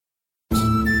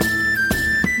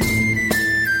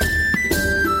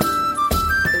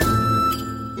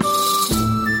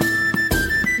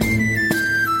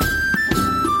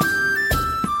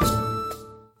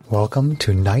welcome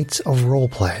to Knights of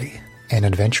Roleplay, an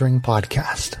adventuring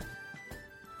podcast.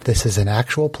 This is an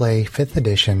actual play 5th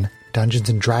edition Dungeons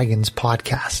 & Dragons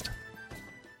podcast.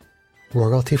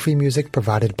 Royalty-free music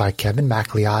provided by Kevin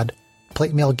MacLeod,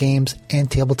 Plate Mail Games,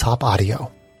 and Tabletop Audio.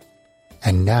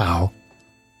 And now,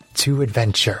 to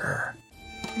adventure.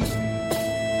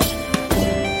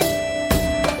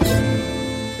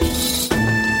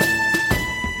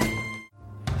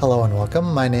 Hello and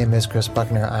welcome. My name is Chris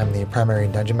Buckner. I'm the primary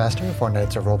Dungeon Master for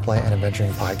Knights of Roleplay and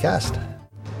Adventuring Podcast.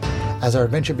 As our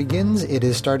adventure begins, it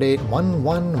is Stardate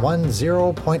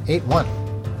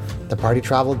 1110.81. The party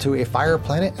traveled to a fire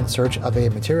planet in search of a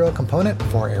material component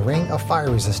for a ring of fire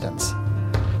resistance.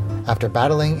 After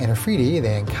battling in Afridi,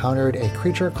 they encountered a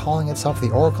creature calling itself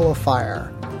the Oracle of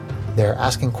Fire. They're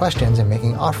asking questions and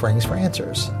making offerings for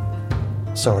answers.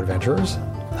 So, adventurers,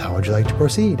 how would you like to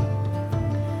proceed?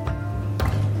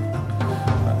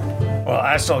 Well,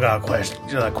 I still got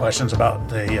questions about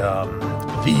the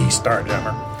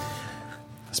Starjammer.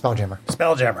 Spelljammer.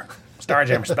 Spelljammer.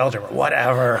 Starjammer, Spelljammer,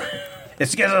 whatever.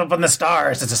 It's gets up in the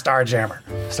stars. It's a Starjammer.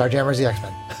 Starjammer's the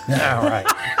X-Men. All right.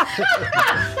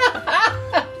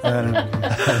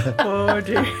 Oh,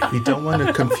 dear. You don't want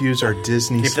to confuse our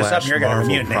Disney /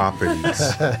 Marvel properties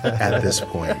at this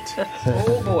point.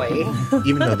 Oh, boy.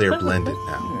 Even though they're blended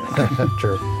now.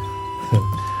 True.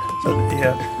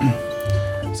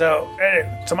 So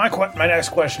my next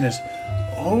question is,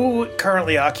 who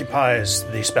currently occupies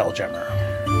the Spelljammer?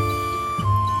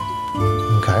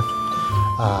 Okay.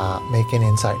 Make an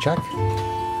insight check,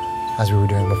 as we were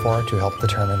doing before, to help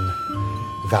determine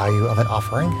value of an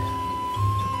offering.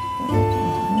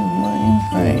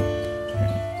 Right.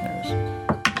 There's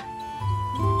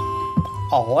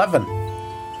 11.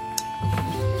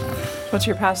 What's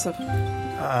your passive?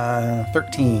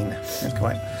 13. Let's go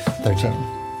ahead. 13.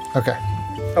 Okay.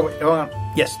 Oh, wait, hold on.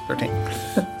 Yes, 13.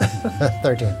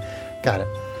 13. Got it.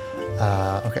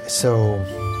 Okay, so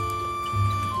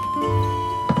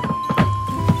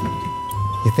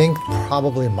you think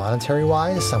probably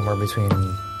monetary-wise, somewhere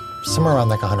around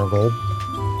like 100 gold.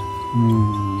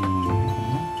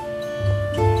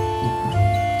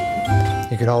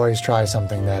 You could always try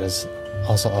something that is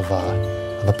also of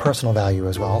a personal value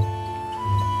as well.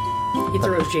 He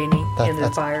throws Janie into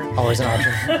the fire. Always an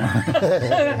option.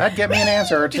 That'd get me an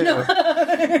answer or two.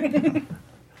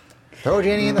 Throw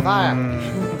Janie in the fire.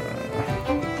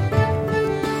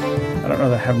 I don't know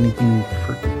that I have anything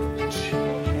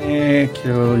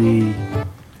particularly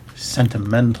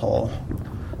sentimental,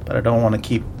 but I don't want to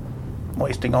keep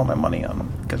wasting all my money on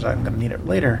them because I'm going to need it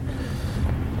later.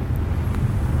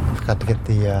 Forgot to get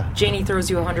the Janie throws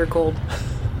you 100 gold.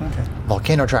 Okay.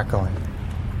 volcano track going.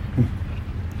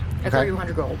 I throw you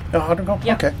 100 gold. 100 gold?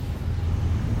 Yep. Okay.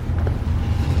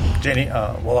 Janie,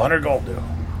 will 100 gold do?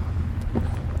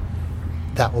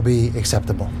 That will be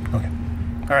acceptable. Okay.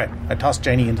 All right. I toss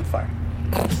Janie into the fire.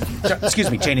 Excuse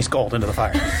me, Janie's gold into the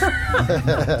fire.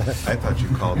 I thought you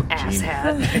called him Genie.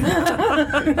 Asshat.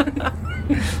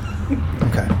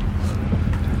 Okay.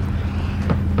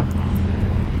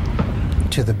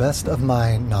 To the best of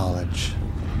my knowledge,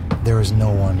 there is no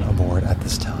one aboard at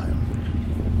this time.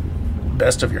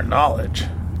 Best of your knowledge.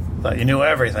 Thought you knew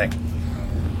everything.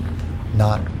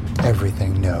 Not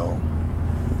everything, no.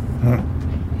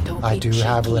 I do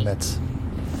have limits.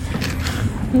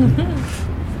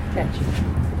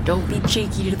 Don't be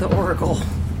cheeky to the Oracle.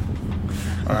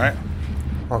 All right.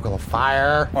 Oracle of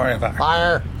Fire. Oracle of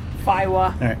Fire.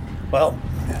 Fiwa. All right. Well,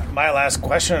 my last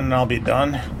question, and I'll be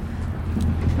done.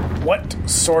 What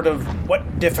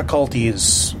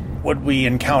difficulties would we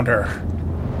encounter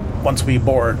once we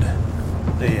board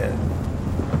the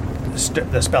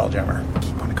Spelljammer? I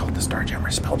keep wanting to call it the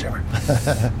Starjammer. Spelljammer.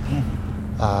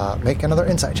 Make another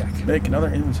insight check. Make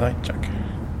another insight check.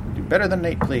 Do better than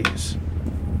Nate, please.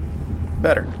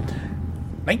 Better.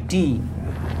 19.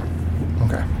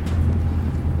 Okay.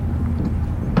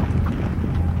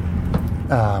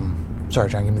 Sorry,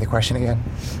 John, give me the question again.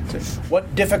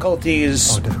 What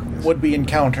difficulties would we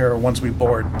encounter once we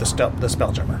board the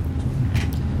Spelljammer?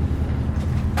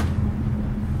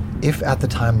 If at the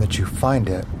time that you find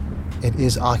it, it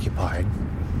is occupied,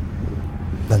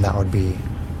 then that would be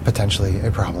potentially a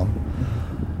problem.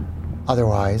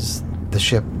 Otherwise, the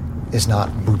ship is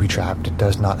not booby-trapped. It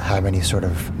does not have any sort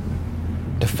of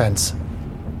defense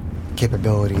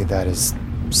capability that is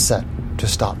set to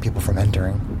stop people from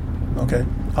entering. Okay.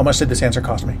 How much did this answer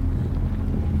cost me?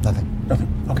 Nothing. Nothing.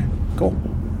 Okay. Cool.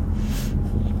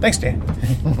 Thanks, Dan.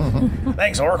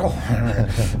 Thanks, Oracle.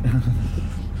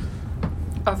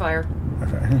 A fire. A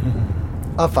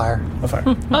fire. A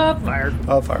fire. A fire.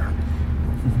 A fire.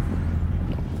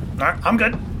 I'm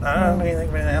good. I don't have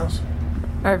anything else.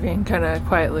 Arvine kind of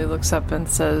quietly looks up and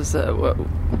says,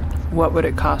 what would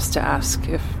it cost to ask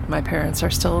if my parents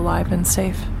are still alive and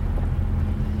safe?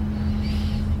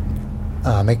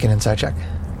 Make an insight check.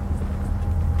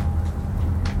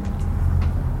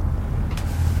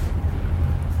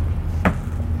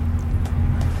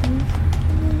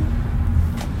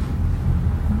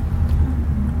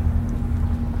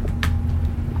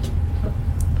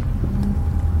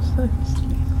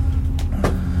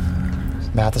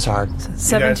 Math is hard.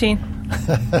 17.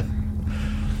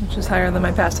 Which is higher than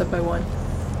my pass up by 1.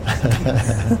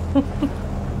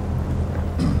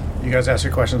 You guys ask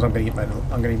your questions. I'm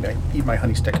gonna eat my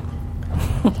honey stick.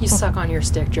 You suck on your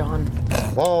stick, John.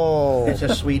 Whoa! It's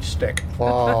a sweet stick.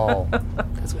 Whoa!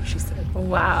 That's what she said.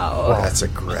 Wow. That's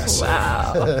aggressive.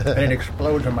 Wow. And it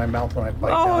explodes in my mouth when I bite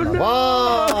down. No.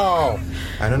 Whoa!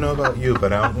 I don't know about you,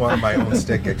 but I don't want my own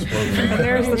stick exploding.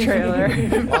 There's the trailer.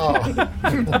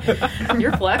 Whoa!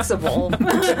 You're flexible.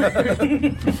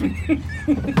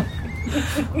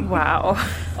 Wow.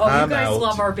 Oh, you I'm guys out.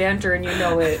 love our banter, and you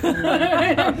know it.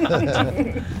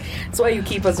 That's why you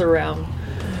keep us around.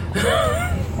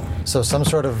 So some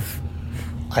sort of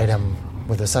item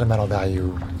with a sentimental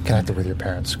value connected with your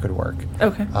parents could work.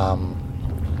 Okay.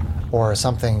 Or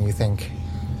something you think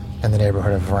in the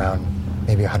neighborhood of around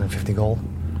maybe 150 gold.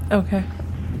 Okay.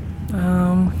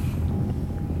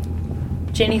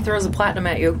 Janie throws a platinum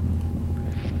at you.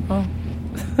 Oh.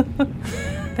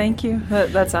 Thank you.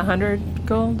 That's 100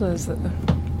 gold? Is it?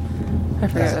 I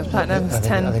forget. Platinum is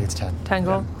 10. I think it's 10. 10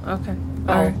 gold? Okay.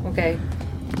 Oh, All right. okay.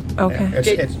 Okay.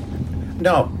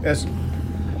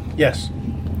 Yes.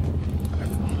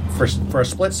 For a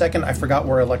split second, I forgot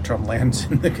where Electrum lands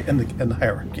in the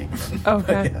hierarchy.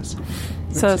 Okay. Yes.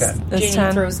 So It's it's 10. Janie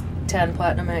 10. throws 10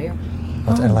 platinum at you.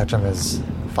 And Electrum is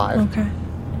 5. Okay.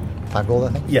 5 gold, I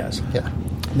think? Yes. Yeah.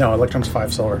 No, Electrum's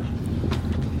 5 silver.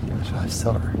 5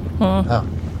 silver. Oh. Oh.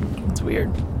 It's weird.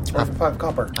 Or 5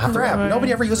 copper. Half- Crap.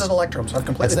 Nobody ever uses Electrum, so I've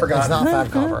completely It's forgotten. not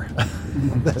 5 copper.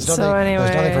 There's nothing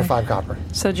anyway- for 5 copper.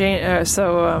 So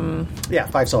Yeah,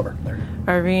 5 silver. There.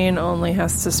 Arvine only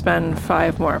has to spend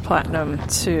 5 more platinum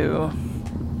to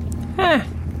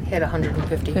Hit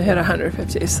 150. hit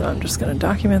 150. So I'm just going to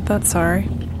document that. Sorry.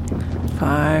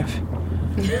 5.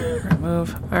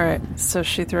 Remove. All right. So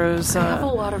she throws I have a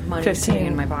lot of money 15 sitting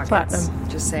in my pockets. platinum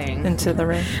Just saying. into the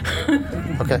ring.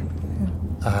 Okay.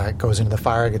 It goes into the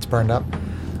fire, gets burned up.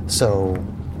 So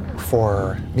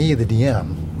for me, the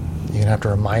DM, you're going to have to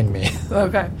remind me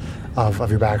Okay.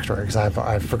 of your backstory because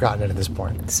I've forgotten it at this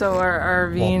point. So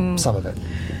Arvine... Well, some of it.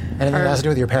 Anything that has to do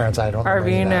with your parents, I don't remember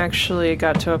any of Arvine that. actually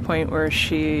got to a point where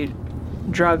she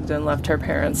drugged and left her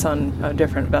parents on a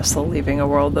different vessel, leaving a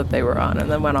world that they were on, and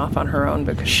then went off on her own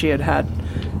because she had had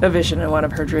a vision in one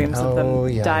of her dreams of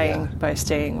them dying by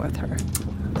staying with her.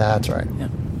 That's right. Yeah.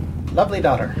 Lovely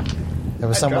daughter. It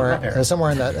was somewhere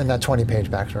in that 20-page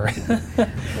backstory.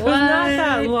 What? Not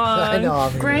that long. I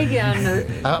know. Greg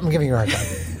and I'm giving you a hard time.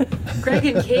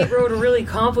 Kate wrote a really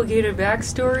complicated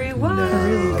backstory. What?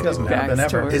 It doesn't happen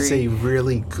ever. Backstory. It's a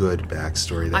really good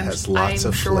backstory that has lots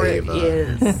of sure flavor. It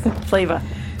is. Flavor.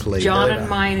 John and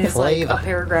mine is like Flavor. a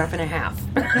paragraph and a half.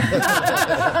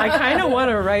 I kind of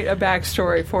want to write a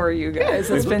backstory for you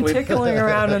guys. It's been tickling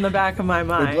around in the back of my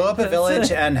mind. We blew up a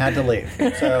village and had to leave. So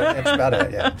that's about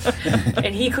it, yeah.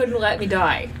 And he couldn't let me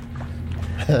die.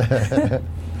 Fair.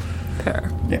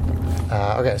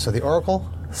 Yeah. Okay, so the Oracle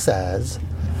says,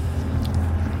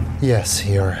 yes,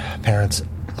 your parents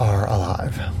are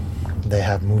alive. They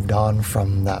have moved on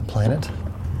from that planet,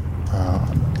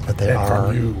 but they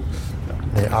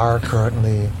are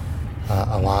currently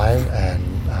alive and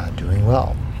doing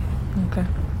well. Okay.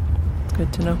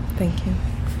 Good to know. Thank you.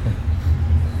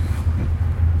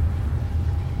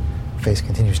 Face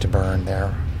continues to burn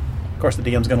there. Of course, the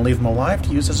DM's going to leave them alive to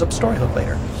use as a story hook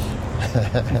later.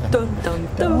 Dun, dun,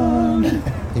 dun.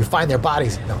 You find their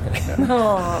bodies. No, I'm kidding.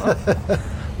 Oh,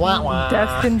 Wah, wah.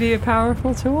 death can be a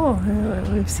powerful tool.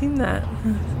 We've seen that.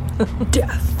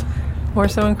 Death. More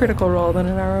so in Critical Role than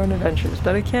in our own adventures,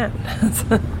 but it can.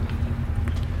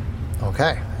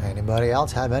 Okay. Anybody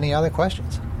else have any other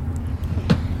questions?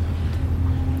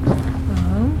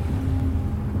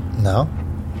 No?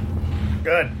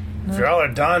 Good. If you all are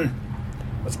done,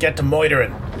 let's get to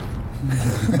moitering.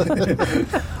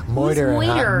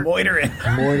 Moitering. Moitering.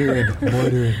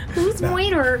 Moitering. Who's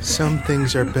Moiter? Some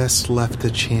things are best left to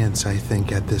chance, I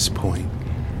think, at this point.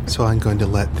 So I'm going to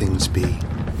let things be.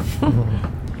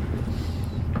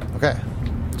 Okay.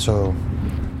 So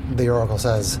the Oracle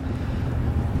says,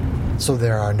 so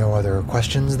there are no other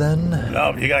questions then?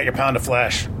 No, you got your pound of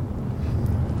flesh.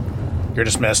 You're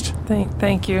dismissed.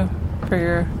 Thank you for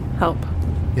your help.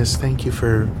 Yes, thank you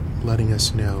for letting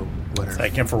us know what our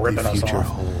thank you for ripping the future us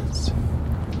off. holds.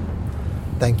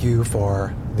 Thank you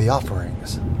for the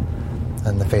offerings.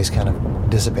 And the face kind of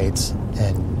dissipates,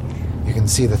 and you can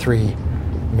see the 3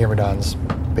 Myrmidons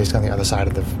basically on the other side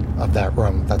of that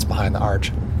room that's behind the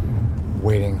arch,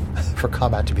 waiting for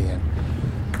combat to begin.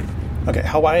 Okay,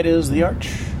 how wide is the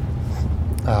arch?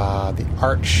 The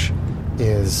arch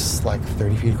is like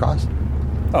 30 feet across.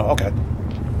 Oh, okay.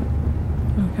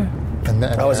 Okay. And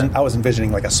then I was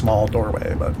envisioning like a small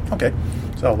doorway, but okay.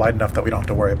 So wide enough that we don't have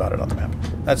to worry about it on the map.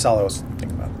 That's all I was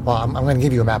thinking about. Well, I'm going to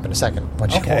give you a map in a second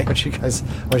once you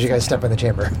guys step in the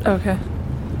chamber. Okay.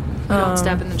 Don't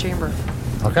step in the chamber.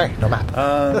 Okay, no map.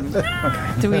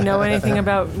 Okay. Do we know anything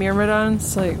about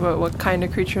Myrmidons? Like what kind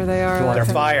of creature they are? They're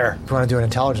fire. If you want to do an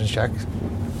intelligence check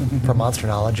for monster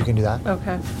knowledge, you can do that.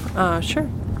 Okay. Sure.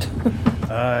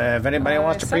 If anybody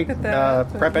wants to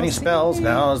prep any spells,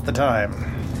 now's the time.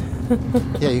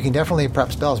 Yeah, you can definitely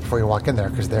prep spells before you walk in there,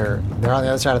 because they're on the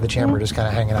other side of the chamber, just kind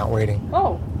of hanging out waiting.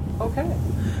 Oh, okay.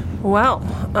 Well,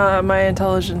 my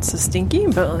intelligence is stinky,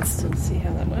 but let's see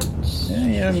how that went.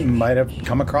 Yeah, you might have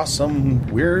come across some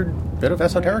weird bit of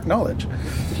esoteric knowledge.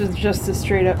 Just a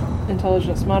straight up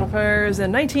intelligence modifier is a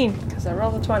 19, because I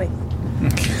rolled a 20.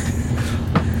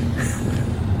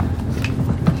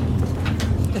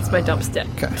 It's my dump stick.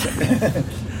 Okay.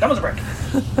 That was a break.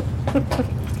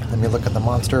 Let me look at the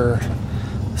monster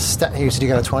stat. You said you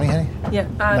got a 20, honey? Yeah,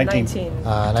 19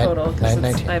 total.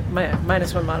 19. I have my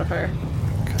 -1 modifier.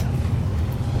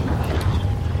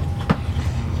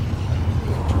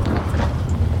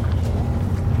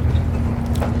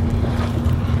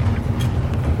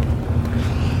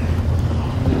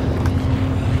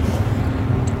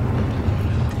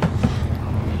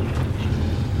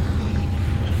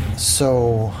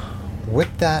 So, with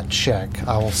that check,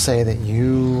 I will say that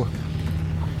you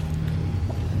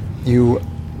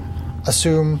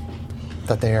assume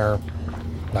that they are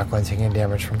not going to take any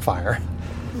damage from fire.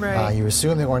 Right. You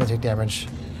assume they're going to take damage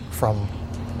from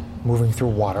moving through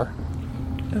water.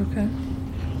 Okay.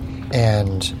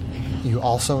 And you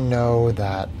also know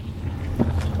that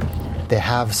they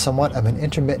have somewhat of an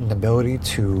intermittent ability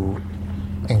to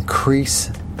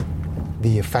increase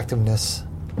the effectiveness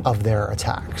of their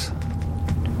attacks.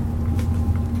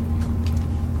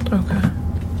 Okay.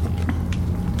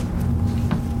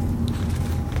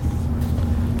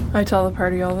 I tell the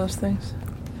party all those things?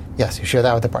 Yes, you share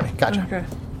that with the party. Gotcha. Okay.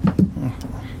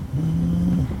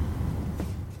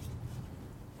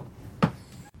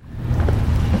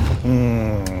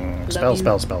 Spell.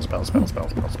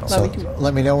 So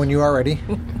let me know when you are ready,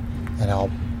 and I'll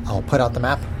put out the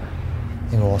map,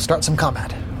 and we'll start some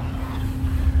combat.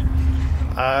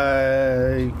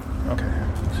 Okay.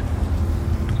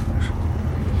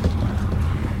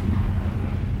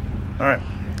 All right.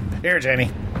 Here,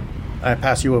 Janie. I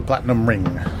pass you a platinum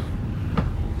ring.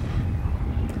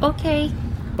 Okay.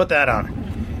 Put that on.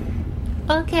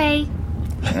 Okay.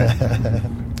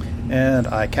 And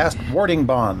I cast Warding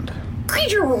Bond.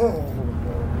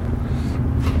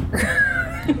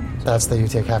 That's the you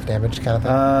take half damage kind of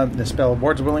thing? The spell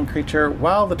wards a willing creature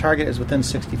while the target is within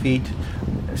 60 feet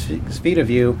of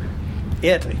you.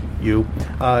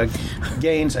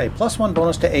 Gains a +1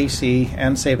 bonus to AC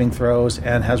and saving throws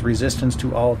and has resistance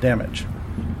to all damage.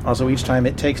 Also, each time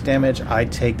it takes damage, I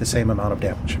take the same amount of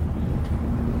damage.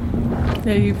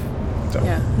 Yeah, you've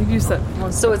used that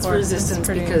once. So it's before. resistance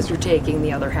because you're taking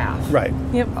the other half. Right.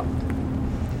 Yep.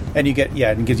 And you get,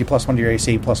 and it gives you +1 to your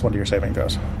AC, +1 to your saving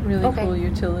throws. Really Okay. cool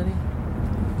utility.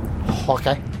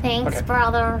 Okay. Thanks, Okay.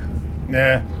 brother.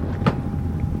 Nah.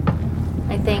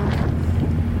 I think.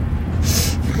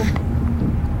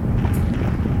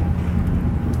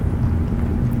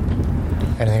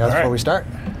 Anything else All right. before we start?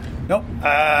 Nope.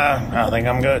 I think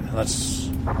I'm good. Let's...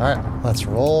 All right, let's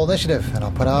roll initiative, and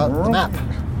I'll put out the map.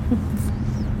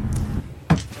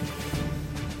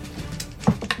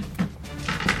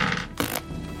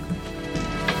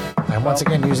 I'm once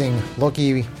again using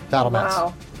Loki battle mats,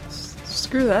 Wow.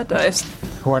 Screw that dice.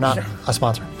 who are not a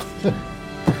sponsor.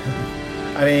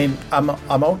 I mean,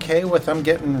 I'm okay with them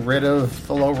getting rid of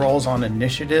the low rolls on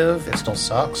initiative. It still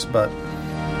sucks, but...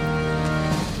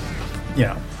 You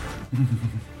know.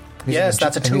 Yes,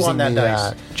 that's a 2 on that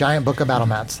dice. Giant book of battle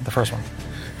mats, the first one.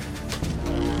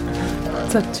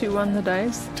 It's a 2 on the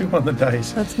dice? 2 on the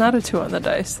dice. That's not a 2 on the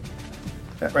dice.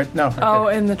 Right? No. Okay. Oh,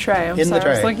 in the tray. I'm In the sorry. I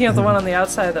was tray. looking at the one on the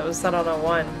outside that was set on a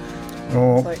 1.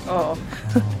 Oh. It's like, oh.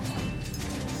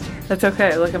 That's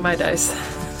okay. Look at my dice.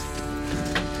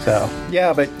 So,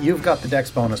 yeah, but you've got the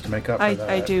dex bonus to make up for that.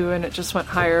 I do, and it just went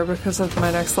higher because of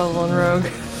my next level in Rogue.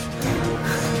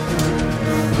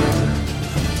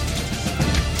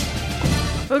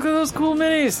 look at those cool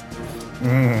minis.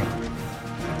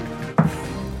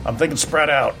 I'm thinking spread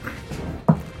out.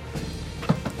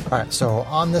 All right, so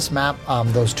on this map,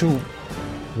 those two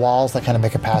walls that kind of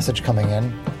make a passage coming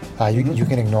in, you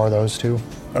can ignore those two.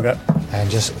 Okay. And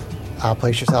just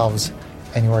place yourselves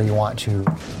anywhere you want to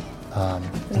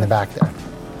in the back there.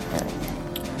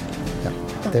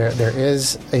 Yep. There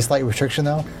is a slight restriction,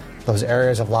 though. Those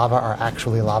areas of lava are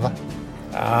actually lava.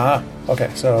 Okay,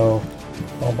 so...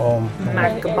 Boom, boom.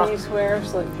 Anywhere,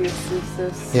 so like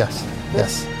this. Yes,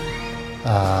 yes.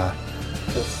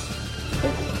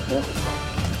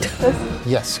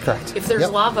 Yes, correct. If there's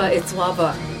lava, it's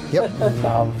lava. Yep.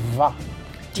 Lava.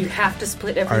 Do you have to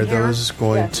split every Are hair? those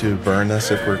going to burn us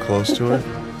if we're close to it?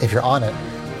 If you're on it,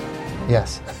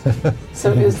 yes.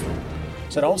 So is...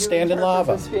 So don't stand in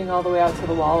lava. This being all the way out to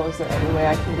the wall, is there any way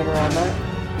I can get around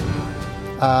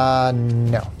that?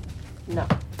 No. No.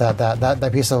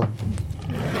 That piece of...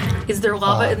 Is there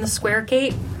lava in the square,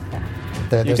 Kate? You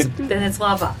There's could, Then it's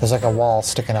lava. like a wall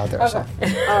sticking out there. Okay. So.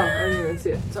 Oh, I didn't even see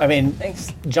it. I mean,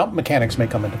 Thanks. jump mechanics may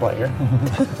come into play here.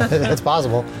 It's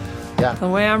possible. Yeah. The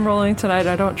way I'm rolling tonight,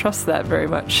 I don't trust that very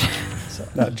much.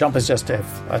 No, jump is just if.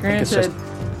 I think it's just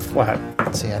flat.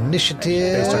 Let's see,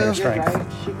 initiative. Based on your You're strength. right.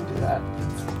 She can do that.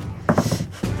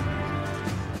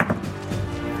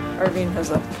 Arvine has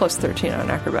a plus 13 on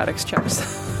acrobatics checks.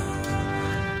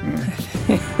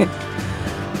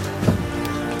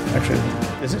 Actually,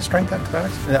 is it strength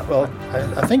acrobatics? Yeah, well,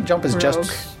 I think jump is Rogue.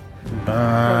 just...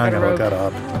 I gotta look that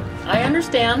up. I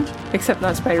understand. Except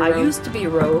not spider I rogue. used to be a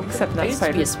rogue. Except I not used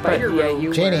spider. to be a spider but yeah, rogue.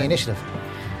 you Janie, were. initiative.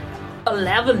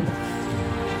 11.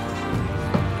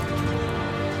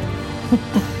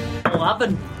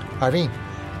 11. Arvine.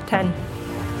 10.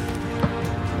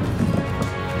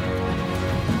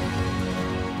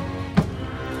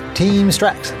 Team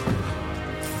Strax.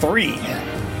 3.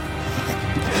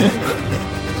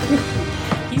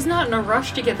 He's not in a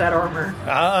rush to get that armor.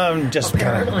 I'm just kind of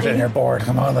Apparently. sitting here bored.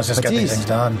 Come on, let's just get these Matisse. things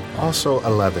done. Also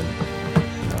 11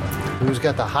 Who's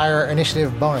got the higher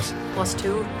initiative bonus?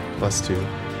 +2. plus 2.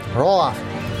 Roll off.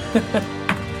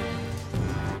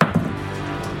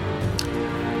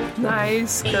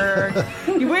 Nice, Kirk.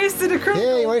 You wasted a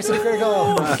critical. Yay, wasted a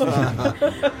critical.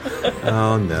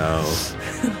 Oh no.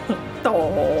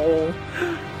 Oh.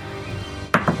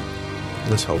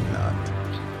 Let's hope not.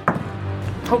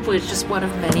 Hopefully it's just one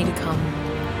of many to come.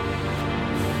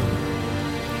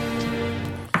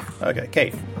 Okay,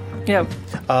 Kate. Yep.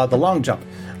 The long jump.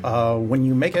 When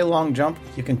you make a long jump,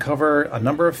 you can cover a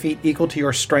number of feet equal to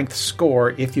your strength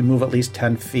score if you move at least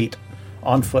 10 feet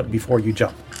on foot before you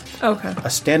jump. Okay. A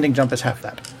standing jump is half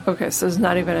that. Okay, so there's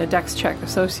not even a dex check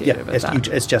associated with that.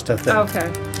 It's just a thing.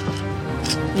 Okay.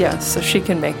 Yeah, so she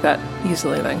can make that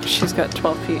easily then, 'cause she's got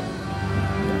 12 feet.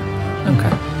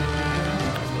 Okay.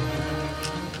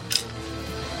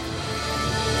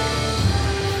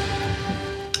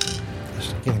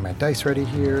 Just getting my dice ready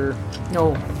here.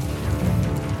 No.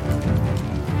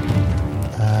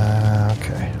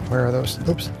 Okay, where are those?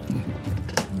 Oops.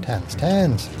 10s.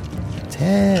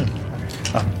 10.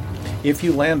 If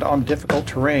you land on difficult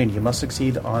terrain, you must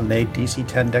succeed on a DC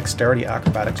 10 Dexterity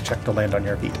Acrobatics check to land on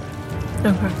your feet.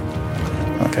 Okay.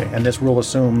 Okay, and this rule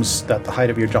assumes that the height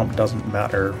of your jump doesn't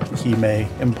matter. He may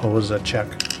impose a check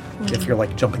if you're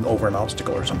like jumping over an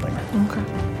obstacle or something. Okay.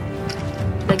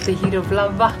 Like the heat of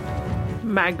lava.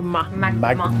 Magma.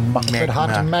 Magma. Red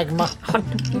hot magma.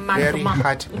 Very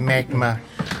hot magma.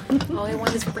 All I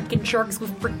want is freaking sharks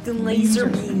with freaking laser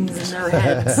beams in their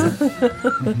heads.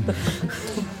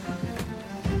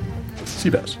 Sea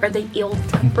bass. Are they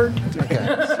ill-tempered?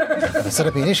 Okay. Set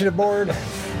up the initiative board.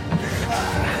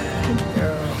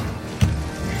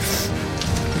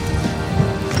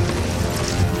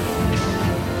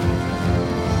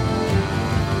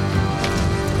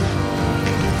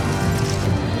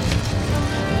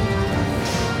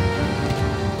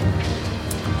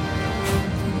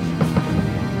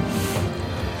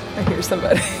 I hear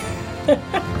somebody.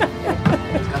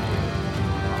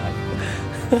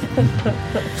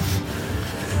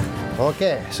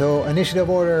 Okay, so initiative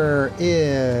order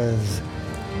is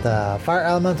the Fire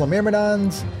Elemental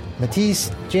Myrmidons,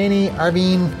 Matisse, Janie,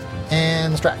 Arvine,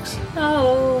 and Strax.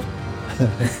 Oh.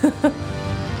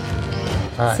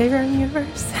 All right. Savior in the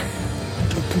universe.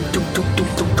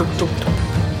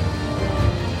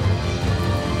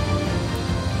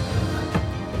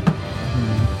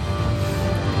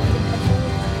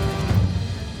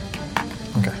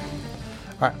 Okay.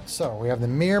 All right, so we have the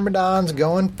Myrmidons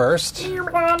going first.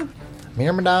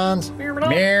 Myrmidons.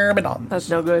 Myrmidons. That's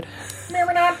no good.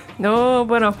 Myrmidon. No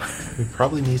bueno. We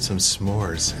probably need some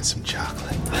s'mores and some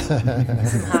chocolate.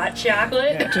 Some hot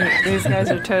chocolate. These guys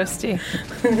are toasty.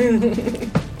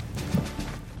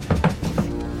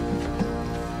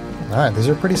 All right, these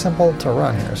are pretty simple to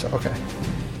run here. So okay.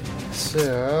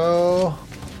 So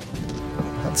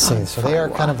let's see. So they are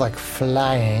kind of like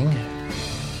flying.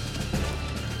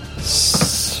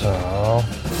 So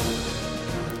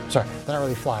sorry, they're not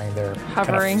really flying. They're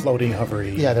Hovering. Kind of floating,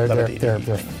 hovering. yeah, they're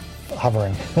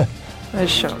hovering. As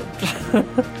shown.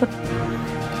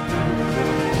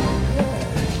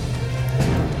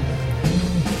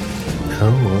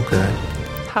 Oh, okay.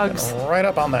 Hugs. Right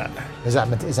up on that. Is that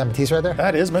Matisse right there?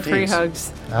 That is Matisse. Free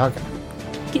hugs. Okay.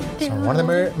 So one of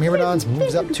the Myrmidons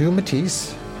moves up to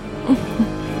Matisse.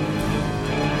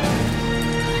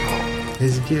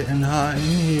 It's getting hot in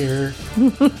here.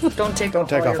 Don't take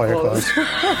off all your clothes.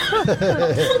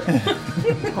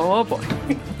 Oh boy.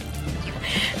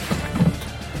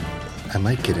 I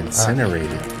might get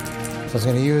incinerated. So it's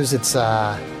going to use its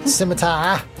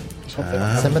scimitar.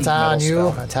 Scimitar on you.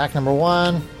 Attack number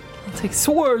 1. I'll take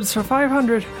swords for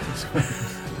 500.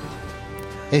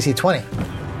 AC 20.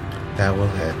 That will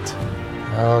hit.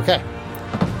 Okay.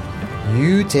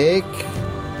 You take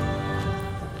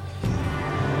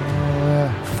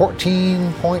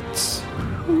 14 points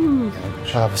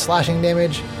of slashing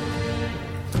damage.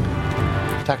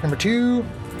 Attack number 2.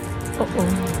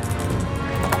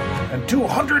 And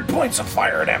 200 points of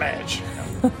fire damage.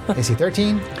 AC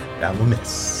 13. That will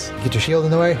miss. Get your shield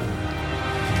in the way.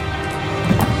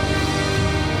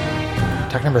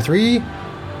 Attack number 3.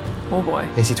 Oh boy.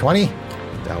 AC 20.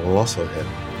 That will also hit.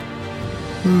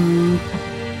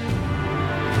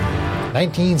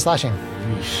 19 slashing.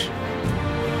 Yeesh.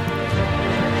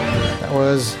 That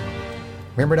was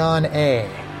Myrmidon A.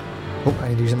 Oh, I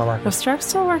need to use my marker. Was Strax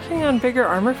still working on bigger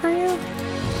armor for you?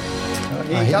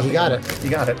 He got it. He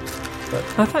got it. But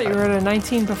I thought you were at a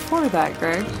 19 before that,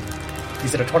 Greg.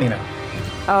 he's at a 20 now.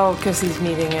 Oh, because he's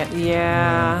meeting it.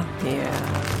 Yeah.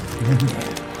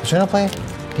 Should I play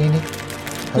D&D?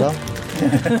 Hello?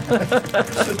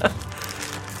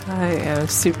 I am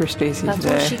super spacey That's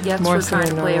today. what she gets More for trying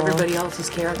to play normal. everybody else's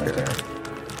character.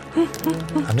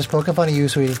 I'm just poking fun of you,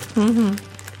 sweetie. We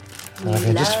If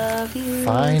you just love you.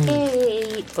 find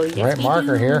Hey. Oh, yes, the right we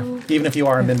marker do. here. Even if you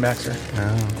are a min-maxer.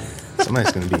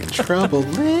 Somebody's going to be in trouble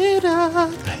later.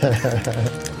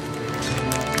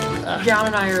 John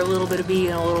and I are a little bit of B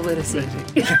and a little bit of C.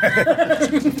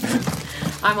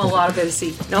 I'm a lot of bit of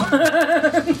C. No.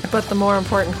 But the more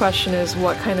important question is,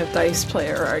 what kind of dice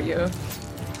player are you?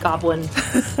 Goblin.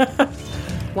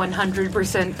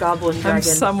 100% goblin dragon. I'm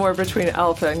somewhere between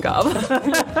alpha and goblin.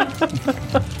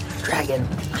 Dragon.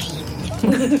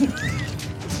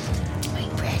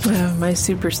 My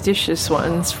superstitious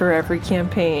ones for every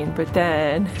campaign, but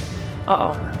then...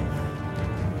 Uh-oh.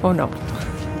 Oh no.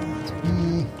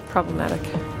 Problematic.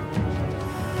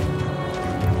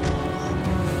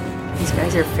 These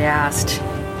guys are fast.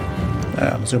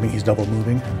 I'm assuming he's double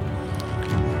moving.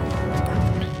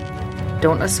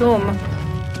 Don't assume.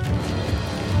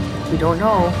 We don't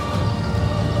know.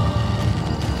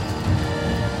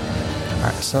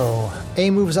 Alright, so A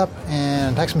moves up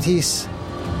and attacks Matisse.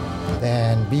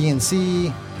 Then B and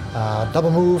C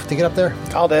double move to get up there.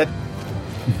 Called it.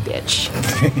 Bitch.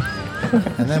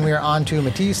 And then we are on to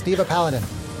Matisse, Diva Paladin.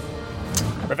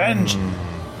 Revenge.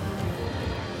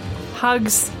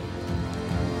 Hugs.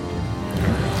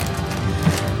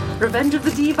 Revenge of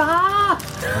the Diva!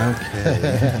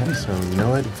 Okay, so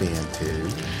no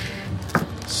advantage.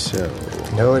 So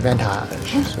No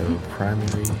advantage. So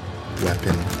primary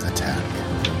weapon attack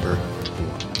number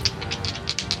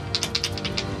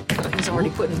 1. He's already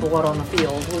putting blood on the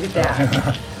field. Look at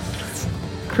that.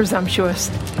 Presumptuous.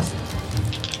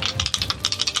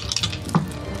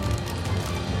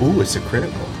 Ooh, it's a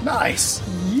critical. Nice.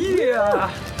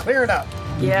 Yeah. Clear it up.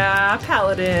 Yeah,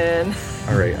 Paladin.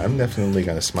 All right, I'm definitely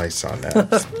gonna smice on that.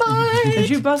 Did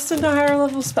you bust into higher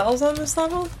level spells on this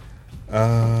level?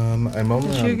 I'm only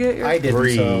Did on you get your... I didn't,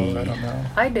 3. so I don't know.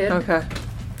 I did. Okay.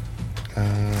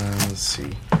 Let's see.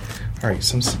 All right,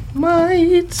 some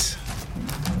smite.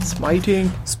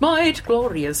 Smiting. Smite,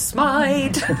 glorious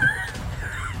smite.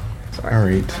 All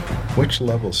right, which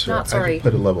level, sir? Not sorry. I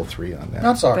could put a level 3 on that.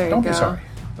 Not sorry. There you Don't be go. sorry.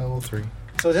 Level 3.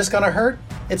 So is this going to hurt?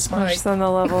 It's Which my... then the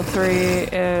level 3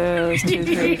 is 2,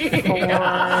 3, 4.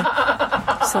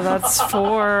 So that's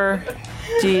 4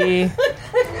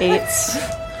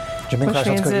 D8s. Jimmy Which Crash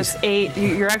means wants it's cookies.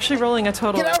 8. You're actually rolling a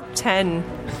total of 10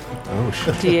 Oh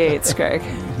shit. D8s, Greg.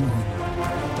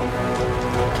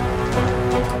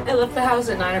 I left the house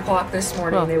at 9 o'clock this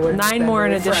morning. Well, they would 9 more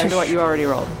in addition to what you already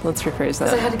rolled. Let's rephrase that.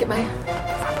 So I had to get my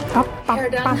hair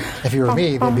done. If you were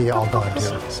me, they'd be all gone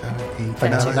too. 7, 8, But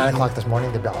 9. 9 o'clock this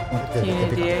morning, they'd be all. You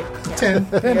need a D8? 10.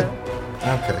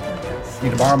 Okay.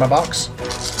 Need to borrow my box?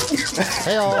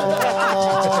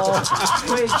 Hey-oh.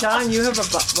 Wait, John, you have a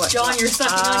what? John, you're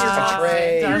sucking on your box.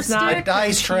 Tray. Does not A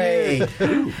dice tray.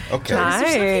 Okay. Nice.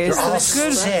 They're all That's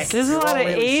good. sick. There's a They're lot all of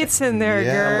really 8s in there,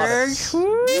 Yeah, Gerg.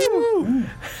 Woo.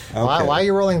 Okay. Why are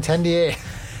you rolling 10d8?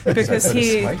 Because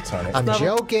he. Spikes on it. I'm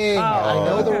Level- joking. I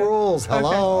know the rules.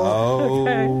 Hello.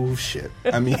 Oh, shit.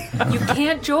 I mean, You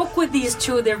can't joke with these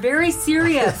two. They're very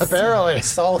serious. Apparently.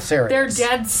 It's all serious. They're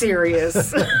dead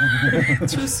serious.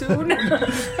 Too soon?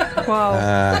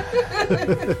 Wow.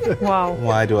 Wow.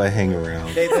 why do I hang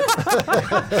around?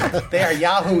 They are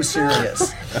Yahoo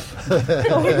serious.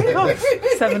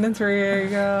 7 and 3. There you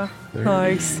go.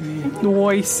 Nice.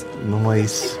 Nice.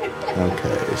 Noise.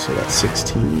 Okay, so that's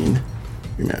 16.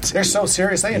 They're so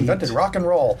serious, they invented rock and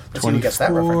roll. Let's see who gets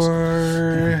that reference.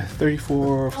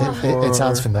 24, 34. It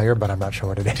sounds familiar, but I'm not sure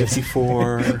what it is.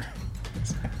 54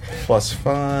 plus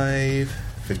 5,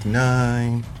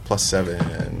 59 plus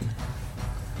 7.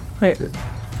 Wait.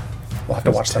 We'll have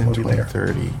to watch that movie 20, later.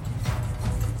 30,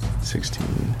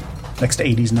 16. Next to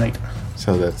 80s night.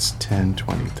 So that's 10,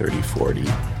 20, 30, 40.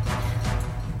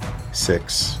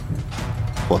 6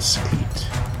 plus 8.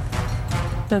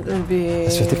 That would be.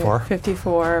 That's 54.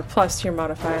 54 plus your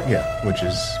modifier. Yeah, which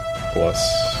is plus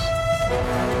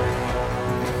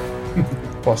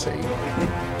 8.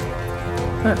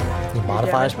 Your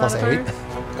modifiers plus 8.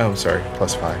 Oh, sorry,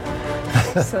 plus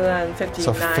 5. So then 59.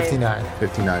 So 59.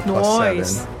 59 plus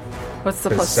Nice. 7. What's the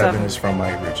Because plus 7 is from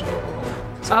my original roll.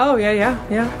 Oh, yeah.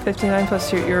 59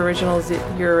 plus your original is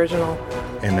your original.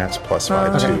 And that's plus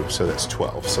 5 Okay. too, so that's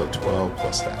 12. So 12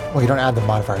 plus that. Well, you don't add the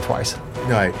modifier twice.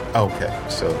 No, okay,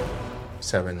 so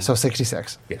 7. So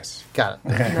 66. yes. Got it.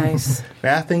 Nice.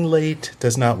 Mathing late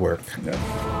does not work.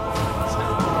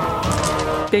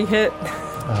 Big hit.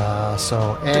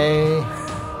 So A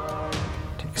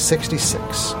takes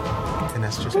 66. And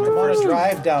that's just I my want first, to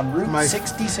drive down Route My-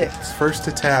 66. first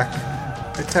attack.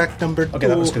 Attack number 2. Okay,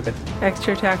 that was stupid.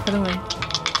 Extra attack for the win.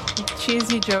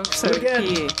 Cheesy jokes are again.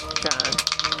 key,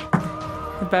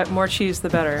 John. The more cheese, the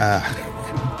better.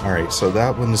 All right, so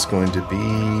that one's going to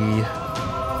be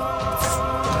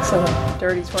So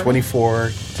dirty 20.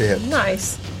 24 to hit.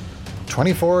 Nice.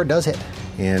 24 does hit.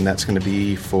 And that's going to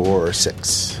be for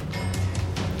 6.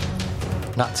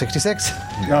 Not 66.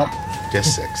 No.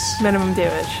 Just 6. Minimum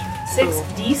damage.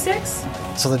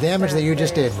 6d6? So the damage that you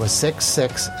just did was 6,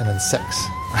 6, and then 6.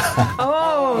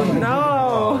 Oh,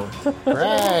 no.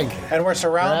 Greg! And we're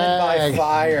surrounded by Greg.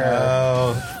 fire.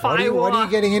 Oh, What are you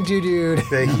getting into, dude?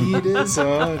 the heat is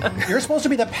on. You're supposed to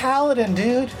be the paladin,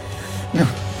 dude.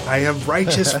 I have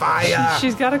righteous fire.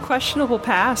 She's got a questionable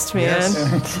past, man. Yes,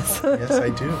 yes I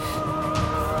do.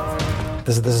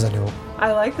 This is a new.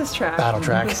 I like this track. Battle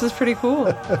track. This is pretty cool.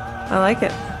 I like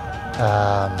it.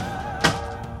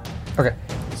 Okay.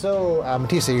 So,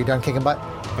 Matisse, you done kicking butt?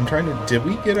 I'm trying to. Did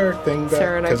we get our thing back?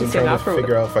 Sarah and I Because I'm can get trying off to or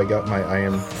figure out if I got my I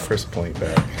am first point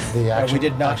back. The action, We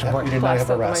did not. action point? We did not have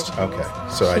a Blast rest. up my- Okay,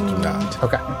 so I do not.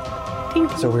 Okay.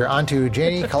 So we're on to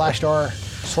Janie, Kalashtar,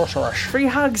 Sorceress, Free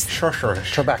hugs.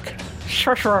 Trebek.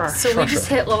 Sure. So we just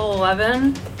hit level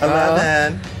 11,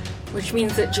 11. which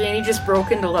means that Janie just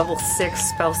broke into level 6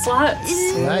 spell slots.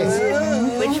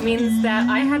 Nice. Which means that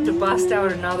I had to bust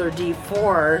out another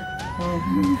d4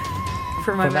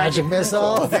 for my Magic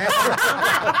missile.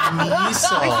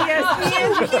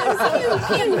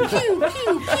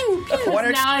 What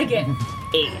are, Now I get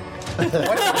 8.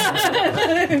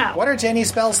 what are Janie's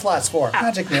spell slots for?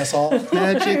 Magic missile.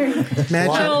 Magic.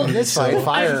 Well, in this fight,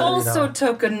 fire. I also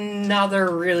took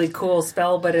another really cool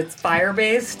spell, but it's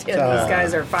fire-based, and these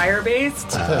guys are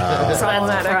fire-based. So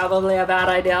that's probably a bad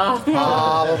idea.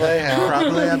 Probably.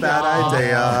 Probably a bad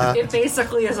idea. It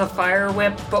basically is a fire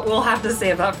whip, but we'll have to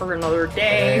save that for another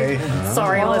day.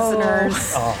 Sorry,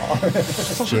 listeners.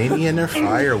 Jamie and her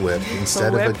fire whip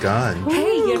instead of a gun.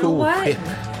 Hey, you know Cool what? whip.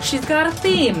 She's got a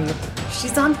theme.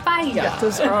 She's on fire.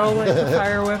 Does Earl like the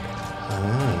fire whip?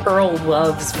 Earl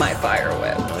loves my fire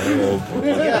whip. He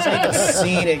hasn't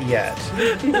seen it yet.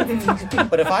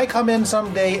 But if I come in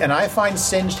someday and I find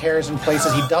singed hairs in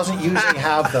places he doesn't usually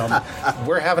have them,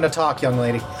 we're having a talk, young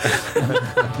lady.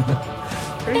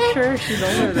 Pretty sure she's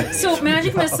older than So,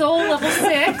 magic missile, level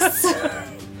 6.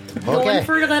 Going Okay.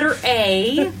 for letter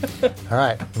A. All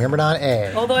right. Remember on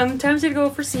A. Although I'm tempted to go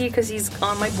for C because he's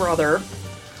on my brother.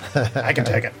 I can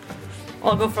take it.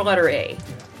 I'll go for letter A.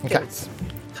 Okay.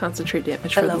 concentrate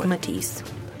damage I for the love win. Matisse.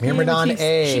 Myrmidon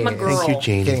A. She my girl. Thank you,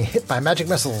 Janie. Getting hit by magic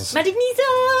missiles. Magic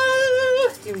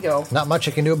Misa! Here we go. Not much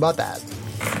you can do about that.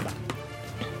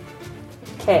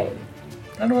 Okay.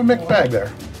 Kind of a mixed bag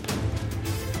there.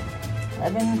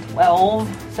 11, 12,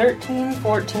 13,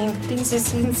 14, 15,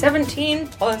 16, 17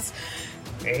 plus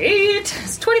 8.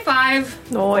 It's 25.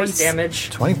 Force damage.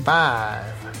 25.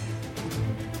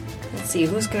 Let's see,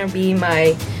 who's going to be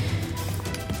my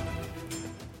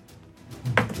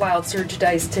Wild Surge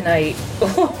dice tonight?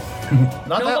 Not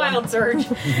no that Wild one. Surge.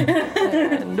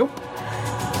 Nope.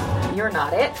 You're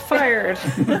not it. Fired.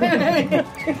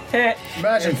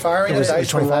 Imagine firing It a was dice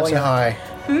for 25, rolling sir? high.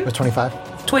 It was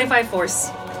 25. 25 force.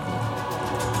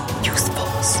 Use the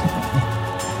force.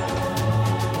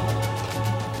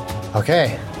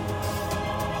 Okay.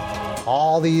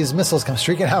 All these missiles come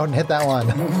streaking out and hit that one.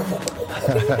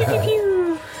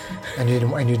 and you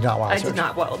did not Wild I Surge. did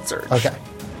not Wild Surge. Okay.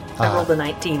 I rolled a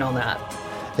 19 on that.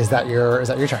 Is that your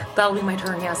turn? That'll be my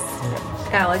turn, yes.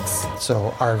 Alex.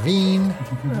 So Arvine,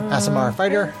 Aasimar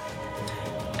fighter.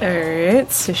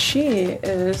 Alright, so she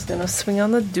is gonna swing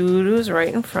on the dude who's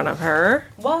right in front of her.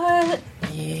 What?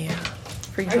 Yeah.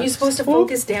 Are you supposed to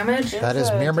focus damage? That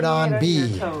is Myrmidon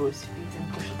B. Toes. You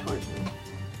can push it towards me.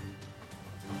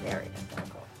 There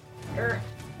we go.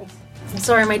 I'm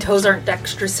sorry, my toes aren't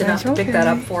dexterous enough to pick that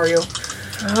up for you.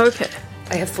 Okay.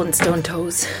 I have Flintstone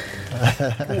toes.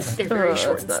 They're very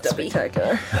short and That's not stubby.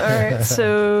 spectacular. Alright,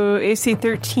 so AC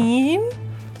 13.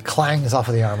 Clangs off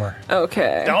of the armor.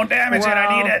 Okay. Don't damage it,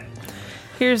 I need it.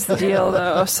 Here's the deal,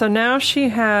 though. So now she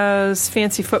has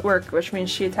fancy footwork, which means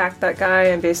she attacked that guy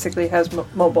and basically has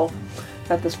mobile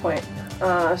at this point.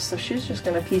 So she's just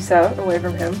going to peace out away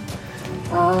from him.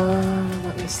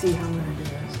 Let me see how I'm going to do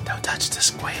this. Don't touch the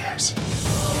squares.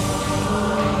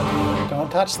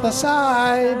 Don't touch the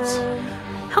sides.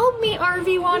 Help me,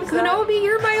 RV1 Kenobi.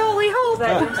 You're my only hope.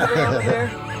 That considered over there?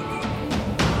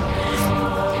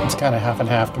 It's kind of half and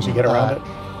half because you get around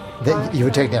it. You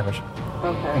would take damage.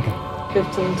 Okay.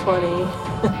 15, 20.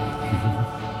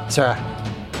 Sarah,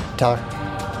 tell her.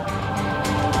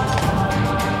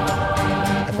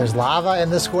 If there's lava in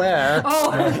the square.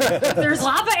 Oh, there's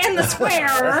lava in the square.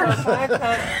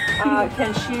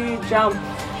 Can she jump?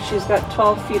 She's got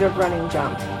 12 feet of running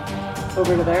jump.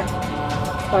 Over to there.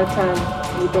 5,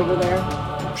 10, leap over there.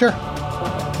 Sure.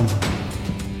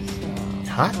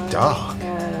 Hot dog.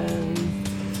 And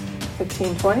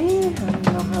 15, 20. I don't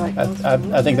know how that goes.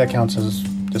 I think that counts as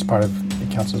just part of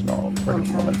it. Counts as normal for a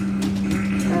woman.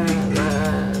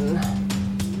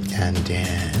 And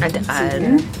then And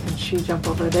then. and she jump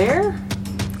over there.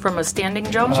 From a standing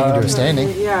jump? She can do a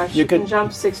standing. Yeah, she You can could-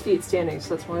 jump 6 feet standing,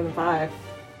 so that's more than 5.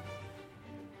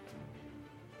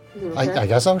 Is it okay? I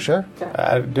guess so, sure.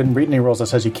 I didn't read any rules that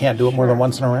says you can't do it more than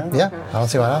once in a round. Yeah, I don't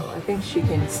see why not. I think she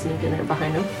can sneak in there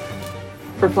behind him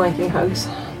for flanking hugs.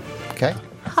 Okay.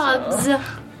 Hugs.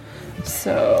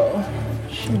 So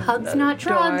Hugs, not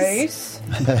drugs. dice.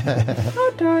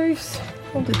 Not dice.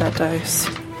 We'll do that dice.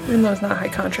 Even though it's not high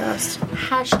contrast.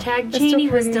 Hashtag It's genie still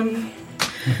pretty. wisdom.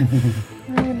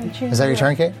 Is that your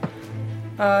turn, Kate?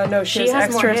 No, She she has has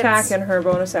extra more attack hits. and her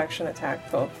bonus action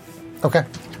attack both. Okay.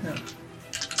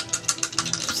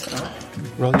 So,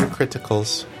 Roll your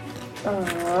criticals.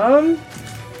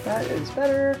 that is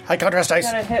better. High contrast dice.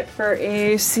 Gonna hit for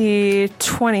AC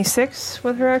 26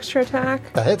 with her extra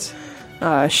attack. That hits.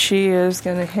 She is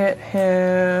gonna hit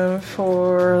him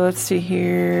for, let's see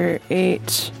here,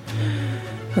 8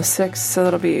 plus 6, so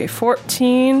that'll be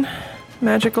 14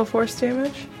 magical force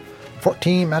damage.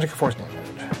 14 magical force damage.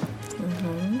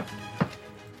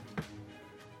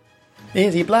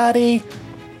 Easy bloody.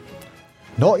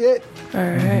 Not yet.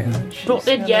 Alright. Not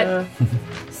dead yet.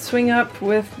 Swing up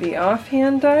with the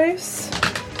offhand dice.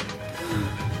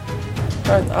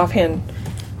 Or the offhand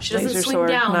She doesn't laser swing sword,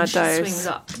 down, not she dice. swings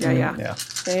up. Yeah. Yeah.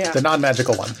 Yeah. The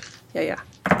non-magical one. Yeah.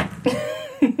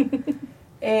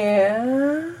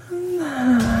 And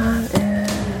that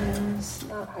is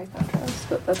not high contrast,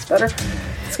 but that's better.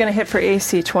 It's going to hit for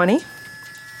AC 20.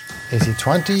 AC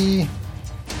 20.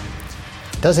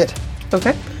 Does it.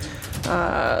 Okay.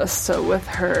 So with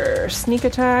her sneak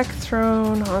attack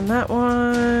thrown on that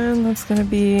one, that's going to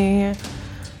be,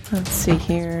 let's see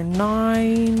here,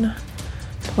 9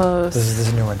 plus This is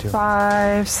a new one, too.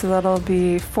 5, so that'll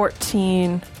be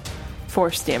 14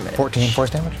 force damage. 14 force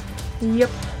damage. Yep.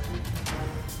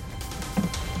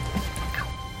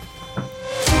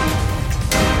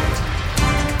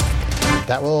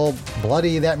 That will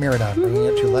bloody that Myrmidon, bringing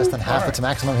it to less than half its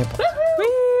maximum hit points.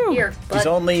 Woo! Here, He's but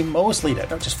only mostly dead.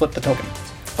 Just flip the token.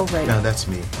 Oh, right. No, that's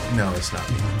me. No, it's not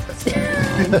me. That's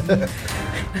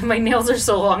me. my nails are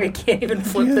so long I can't even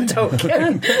flip the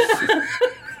token.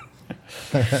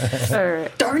 All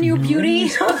right. Darn you,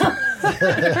 beauty! All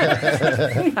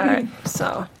right.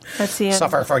 So that's the end.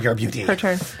 Suffer for your beauty. Her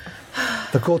turn.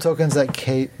 The cool tokens that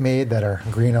Kate made that are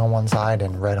green on one side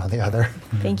and red on the other.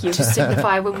 Thank you. To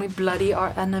signify when we bloody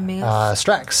our enemies.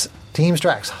 Strax. Team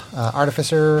Strax.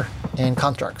 Artificer and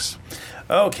Constructs.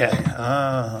 Okay.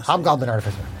 Hobgoblin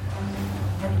Artificer.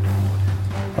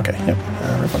 Okay, yep.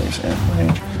 Everybody's in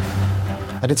range.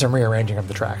 I did some rearranging of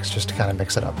the tracks just to kind of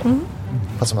mix it up.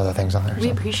 Put some other things on there. We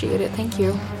appreciate it. Thank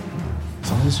you.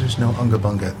 As long as there's no Unga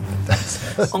Bunga.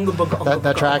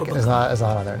 That track is not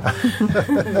on there.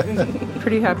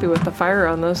 Pretty happy with the fire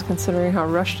on those, considering how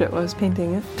rushed it was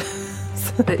painting it.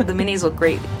 The minis look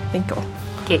great. Thank you.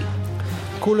 Kate.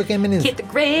 Cool looking minis. Kate the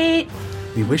Great.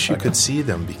 We wish you could see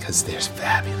them because they're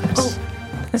fabulous.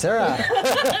 Sarah.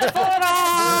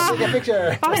 Take a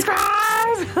picture.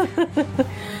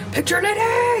 Picture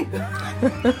lady.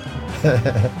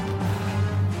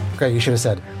 Greg, you should have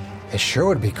said, it sure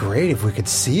would be great if we could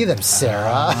see them,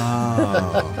 Sarah.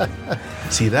 Oh.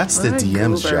 See, that's the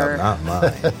DM's job, not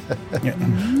mine.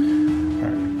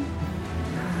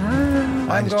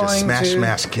 Mine is just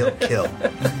smash, kill.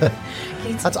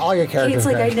 That's all your characters. It's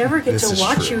like Greg. I never get This to is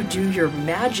watch true. you do your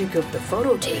magic of the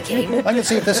photo taking. I can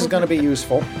see if this is going to be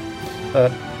useful.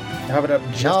 Have it up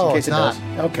just No, in case it's it does.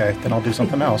 Okay, then I'll do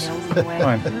something else.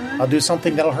 Fine. I'll do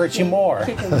something that'll hurt you more.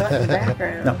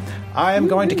 No. I am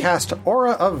going to cast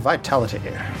Aura of Vitality.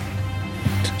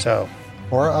 So,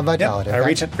 Aura of Vitality. I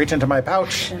okay. reach into my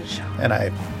pouch and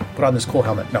I put on this cool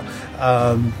helmet. No.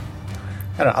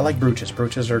 I don't know. I like brooches.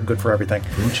 Brooches are good for everything.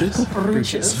 Brooches?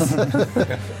 Brooches.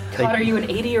 God, are you an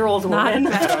 80-year-old woman?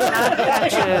 Not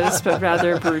patches, but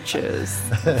rather brooches.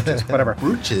 Whatever.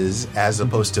 Brooches as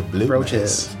opposed to blue.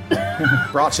 Brooches.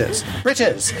 Brooches.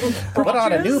 Britches. Put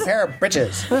on a new pair of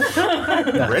britches.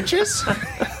 Britches?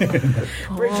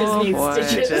 Britches need boy.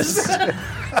 stitches.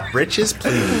 Britches,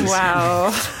 please.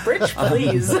 Wow. Britch,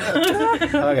 please.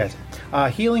 Okay.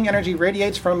 Healing energy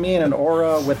radiates from me in an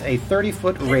aura with a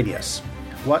 30-foot radius.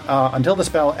 Until the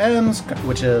spell ends,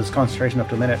 which is concentration up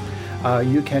to a minute,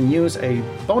 you can use a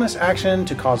bonus action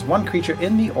to cause one creature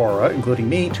in the aura, including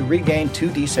me, to regain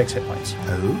 2d6 hit points.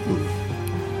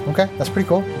 Oh, Okay, that's pretty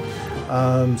cool.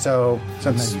 So, I'm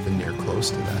since... not even near close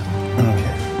to that,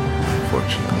 Okay.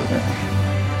 unfortunately.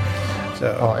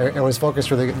 So, Oh, it was focused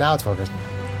for the... Now it's focused.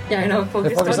 Yeah, I know.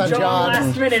 Focused Focus on on John John.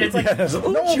 last minute. It's like,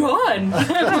 oh, John.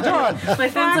 My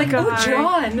phone's like, oh,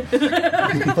 John.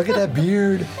 Look at that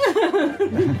beard.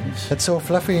 It's so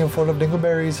fluffy and full of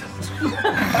dingleberries.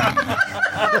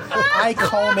 I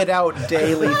comb it out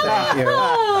daily, thank you.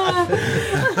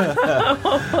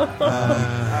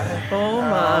 Oh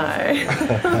my.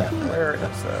 Where is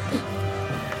that?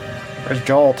 Where's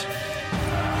Jolt?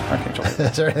 Okay, Jolt.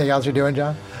 Is there anything else you're doing,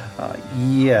 John?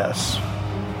 Yes.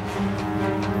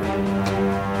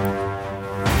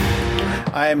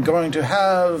 I am going to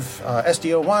have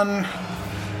SDO1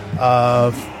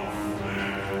 of...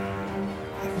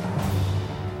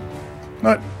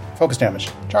 What? Focus damage.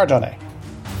 Charge on A.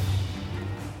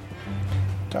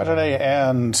 Charge on A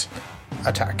and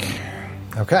attack.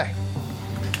 Okay.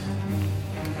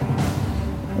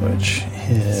 Which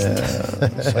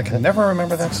is... I can never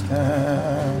remember that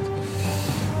stat.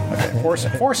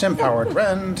 Okay, force empowered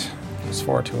rend is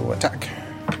 4 to attack.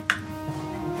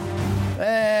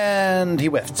 And he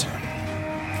whiffed.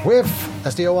 Whiff.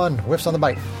 SDO1. Whiffs on the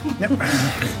bite. Yep.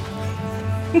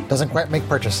 Doesn't quite make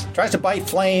purchase. Tries to bite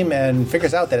flame and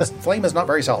figures out that his flame is not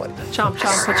very solid. Chomp,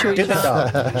 chomp, patooey, Get the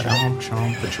chomp. dog. Chomp,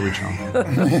 chomp, patooey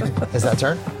chomp. Is that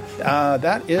turn?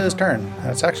 That is turn.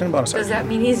 That's action and bonus Does action. that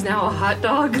mean he's now a hot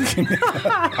dog?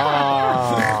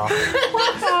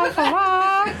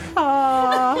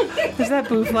 Is that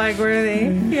boo flag worthy?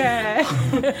 Yeah.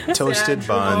 Toasted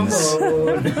buns.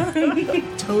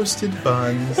 Toasted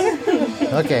buns.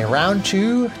 Okay, round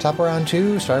 2. Top of round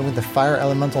 2. Starting with the Fire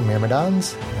Elemental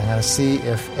Myrmidons. I'm going to see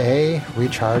if A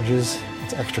recharges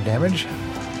its extra damage.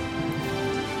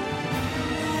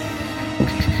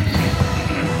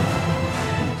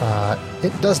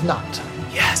 It does not.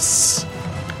 Yes.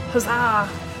 Huzzah.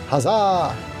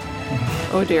 Huzzah!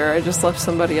 Oh dear, I just left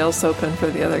somebody else open for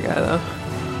the other guy though.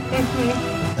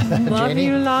 Love Janie?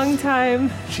 you long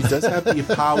time. She does have the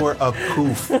power of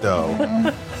poof, though.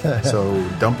 So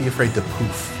don't be afraid to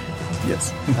poof.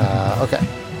 Yes. Okay.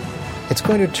 It's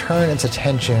going to turn its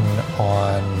attention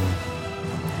on...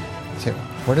 let's see,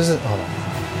 where does it... Hold on.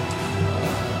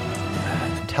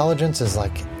 Intelligence is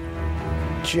like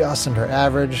just under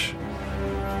average.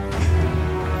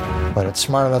 But it's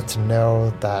smart enough to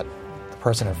know that the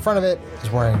person in front of it is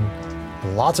wearing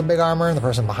lots of big armor and the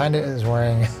person behind it is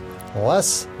wearing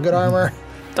less good armor.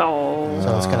 Oh.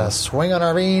 So it's going to swing on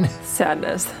Arvine.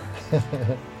 Sadness.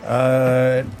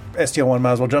 STL1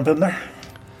 might as well jump in there.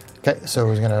 Okay, so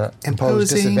he's going to impose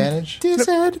disadvantage.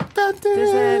 Disadvantage.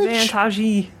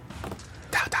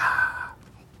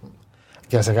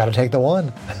 Guess I got to take the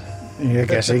 1. I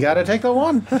guess you got to take the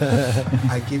 1.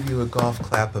 I give you a golf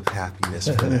clap of happiness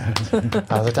for that. That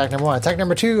was attack number 1. Attack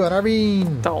number 2 on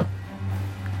Arvine. Don't.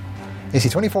 AC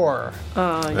 24.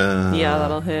 Yeah,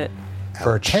 that'll hit.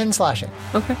 For 10 slashing.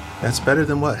 Okay. That's better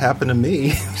than what happened to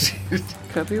me.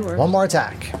 Could be worse. 1 more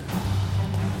attack.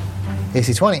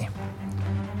 AC 20.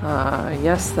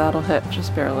 Yes, that'll hit,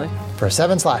 just barely. For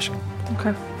 7 slashing.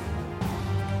 Okay.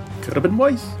 Could have been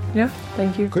worse. Yeah,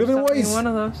 thank you. Could have been for sending worse. One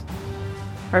of those.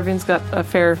 Arvine's got a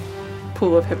fair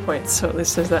pool of hit points, so at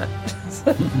least there's that.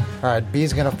 Alright,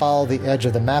 B's going to follow the edge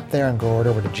of the map there and go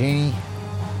over to Janie.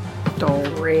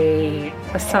 Great.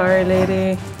 Sorry,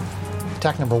 lady.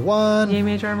 Attack number 1. Yay,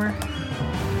 mage armor.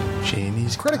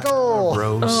 Janie's Critical!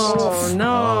 roast. Oh,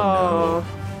 no.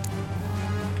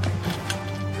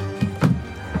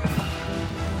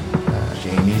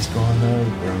 Janie's gonna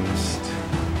roast.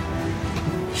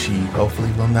 She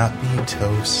hopefully will not be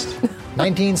toast.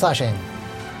 19 slashing.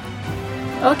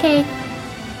 Okay.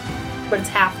 But it's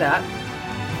half that.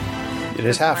 It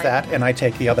is half that, and I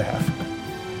take the other half.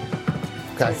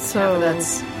 Okay. So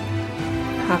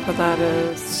half of that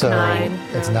is So 9.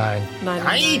 it's 9.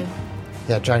 9.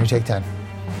 Yeah, John, you take 10.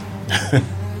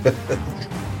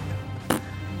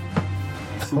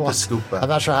 I'm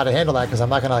not sure how to handle that because I'm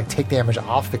not going to take damage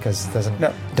off because it doesn't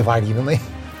divide evenly.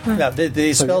 Now,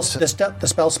 the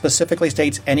spell specifically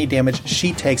states any damage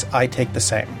she takes, I take the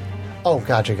same. Oh,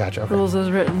 gotcha. Okay. Rules as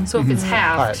written. So if it's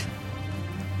halved, All right.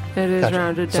 It is Gotcha.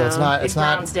 rounded So down. it's not. It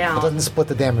rounds down. It doesn't split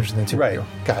the damage in the two. Right. of you.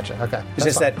 Gotcha. Okay. It's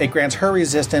just that it grants her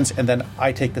resistance, and then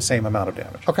I take the same amount of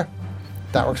damage. Okay.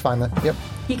 That works fine then. Yep.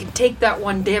 he can take that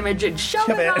 1 damage and shove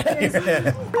it on his...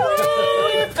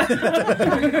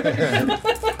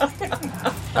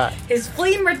 His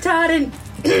flame retardant.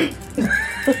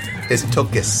 It's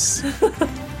Tokus.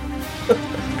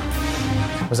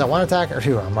 Was that 1 attack or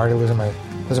 2? I'm already losing my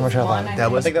trail of thought.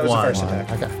 That was I think that was the 1. first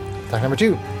attack. Okay. Attack number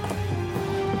 2.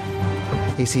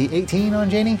 AC 18 on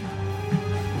Janie.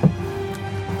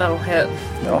 That'll hit.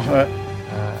 Oh,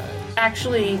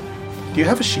 Actually, do you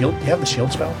have a shield? Do you have the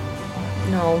shield spell?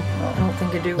 no. I don't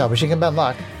think I do. No, but she can bend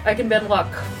luck. I can bend luck.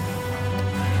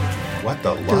 What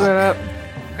the Do it luck? up.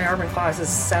 My armor class is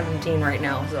 17 right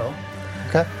now, so...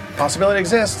 Okay. Possibility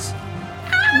exists.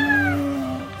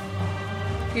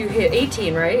 You hit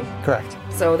 18, right? Correct.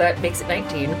 So that makes it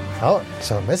 19. Oh,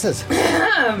 so it misses.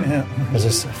 There's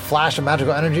this flash of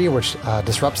magical energy which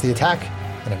disrupts the attack,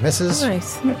 and it misses.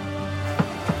 Nice.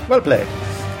 Well played.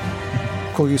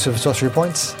 Cool use of sorcery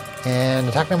points. And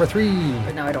attack number 3.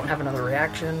 But now I don't have another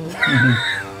reaction.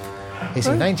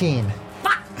 AC 19.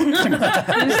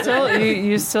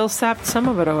 You still sapped some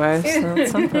of it away, so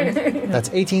that's something. That's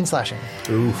 18 slashing.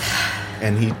 Oof.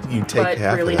 And you take But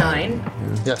half really of that.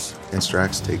 9. Yes. And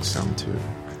Strax takes some too.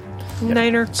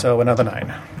 Niner. So another 9.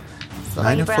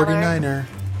 9 and Brother. 49er.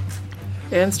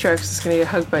 And Strax is going to get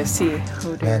hugged by C.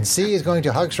 Oh, dear. And C is going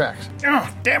to hug Strax. Oh,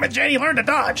 damn it, Janie, learn to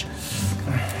dodge.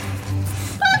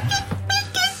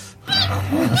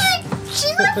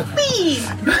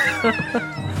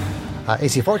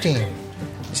 AC 14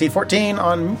 See 14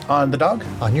 on the dog?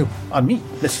 on you. On me.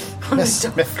 Miss.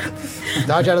 Miss. Myth.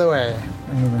 Dodge out of the way.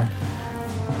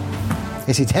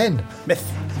 AC 10.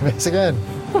 Myth. Miss again.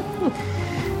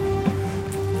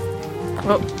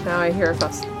 Oh, now I hear a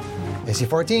fuss. AC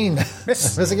 14.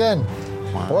 Miss. Miss again.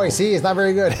 Boy, C is not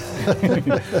very good.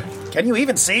 Can you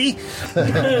even see? Is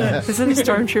it a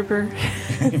stormtrooper?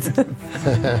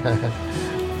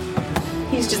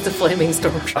 He's just a flaming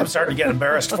stormtrooper. I'm starting to get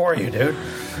embarrassed for you, dude.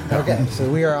 Okay, so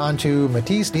we are on to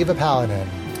Matisse, Diva Paladin.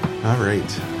 All right.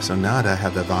 So now I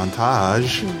have the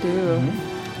advantage. You do.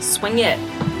 Swing it.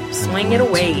 Swing it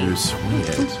away. To swing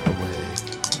it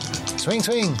away. Swing,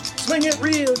 swing. Swing it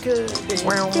real good.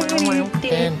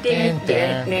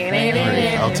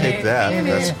 I'll take that.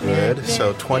 That's good.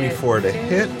 So 24 to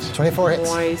hit. 24 hits.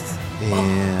 Nice.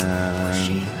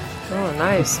 And Oh,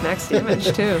 nice. Max damage,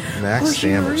 too. max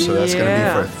damage. So that's going to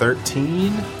Yeah. be for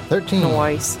 13. 13.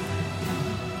 Nice.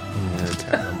 And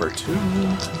attack number 2.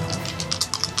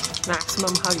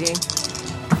 Maximum hugging.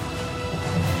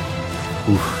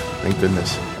 Oof, thank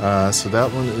goodness. So that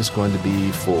one is going to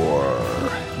be for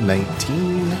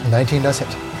 19. 19 does hit.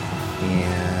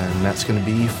 And that's going to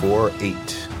be for 8.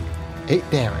 8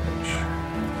 damage.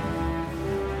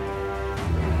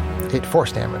 8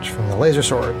 force damage from the laser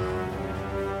sword.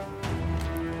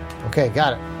 Okay,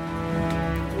 got it.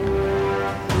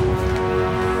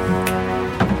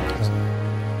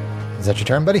 Is that your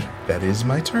turn, buddy? That is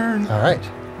my turn. All right.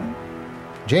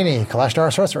 Janie,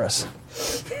 Kalashtar Sorceress.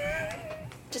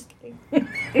 Just kidding.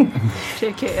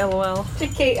 JK LOL.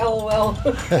 JK LOL.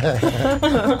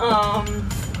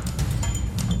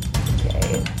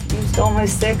 Okay. Used all my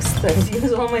 6th. I've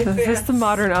used all my 5th. Is this the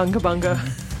modern Unga Bunga?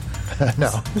 No.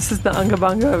 This is the Unga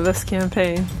Bunga of this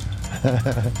campaign.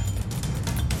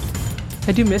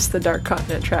 I do miss the Dark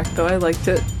Continent track, though. I liked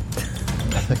it.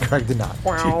 Craig did not.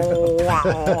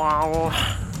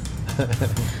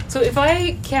 So if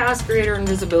I cast Greater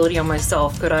Invisibility on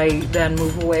myself, could I then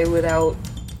move away without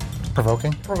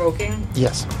Provoking?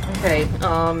 Yes. Okay.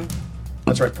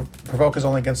 That's right. Provoke is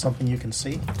only against something you can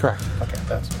see. Correct. Okay,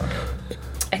 that's fine.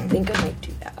 I think I might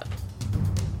do that.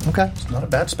 Okay. It's not a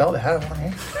bad spell to have on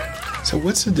here. So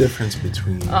what's the difference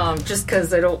between... Just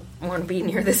because I don't want to be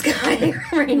near this guy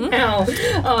right now.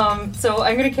 So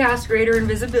I'm going to cast Greater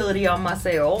Invisibility on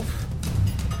myself.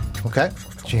 Okay.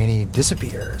 Janie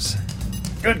disappears.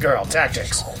 Good girl.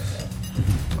 Tactics.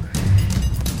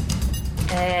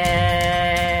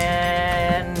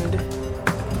 And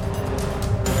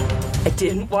I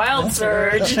didn't Wild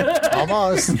Surge.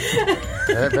 Almost.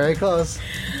 Very, very close.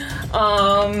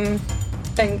 I'm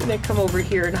gonna come over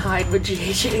here and hide with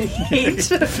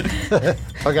GH88.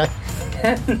 Okay.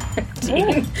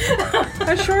 19.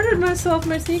 I shorted myself.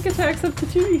 My sneak attack's up to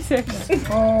 2d6.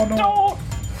 Oh, no.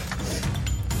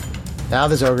 Now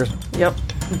there's ogres. Yep.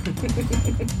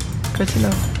 Good to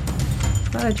know.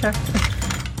 Glad I checked.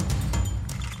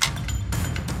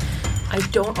 I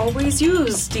don't always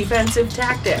use defensive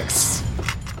tactics.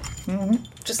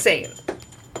 Just saying.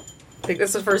 I think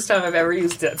this is the first time I've ever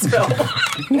used that spell.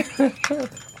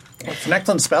 It's an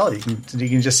excellent spell. You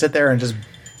can just sit there and just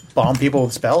bomb people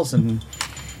with spells and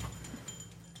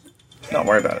not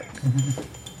worry about it.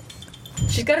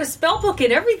 She's got a spell book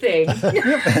and everything.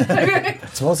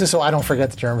 It's mostly so I don't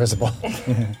forget that you're invisible.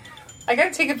 I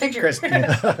gotta take a picture.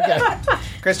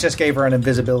 Chris just gave her an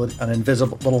invisible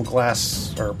little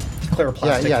glass or clear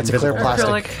plastic. Yeah, it's a clear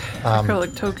plastic.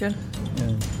 Acrylic token.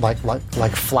 Like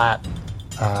flat,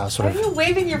 sort Why of are you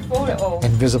waving your phone at? Oh,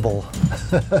 invisible.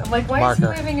 I'm like, why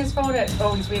marker. is he waving his phone at?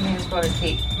 Oh, he's waving his phone at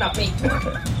Kate, not me.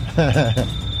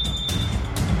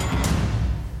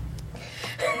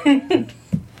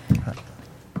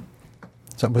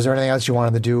 So, was there anything else you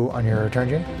wanted to do on your turn,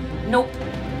 Jane? Nope.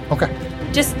 Okay.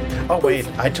 Just. Oh wait,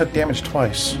 I took damage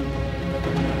twice.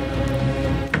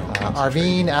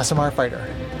 Arvine, Aasimar Fighter.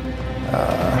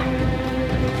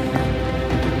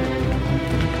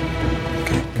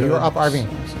 You're up, Arvine.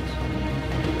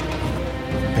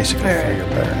 Basically, Alright. you're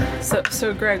better.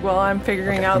 So Greg, while I'm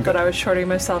figuring out that I was shorting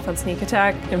myself on sneak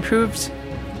attack, improved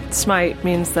smite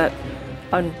means that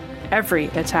on every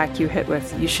attack you hit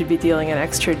with, you should be dealing an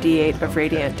extra d8 of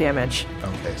radiant damage.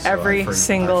 Okay, so Every I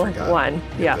single forgot. one.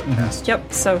 Yeah.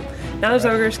 Yep. So now there's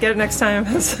ogres. Get it next time.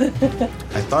 I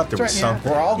thought there was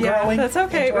something. We're all Yeah, growing. that's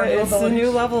okay, into our but new it's a abilities.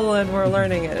 new level and we're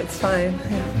learning it. It's fine.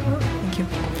 Yeah. Thank you.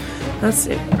 Let's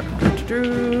see.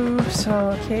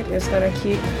 So Kate is gonna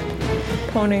keep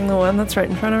poning the one that's right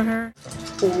in front of her.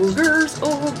 Ogres.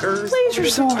 Laser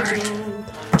sword.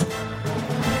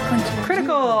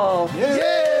 Critical.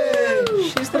 Yay!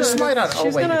 She's Put a smite on.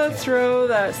 She's gonna throw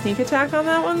that sneak attack on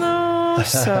that one though.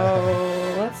 So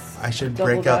let's. I should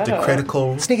double break out that the up.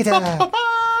 critical. Sneak attack!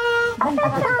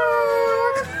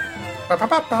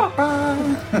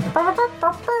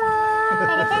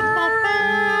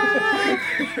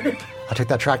 I'll take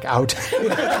that track out.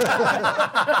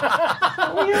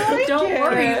 Don't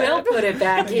worry, we'll put it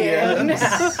back in.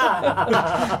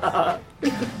 That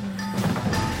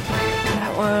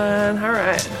one. All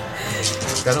right.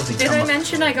 That'll Did become I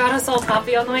mention I got us all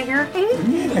coffee on my hair?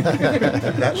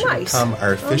 that should Nice. become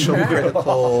our official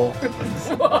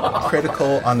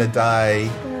critical on the die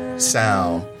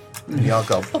sound. And y'all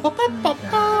go. 15,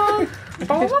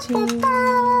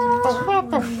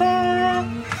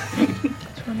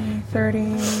 20,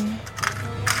 30,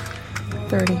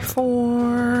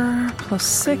 34 plus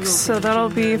 6, so that'll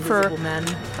be for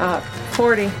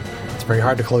 40. It's very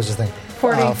hard to close this thing.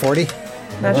 40. 40?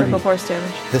 Magical force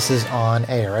damage. This is on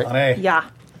A, right? On A. Yeah.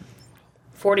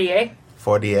 40A.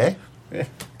 40, eh?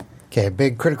 Okay,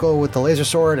 big critical with the laser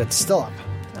sword. It's still up.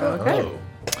 Okay. Oh,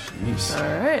 jeez. All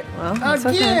right. Well, that's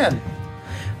Again. okay.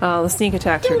 The sneak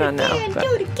attacks are done now, but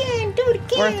Do it again.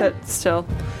 worth it still.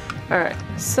 All right.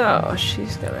 So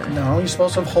she's gonna. No, you're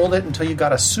supposed to hold it until you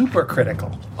got a super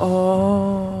critical.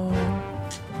 Oh.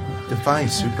 Define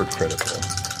super critical.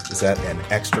 Is that an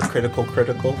extra critical?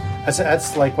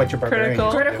 That's like what your barbarian.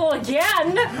 Critical. Critical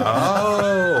again.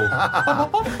 Oh.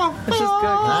 Which is good.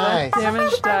 'Cause Nice. that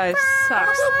damage die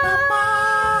sucks.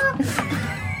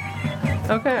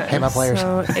 Okay. Hey, my players.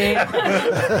 So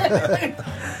 8.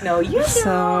 No, you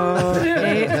So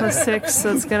 8 plus 6,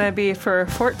 that's going to be for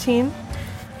 14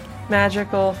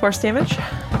 magical force damage.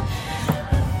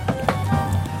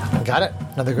 Got it.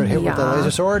 Another good hit with the Yeah.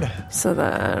 laser sword. So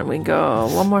then we go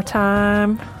one more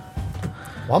time.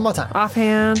 One more time.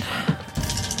 Offhand.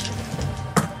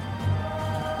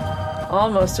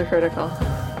 Almost a critical.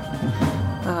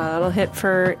 That'll hit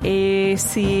for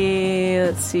AC.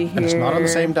 Let's see here. And it's not on the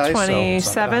same dice, so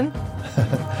it's not 27.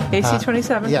 AC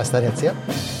 27 Yes, that hits. Yep.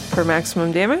 for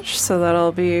maximum damage. So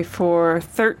that'll be for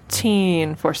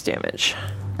 13 force damage.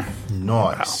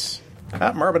 Nice.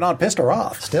 That Myrmidon pissed her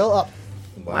off. Still up.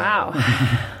 Wow.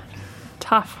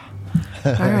 Tough.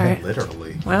 All right.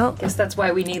 Literally. Well, Guess that's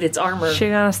why we need its armor. she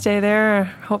gonna stay there.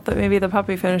 Hope that maybe the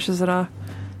puppy finishes it off.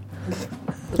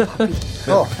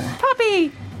 Oh,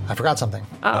 Puppy! I forgot something.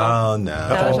 Oh, no.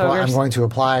 There's Well, ogres. I'm going to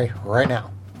apply right now.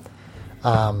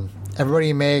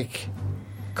 Everybody make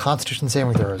Constitution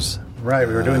saving throws Right,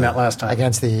 we were doing that last time.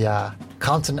 against the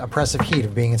constant oppressive heat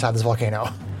of being inside this volcano.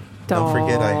 Don't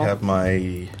forget I Doll. have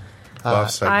my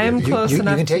buffs. I'm give you. close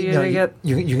enough can to take you to get.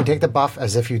 you can take the buff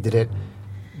as if you did it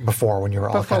before when you were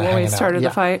all Before kind of when we hanging out. started the Yeah.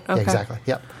 fight? Yeah, Okay. exactly.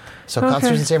 Yep. So Okay.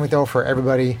 Constitution saving throw for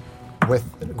everybody with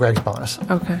Greg's bonus.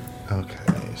 Okay. Okay.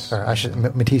 Or I should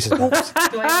Matisse's bonus.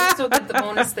 Do I also get the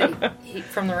bonus that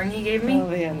from the ring he gave me?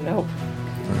 yeah, nope.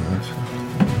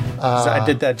 So I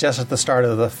did that just at the start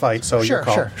of the fight, so Sure, your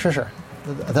call. sure.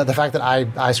 The fact that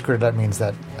I screwed it up means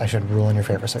that I should rule in your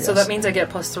favor. So yes. So that means I get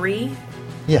 +3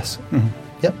 Yes.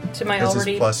 Yep. to my This is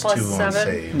already plus 2 on +7.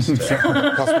 saves.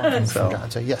 Plus one from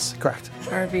John. So yes, correct.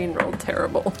 Arvine rolled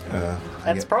terrible.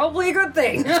 That's probably a good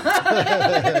thing.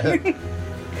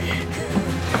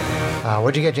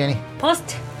 What'd you get, Janie?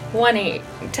 +20,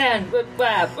 10.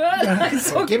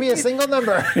 So Give me a single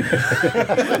number.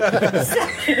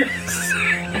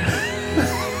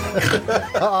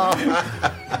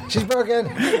 She's broken.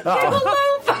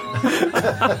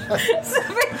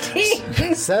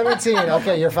 17. 17.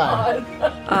 Okay, you're fine.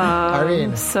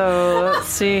 Irene. So let's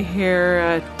see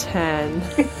here. 10.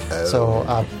 So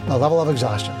a level of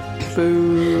exhaustion.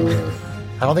 Boo.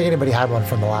 I don't think anybody had one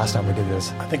from the last time we did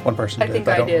this. I think one person I did. think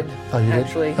but I don't- did. Oh, you did?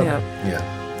 Actually. Yeah.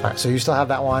 Yeah. All right, so you still have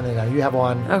that one, and now you have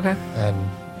one. Okay. And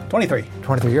 23.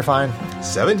 23, you're fine.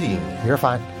 17. You're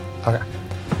fine. Okay.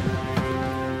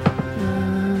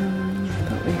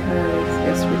 Thought we had.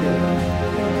 Yes, we did.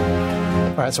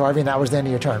 All right, so Irene, that was the end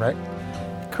of your turn, right?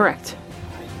 Correct.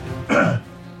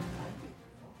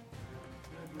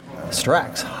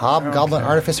 Strax, Hobgoblin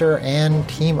Artificer, and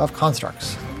Team of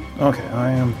Constructs. Okay, I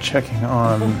am checking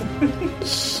on The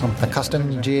something.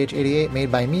 custom GH88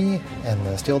 made by me, and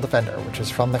the Steel Defender, which is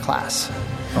from the class.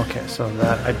 Okay, so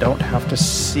that I don't have to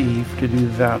see to do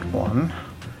that one.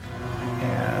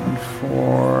 And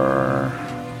for...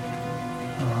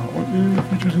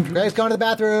 Greg's going to the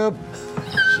bathroom.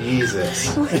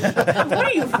 Jesus. What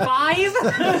are you, 5?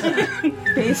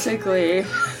 Basically.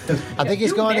 I think he's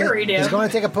You going. married He's him. going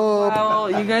to take a poop. Well,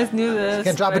 you guys knew this.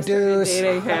 Can drop a I started deuce.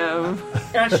 Dating him.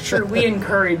 That's true. We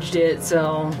encouraged it,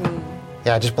 so.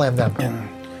 Yeah, just blame them.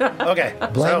 Okay,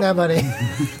 Blame so them, honey.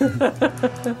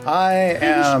 I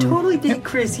am... Totally date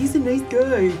Chris. He's a nice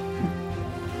guy.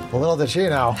 Little did she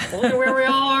know. Only where we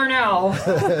all are now.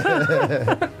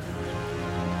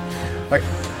 Okay,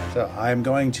 so I'm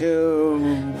going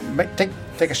to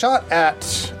take a shot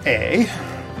at A.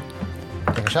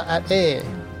 Take a shot at A.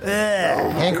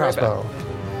 Hand crossbow.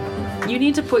 You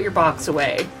need to put your box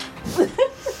away.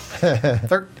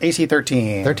 AC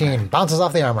 13. 13. Bounces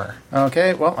off the armor.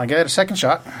 Okay, well, I get a second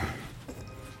shot.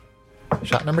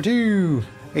 Shot number 2.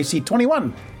 AC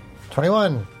 21.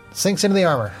 21. Sinks into the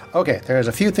armor. Okay, there's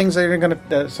a few things that are going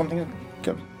to... something...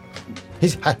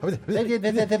 He's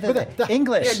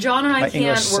English. Yeah, John and I My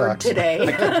English can't word sucks.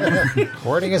 today.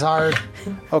 wording is hard.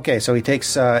 Okay, so he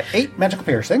takes 8 magical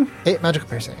piercing. 8 magical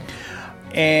piercing.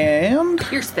 And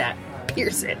Pierce that.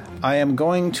 Pierce it. I am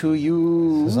going to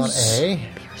use... This is on A.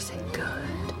 Pierce it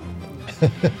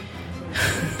good.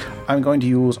 I'm going to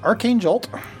use Arcane Jolt,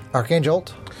 Arcane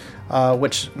Jolt.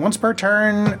 which once per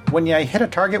turn, when I hit a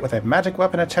target with a magic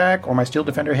weapon attack or my Steel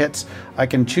Defender hits, I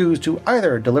can choose to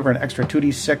either deliver an extra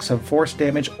 2d6 of force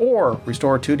damage or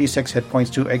restore 2d6 hit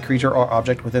points to a creature or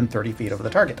object within 30 feet of the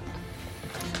target.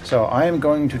 So I am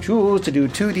going to choose to do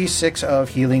 2d6 of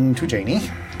healing to Janie.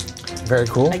 Very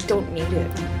cool. I don't need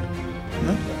it.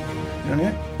 You don't need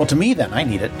it? Well, to me, then, I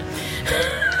need it.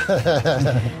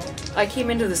 I came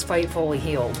into this fight fully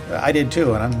healed. I did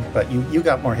too, but you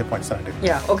got more hit points than I do.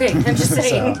 Yeah, okay. I'm just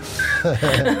saying.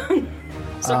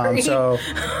 Sorry. So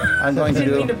I'm going to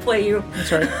Didn't mean to do play you.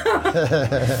 that's right.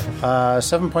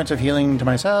 7 points of healing to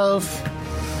myself,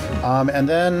 And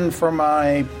then for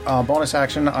my bonus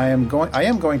action, I am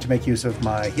going to make use of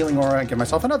my healing aura and give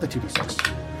myself another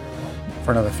 2d6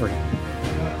 for another 3.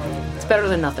 It's better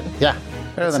than nothing. Yeah.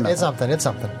 Better than nothing. It's something.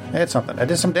 It's something. I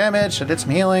did some damage. I did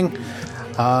some healing.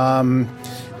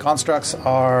 Constructs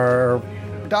are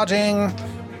dodging.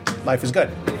 Life is good.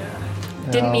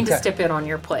 Didn't mean to Okay. step in on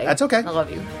your play. That's okay. I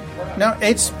love you. No,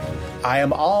 I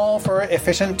am all for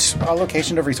efficient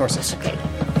allocation of resources. Okay.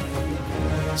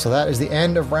 So that is the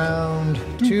end of round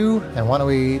 2. And why don't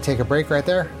we take a break right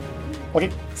there? Okay.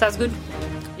 Sounds good.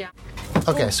 Yeah.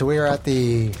 Okay, so we are at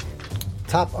the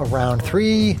top of round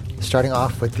 3, starting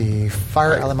off with the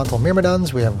fire elemental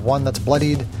myrmidons. We have one that's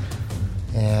bloodied,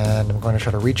 and I'm going to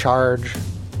try to recharge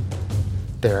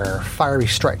their fiery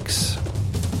strikes.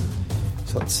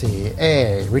 So let's see.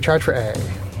 A, recharge for A.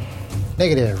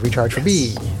 Negative, recharge for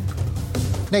B.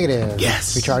 Negative,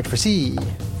 Yes. recharge for C.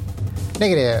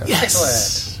 Negative.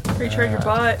 Yes. Recharge your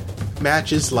butt.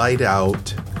 Matches light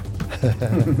out.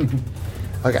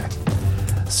 Okay.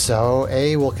 So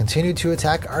A will continue to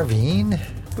attack Arvine.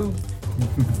 Boom.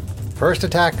 First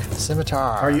attack,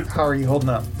 scimitar. How are you holding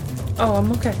up? Oh,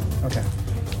 I'm okay. Okay.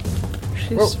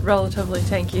 She's relatively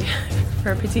tanky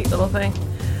for a petite little thing.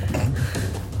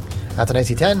 That's an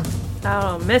AC 10.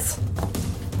 Oh, miss.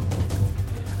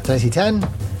 That's an AC 10.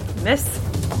 Miss.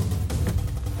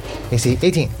 AC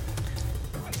 18.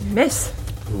 Miss.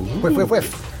 Whiff, whiff,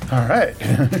 whiff. All right.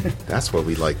 That's what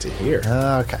we like to hear.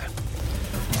 Okay.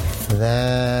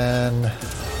 Then,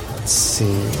 let's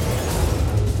see.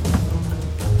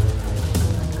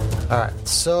 Alright,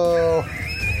 so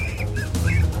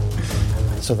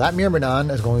that Myrmidon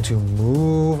is going to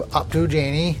move up to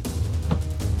Janie.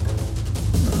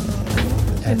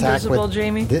 And attack Invisible with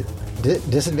Jamie.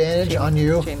 disadvantage on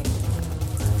you. Jamie.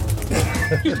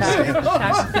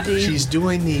 Attack the D. She's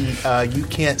doing the you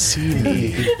can't see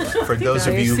me for those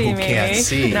Now of you who me. can't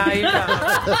see. Now you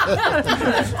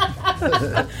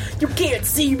don't. You can't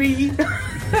see me.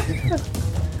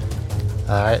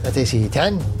 Alright, that's AC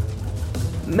 10.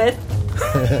 Miss.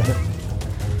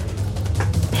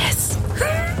 Miss.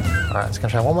 Alright, it's going to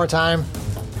try one more time.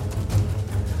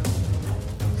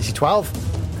 AC 12.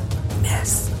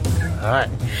 Miss. Alright.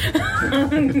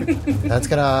 That's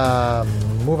going to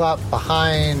move up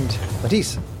behind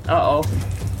Matisse. Uh-oh.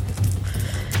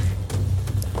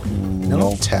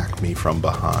 Don't attack me from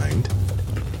behind.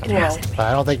 It hasn't.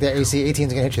 I don't think the AC 18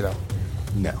 is going to hit you, though.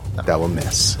 No, that will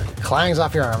miss. Clangs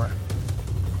off your armor.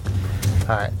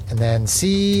 Alright, and then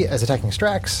C is attacking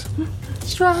Strax.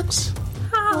 Strax.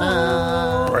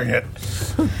 Bring it.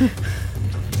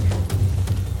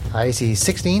 AC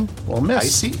 16. We'll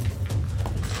miss. Icy.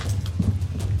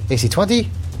 AC 20.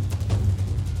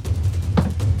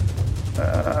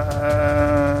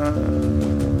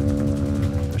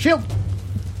 Shield.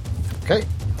 Okay.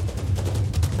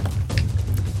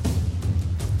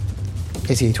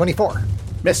 AC 24.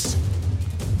 Miss.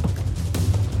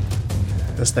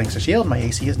 This thing's a shield. My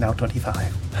AC is now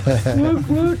 25.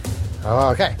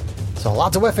 Okay. So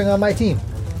lots of whiffing on my team.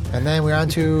 And then we're on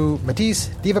to Matisse,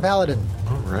 Diva Paladin.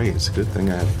 All right, it's a good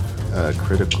thing I have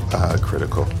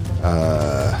critical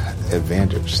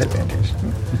advantage. Still.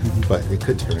 But it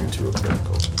could turn into a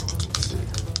critical. Let's see.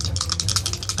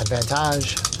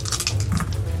 Advantage.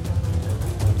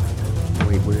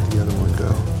 Wait, where did the other one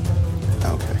go?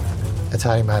 Okay. It's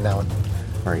hiding behind that one.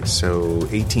 All right, so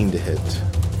 18 to hit.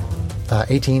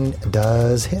 18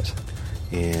 does hit.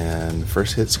 And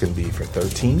first hit's going to be for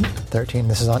 13. 13.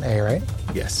 This is on A, right?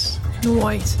 Yes.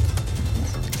 White.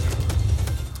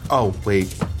 Oh,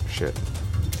 wait. Shit.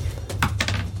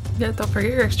 Yeah, don't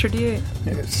forget your extra D8.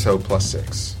 Yeah, so plus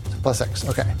 6. Plus 6.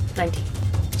 Okay. 19.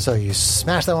 So you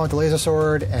smash that one with the laser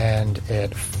sword, and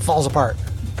it falls apart.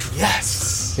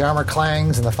 Yes! The armor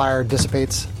clangs, and the fire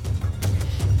dissipates.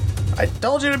 I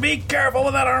told you to be careful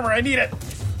with that armor. I need it.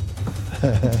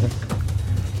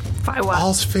 Firewa.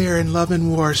 All's fair in love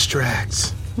and war,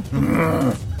 Strax.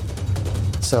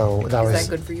 So that Is was that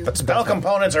good for you? But spell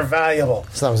components are valuable.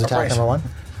 So that was attack number 1.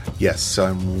 Yes, so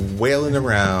I'm wailing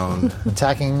around.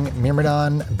 Attacking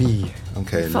Myrmidon B.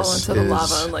 Okay, Fall this into the is...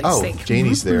 lava and, like, oh, sink.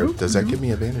 Janie's there. Does that give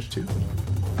me advantage too?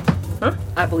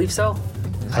 I believe so.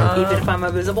 Even if I'm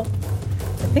invisible.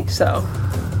 I think so.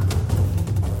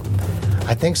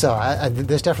 I think so.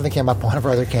 This definitely came up in one of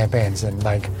our other campaigns, and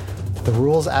like the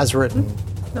rules as written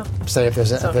No. say if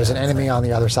there's an Yeah, enemy on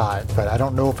the other side, but I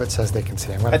don't know if it says they can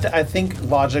see. I'm gonna, I think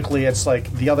logically it's like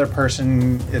the other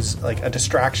person is like a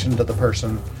distraction to the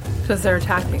person. Because they're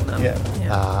attacking them.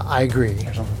 Yeah. I agree.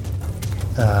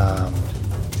 I'll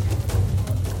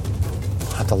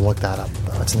have to look that up.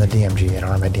 It's in the DMG. I don't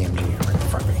have my DMG right in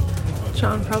front of me.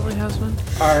 John probably has one.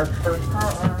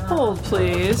 Hold,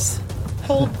 please.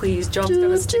 Hold, please. John's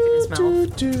got a stick in his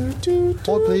mouth.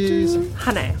 Hold, please.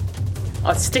 Honey.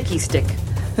 A sticky stick.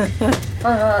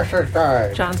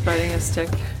 John's biting his stick.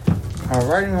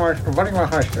 Biting my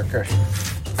high stick.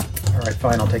 All right,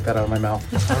 fine. I'll take that out of my mouth.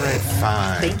 All right,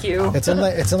 fine. Thank you. It's in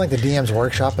like the DM's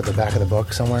workshop at the back of the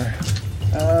book somewhere.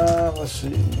 Let's see.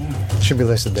 It should be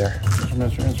listed there.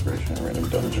 Master Inspiration, Random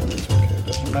Dungeons.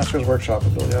 Okay, Master's Workshop,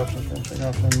 ability options, ranking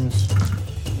options.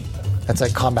 That's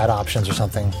like combat options or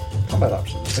something. Combat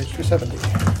options, page 270.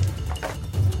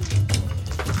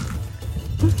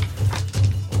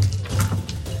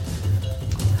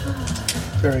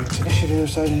 Various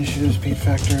initiatives, side initiatives, speed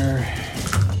factor,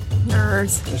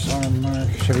 Nerds. disarm mark.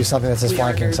 Should be something that says We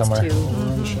are flanking nerds, somewhere.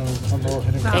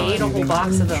 too. I ate a whole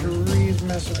box of them.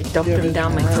 I dumped them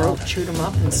down my throat, chewed them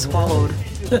up, and swallowed.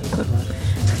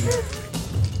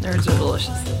 Nerds are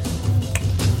delicious.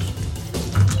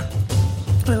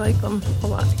 I like them a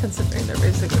lot, considering they're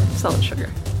basically solid sugar.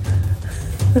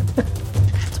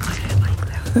 That's why I like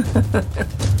them.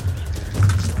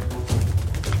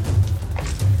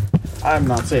 I'm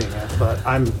not saying it, but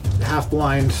I'm half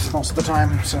blind most of the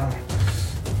time, so.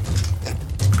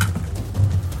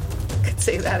 Could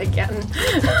say that again.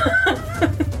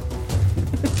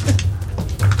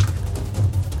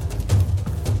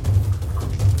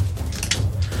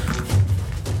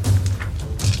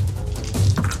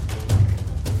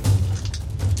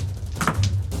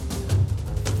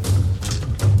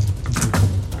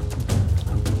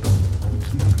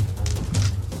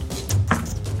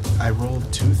 I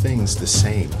rolled 2 things the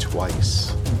same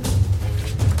twice.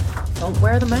 Don't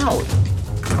wear them out.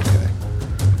 Okay.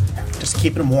 Just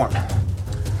keeping them warm.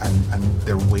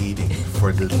 They're waiting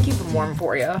for the. Keep them warm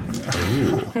for you.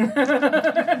 Ooh.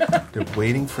 They're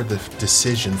waiting for the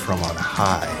decision from on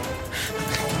high.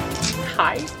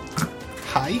 Hi.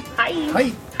 High? Hi.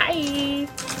 Hi.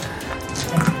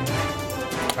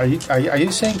 Hi. Are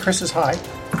you saying Chris is high?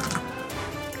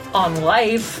 On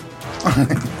life.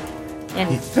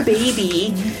 And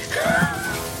baby.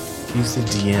 He's the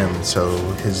DM, so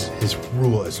his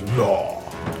rule is law.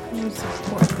 Use the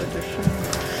 4th edition.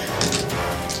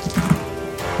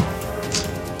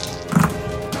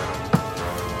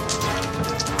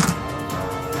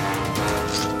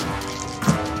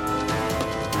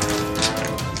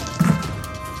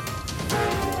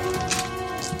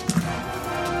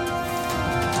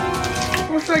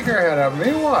 Don't shake your head at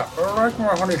me. What? I like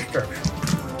my honey sticks.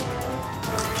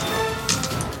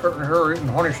 Sitting here eating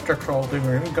honey sticks all day.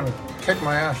 He's gonna kick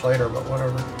my ass later, but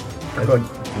whatever. They're good.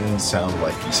 It didn't sound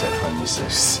like you said honey, so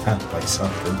it sounded like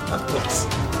something else.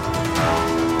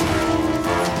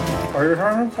 Are you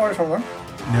trying to play something?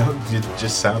 No, it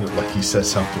just sounded like you said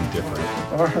something different.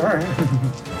 All right.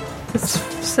 It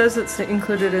says it's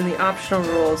included in the optional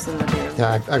rules in the game.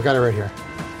 Yeah, I've got it right here.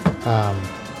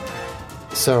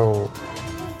 So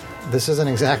this isn't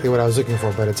exactly what I was looking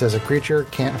for, but it says a creature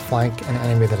can't flank an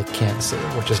enemy that it can't see,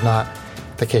 which is not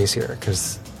the case here,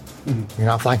 because you're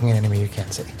not flanking an enemy you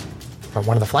can't see. But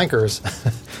one of the flankers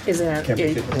Isn't Can't be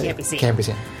it? seen. Can't be seen. can't be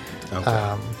seen.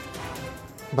 Okay.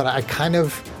 But I kind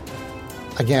of,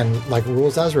 again, like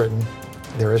rules as written,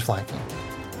 there is flanking.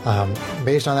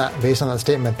 Based on that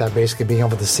statement, that basically being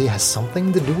able to see has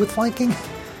something to do with flanking,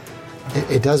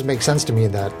 it does make sense to me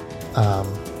that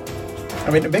I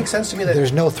mean, it makes sense to me that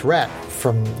there's no threat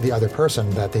from the other person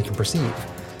that they can perceive.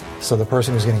 So the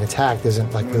person who's getting attacked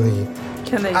isn't like really.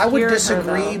 Can they I would hear her,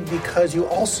 disagree though? because you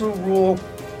also rule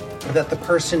that the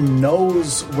person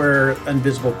knows where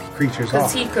invisible creatures are.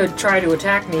 Because he could try to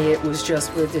attack me, it was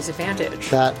just with disadvantage.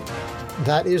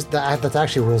 That's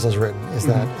actually rules as written. Is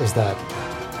that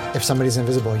if somebody's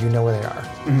invisible, you know where they are.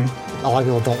 A lot of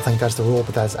people don't think that's the rule,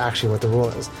 but that's actually what the rule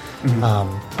is.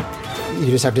 You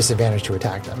just have disadvantage to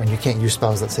attack them, and you can't use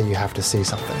spells that say you have to see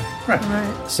something. Right.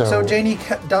 Right. So Janie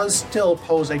does still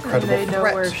pose a And credible they know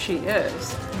threat where she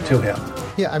is. to him.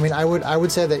 Yeah, I mean, I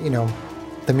would say that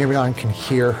the Myrmidon can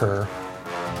hear her,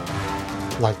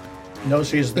 like Knows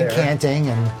she's there. incanting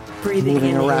and Breathing moving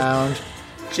in it. around.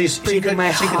 She Breathing could,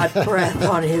 my she hot could, breath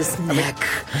on his neck.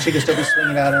 she could still be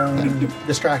swinging at him,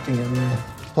 distracting him.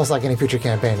 Plus, like any future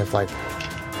campaign, if like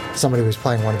somebody was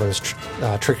playing one of those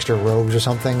trickster rogues or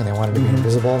something, and they wanted to be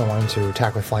invisible and they wanted to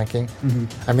attack with flanking,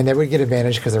 I mean, they would get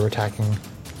advantage because they were attacking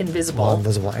Invisible. while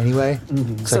invisible anyway.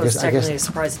 So it's technically a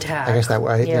surprise attack. I guess that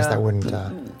wouldn't.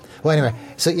 Well, anyway,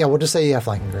 so yeah, we'll just say you have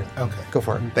flanking grid. Okay. Go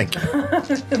for it. Thank you.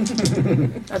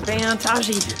 Advantage.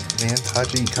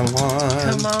 Taji, come on.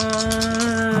 Come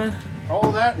on.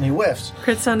 All that, and he whiffs.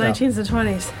 Crits on 19s and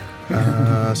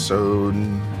 20s. So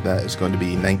that is going to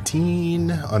be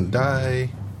 19 on die.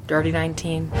 Dirty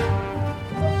 19.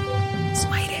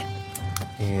 Smite it.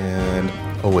 And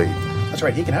oh wait, That's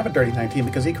right. He can have a dirty 19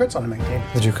 because he crits on a 19.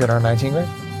 Did you crit on 19, Greg?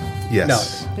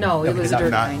 yes. No, it was a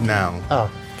dirty Not 19. now.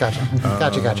 Oh, gotcha.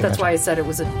 Gotcha. That's why I said it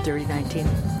was a dirty 19.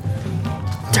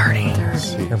 Dirty. Your,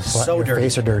 So your dirty.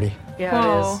 face are dirty. Yeah, it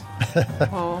Whoa. is.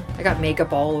 Oh. I got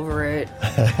makeup all over it.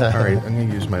 All right, I'm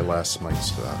gonna use my last smite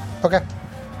stuff. Okay.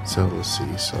 So let's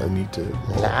see. So I need to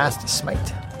roll Last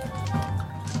smite.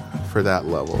 for that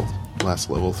level. Last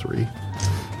level 3.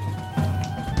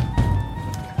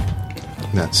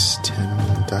 And that's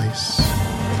 10 dice.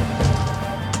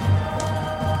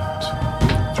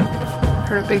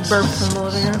 Heard a big burp from the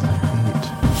living room. 8.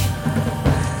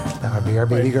 That would be our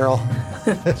baby girl.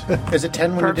 Is it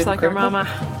 10 when you Burps did like her critical? mama.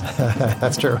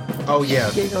 That's true. Oh yeah,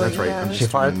 Giggling that's right. down. I'm She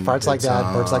farts like it's, dad,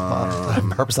 burps like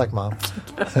mom. Burps like mom.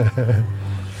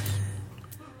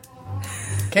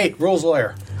 Kate, rules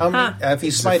lawyer. How many? If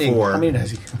he's It's a smiting, 4. how many does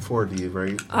he? 4D,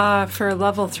 right? For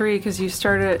level 3, because you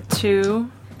started at 2.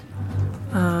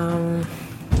 2,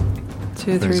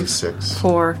 There's 3, a 6.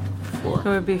 4. 4. It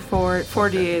would be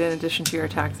 4d8 in addition to your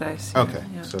attack dice. Okay,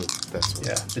 Yeah. so that's what.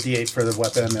 Yeah, the D8 for the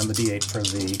weapon and the D8 for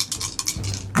the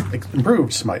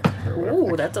improved smite. or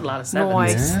whatever. Ooh, that's a lot of sevens.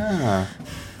 Nice. Yeah,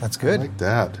 That's I good. like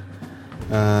that.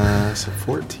 So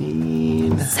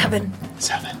 14, 7.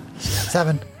 7,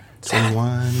 7,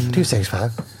 21, 2, 6,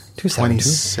 5, 2, 7, 2,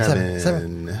 7,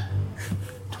 7.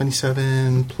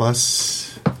 27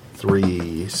 plus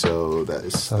 3, so that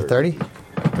is So 30?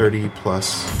 30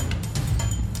 plus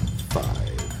 5.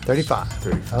 35.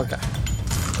 35. Okay.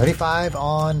 35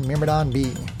 on Myrmidon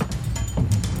B.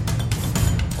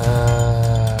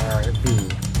 Alright, B.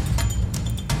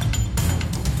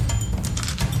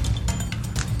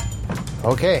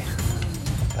 Okay.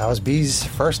 That was B's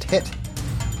first hit.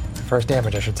 First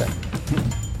damage, I should say.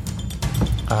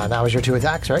 That was your 2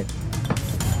 attacks, right?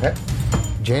 Okay.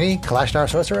 Janie, Kalashtar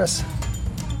Sorceress.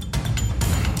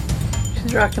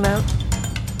 She's rocking out.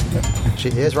 She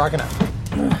is rocking out.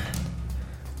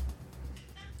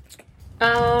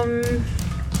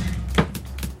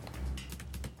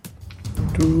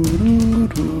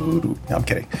 No, I'm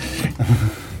kidding.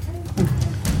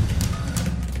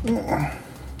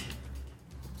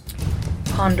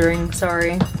 Pondering,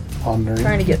 sorry. Pondering.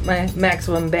 Trying to get my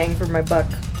maximum bang for my buck.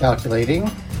 Calculating.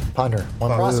 Ponder.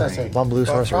 One Processing. blue, one blue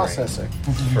sorcerer. Processing.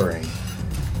 Conferring.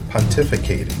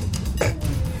 Pontificating.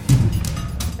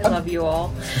 I love you all.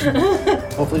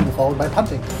 Hopefully we'll followed by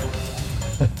punting.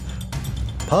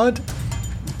 Punt.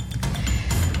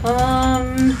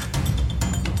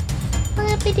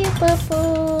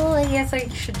 I guess I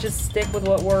should just stick with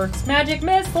what works. Magic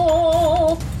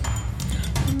missile.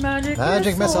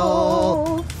 Magic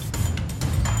missile.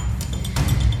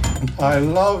 I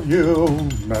love you,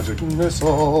 magic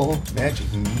missile.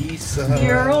 Magic Nisa.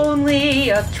 You're only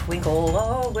a twinkle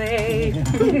away.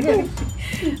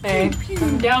 Hey,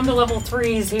 I'm down to level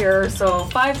 3s here, so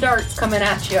 5 darts coming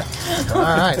at you. All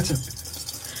right.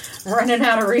 Running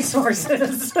out of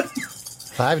resources.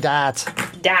 5 dots.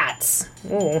 Dots.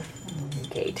 Ooh.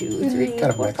 Okay, 2, 3, Kind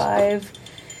of 4, works. 5,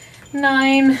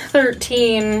 9,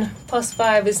 13. Plus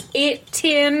 5 is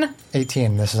 18.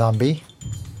 18. This is on B.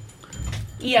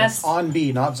 Yes. On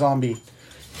B, not zombie.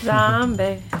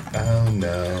 Zombie. Oh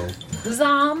no.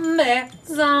 Zombie.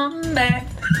 Zombie.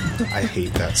 I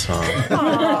hate that song.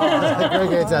 Very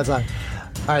good. That's on.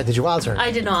 All right. Did you wild turn?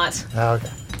 I did not. Okay.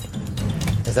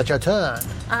 Is that your turn?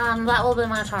 That will be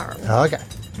my turn. Okay.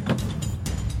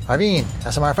 Arvine,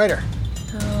 SMR fighter.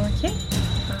 Okay.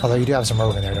 Although you do have some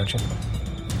rogue in there, don't you?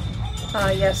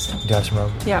 Yes. You do have some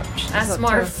rogue. Yep. She's That's up to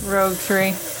smart. Rogue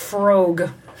 3. Frog.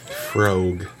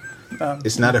 Frog.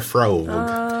 It's not a frog.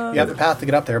 You have the path to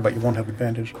get up there, but you won't have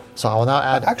advantage. So I will now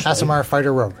add Actually- SMR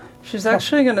fighter rogue. She's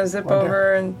actually going to zip Right there.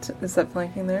 over and... Is that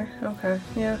flanking there? Okay.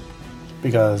 Yeah.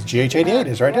 Because GH88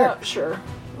 is right there. Yeah, sure.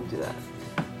 We'll do that.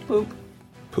 Boop.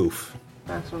 Poof.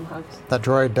 Maximum hugs. That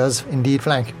droid does indeed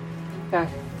flank. Okay.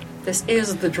 This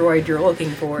is the droid you're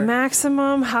looking for.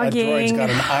 Maximum That hugging. droid's got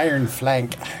an iron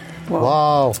flank.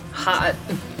 Whoa. Hot.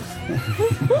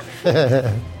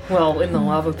 Well, in the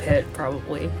lava pit,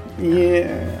 probably.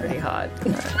 Yeah. Pretty hot.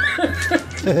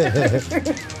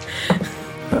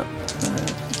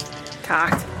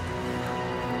 Cocked.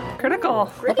 Critical.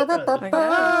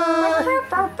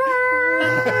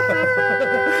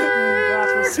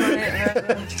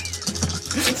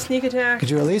 Sneak attack. Could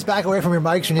you at least back away from your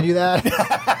mics when you do that?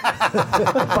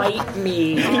 Bite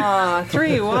me.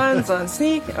 3 ones on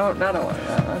sneak. Oh, not a 1.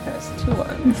 Okay, so 2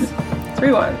 ones.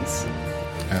 3 ones.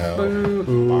 Oh.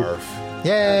 Barf.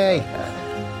 Yay!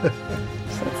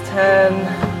 So it's 10,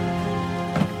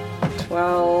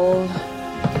 12,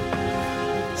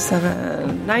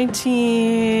 7,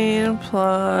 19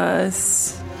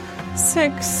 plus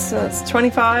 6. So that's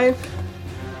 25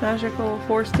 magical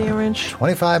force damage.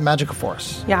 25 magical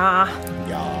force. Yeah.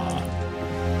 Yeah.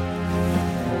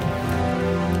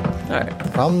 All right.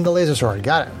 From the laser sword.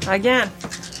 Got it. Again.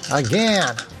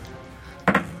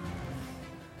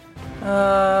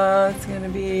 It's going to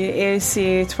be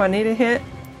AC 20 to hit.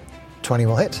 20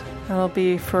 will hit. That'll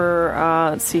be for,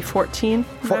 let's see, 14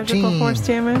 magical force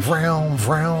damage. Vroom,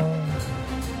 vroom.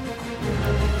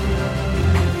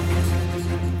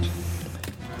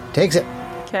 Takes it.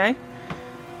 Okay.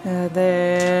 And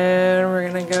then we're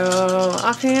going to go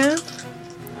offhand.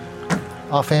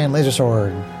 Offhand laser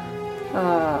sword.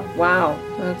 Wow.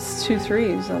 That's 2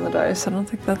 3s on the dice. I don't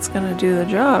think that's going to do the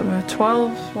job.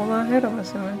 12 will not hit, I'm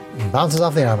assuming. Bounces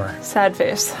off the armor. Sad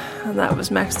face. And that was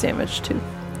max damage, too.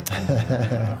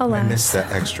 I missed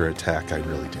that extra attack. I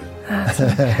really did.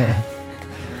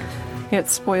 Get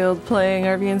spoiled playing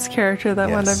Arvine's character that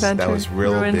one Yes, adventure. that was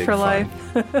real Ruined big for fun. life.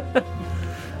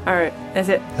 All right. That's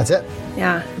it. That's it.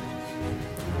 Yeah.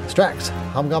 Strax.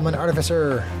 Hobgoblin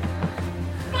Artificer.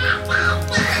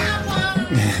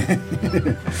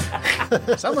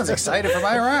 Someone's excited for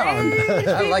my round.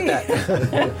 I like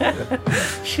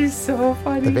that. She's so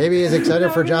funny. The baby is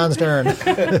excited for John's turn.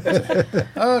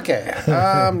 Okay,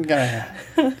 I'm gonna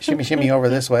shimmy over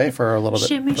this way for a little bit.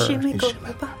 Shimmy, for shimmy, go,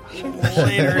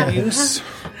 later use.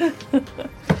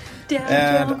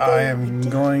 And I am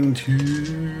going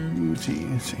to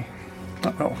see.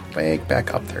 Oh,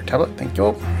 back up there, tablet. Thank you.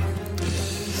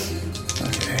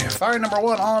 Okay, fire number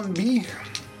 1 on B.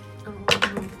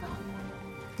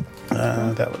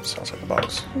 That was outside the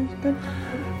box.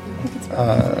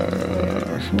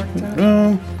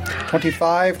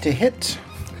 25 to hit.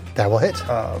 That will hit.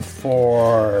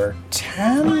 For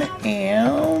 10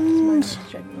 and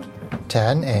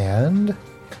 10 and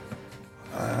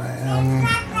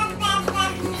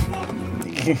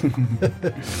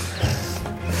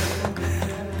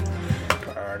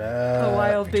A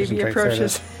wild baby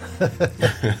approaches.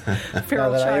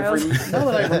 Feral child. Now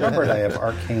that I remembered I have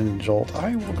Arcane Jolt,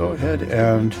 I will go ahead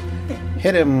and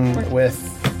hit him with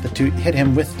the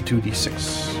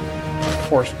 2d6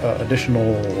 force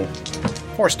additional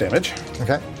force damage.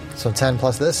 okay. So 10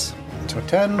 plus this. So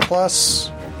 10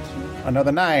 plus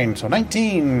another 9, so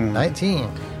 19 19.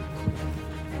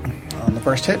 on the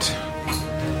first hit.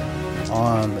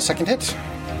 On the second hit,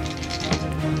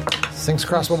 Sinks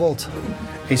crossbow bolt.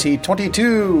 AC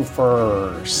 22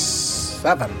 for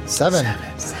 7. 7.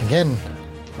 Again.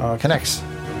 Connects.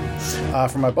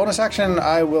 For my bonus action,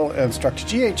 I will instruct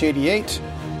GH88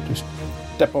 to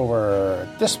step over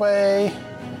this way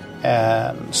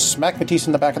and smack Matisse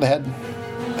in the back of the head.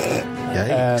 Yikes.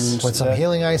 And With some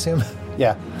healing, I assume.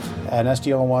 Yeah. And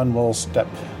SDL1 will step.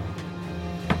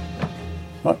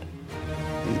 What?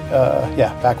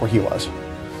 Yeah, back where he was.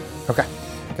 Okay.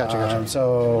 Gotcha.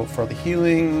 So for the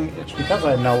healing, it's because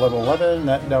I'm now level 11,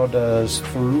 that now does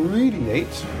 3d8.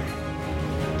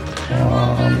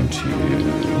 1,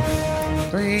 2,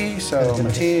 3. So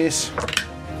Matisse,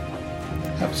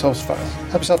 help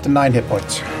yourself to 9 hit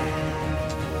points.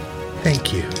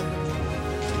 Thank you.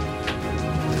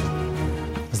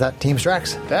 Is that Team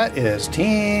Strax? That is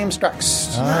Team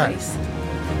Strax. All right. Nice.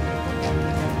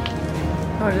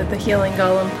 Oh, did the healing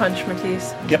golem punch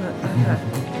Matisse? Yep. Okay.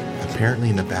 Apparently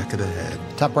in the back of the head.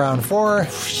 Top round 4.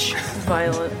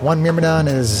 Violent. One Myrmidon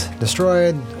is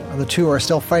destroyed. The 2 are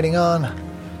still fighting on.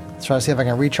 Let's try to see if I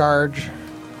can recharge.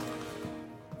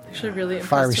 Actually, really impressed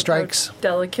Fiery with how strikes.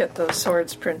 delicate those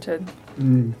swords printed.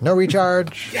 No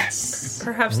recharge. Yes.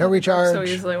 Perhaps No that didn't work so recharge.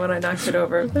 easily when I knocked it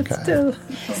over, but Okay. still.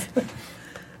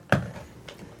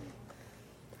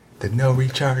 The no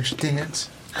recharge dance.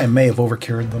 I may have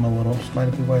overcured them a little. Might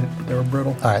have been why they were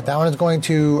brittle. All right, that one is going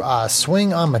to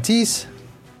swing on Matisse.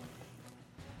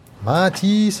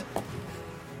 Matisse.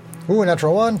 Ooh, a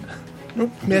natural 1.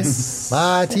 Miss.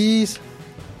 Matisse.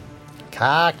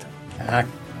 Cocked.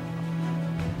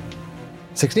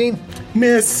 16.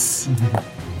 Miss.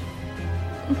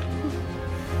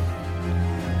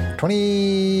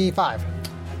 25.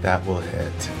 That will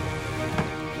hit.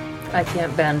 I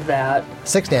can't bend that.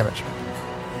 6 damage.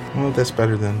 Well, that's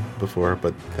better than before,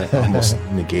 but that almost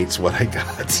negates what I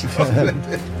got.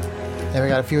 And we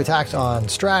got a few attacks on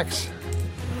Strax.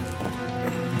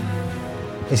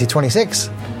 AC 26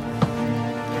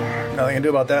 Nothing I can do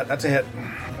about that. That's a hit.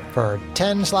 for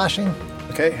 10 slashing.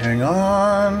 Okay, hang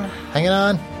on. Hanging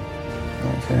on.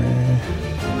 Okay.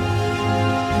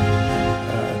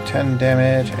 10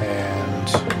 damage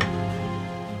and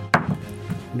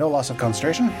no loss of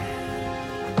concentration.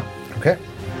 Okay.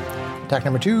 Attack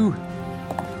number 2.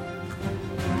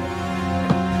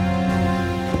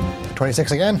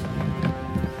 26 again.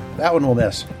 That one will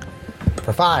miss.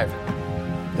 For 5.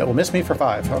 That will miss me for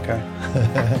 5. Okay.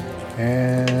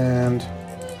 And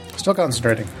still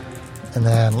concentrating. And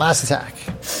then last attack.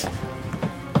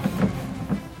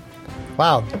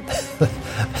 Wow.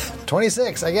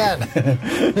 26 again.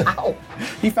 Ow!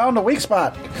 He found a weak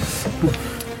spot.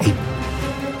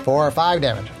 For 5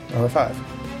 damage. Or 5.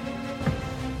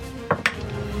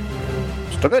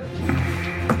 Still good.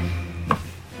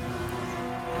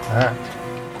 Alright.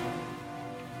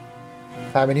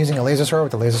 If I'd been using a laser sword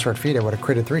with the laser sword feat, I would have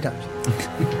critted 3 times.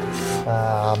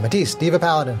 Matisse, Diva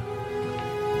Paladin.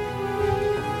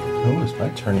 Oh, it's my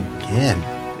turn again.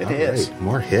 It All is. right,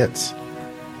 more hits.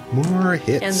 More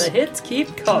hits. And the hits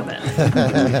keep coming.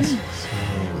 Let's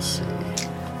see.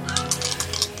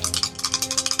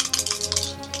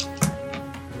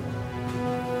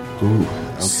 Ooh,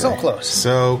 okay. So close.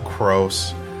 So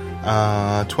close.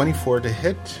 24 to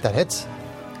hit. That hits.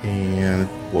 And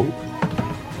whoa.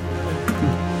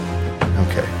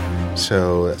 Okay.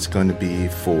 So that's going to be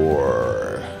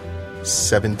for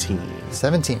 17.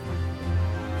 17.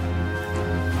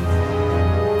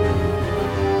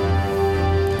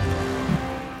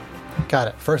 Got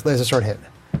it. First laser sword hit.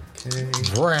 Okay.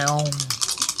 Brown.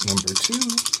 Number 2.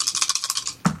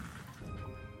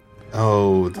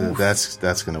 Oh,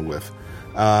 that's gonna whiff.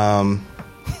 A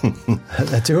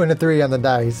 2 and a 3 on the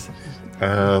dice.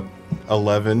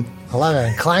 11.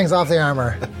 11. Clangs off the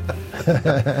armor.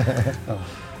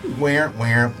 Where?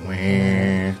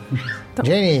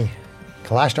 Janie.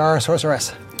 Kalashtar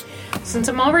Sorceress. Since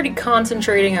I'm already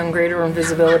concentrating on greater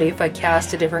invisibility, if I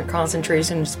cast a different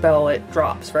concentration spell, it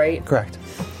drops, right? Correct.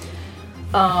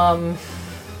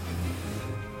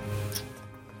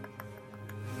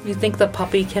 You think the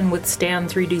puppy can withstand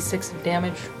 3d6 of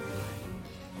damage?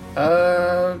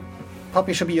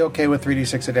 Puppy should be okay with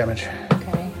 3d6 of damage.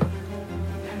 Okay.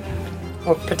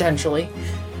 Or potentially.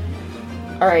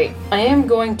 Alright, I am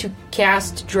going to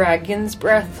cast Dragon's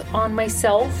Breath on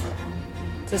myself.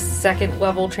 It's a 2nd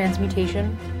level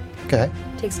transmutation. Okay.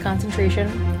 Takes concentration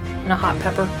and a hot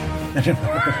pepper.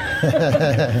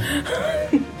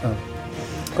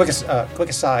 Quick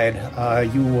aside,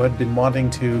 you had been wanting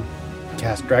to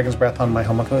cast Dragon's Breath on my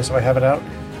homunculus, so I have it out.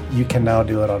 You can now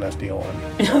do it on FD1.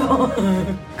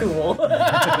 Cool.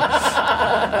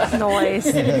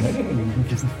 Noise.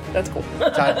 That's cool.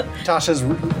 Tasha's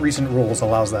recent rules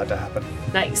allows that to happen.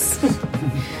 Nice.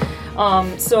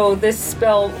 So this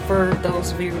spell, for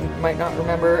those of you who might not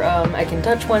remember, I can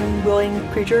touch one willing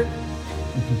creature,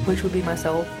 which would be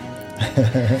myself,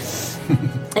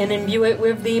 and imbue it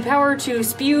with the power to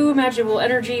spew magical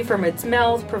energy from its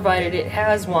mouth, provided it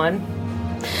has one.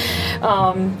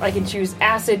 I can choose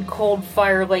acid, cold,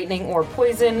 fire, lightning, or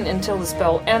poison. Until the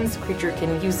spell ends, the creature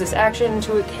can use this action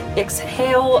to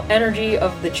exhale energy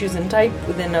of the chosen type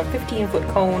within a 15-foot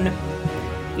cone.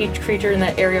 Each creature in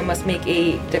that area must make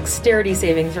a dexterity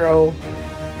saving throw,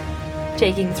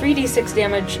 taking 3d6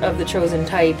 damage of the chosen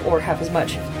type, or half as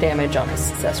much damage on a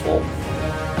successful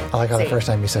I like how the save. first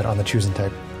time you said on the choosing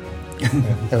type.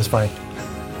 That was funny.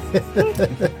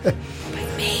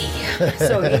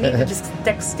 So you need just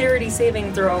dexterity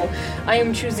saving throw. I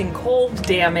am choosing cold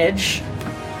damage.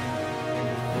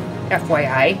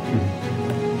 FYI.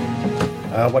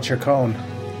 What's your cone?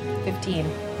 15.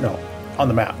 No, on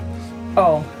the map.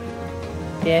 Oh.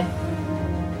 Yeah.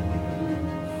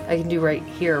 I can do right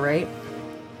here, right?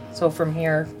 So from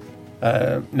here.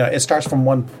 No, it starts from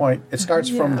one point. It starts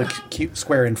from the cute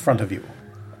square in front of you.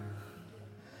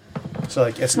 So,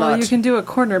 like, it's Well, not... you can do a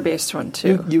corner-based one,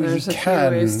 too. You There's a few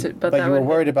can, ways to- but that you were would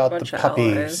worried hit a about the bunch of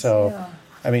puppy, allies. so... Yeah.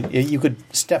 I mean, you could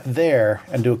step there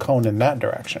and do a cone in that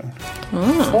direction.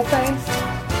 Okay.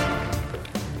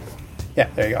 Yeah,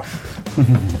 there you go.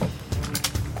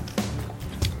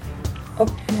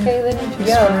 Okay, then.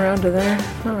 Just run around to there.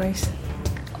 Nice.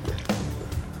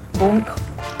 Boink.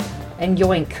 And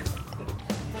yoink.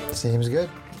 Seems good.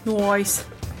 Nice.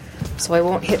 So I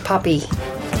won't hit Puppy.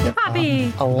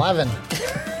 Puppy! 11.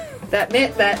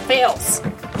 That fails.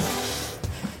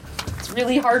 It's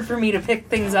really hard for me to pick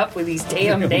things up with these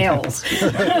damn nails.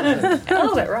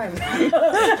 Oh, that rhymed.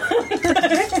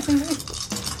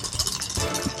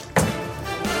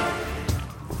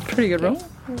 Pretty good roll.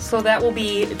 So that will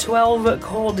be 12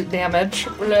 cold damage.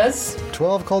 Plus.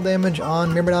 12 cold damage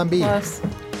on Myrmidon B. Plus.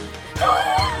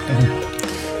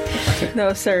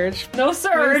 No surge. No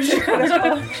surge.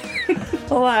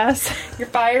 Alas. You're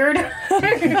fired.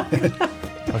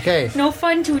 Okay. No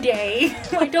fun today.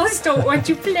 My dogs don't want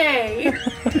to play.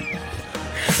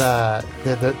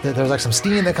 There's like some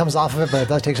steam that comes off of it, but it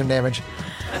does take some damage.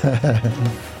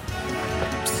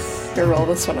 Here, roll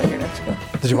this one on your next go.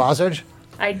 Did you wild surge?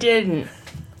 I didn't.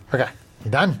 Okay.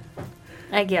 You done?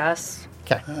 I guess.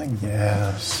 Okay.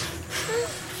 Yes.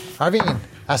 Arvine,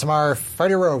 Asimar,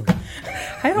 Fighter Rogue.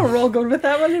 I don't roll good with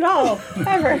that one at all.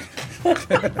 Ever.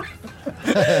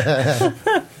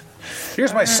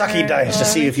 Here's my sucky dice to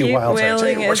see if you Keep wild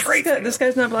wailing. it works great. This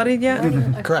guy's not bloodied yet?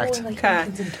 Correct. Okay.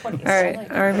 All right.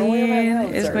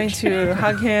 Arvine is going to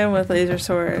hug him with laser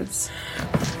swords.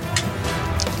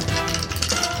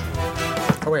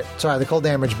 Oh, wait. Sorry, the cold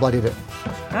damage bloodied it.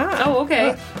 Oh,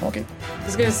 okay. Okay. I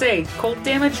was gonna say, cold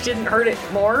damage didn't hurt it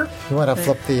more. You want to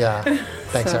flip the...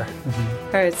 thanks, sir.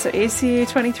 All right, so AC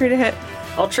 23 to hit.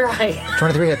 I'll try.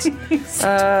 23 hits.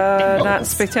 Not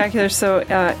spectacular, so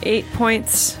 8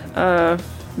 points of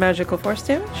magical force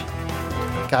damage.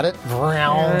 Got it.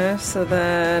 So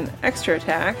then extra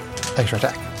attack. Extra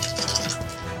attack.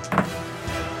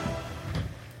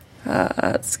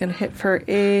 It's going to hit for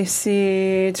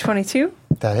AC 22.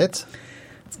 That hits.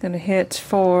 It's going to hit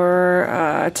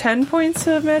for 10 points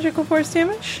of magical force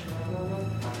damage.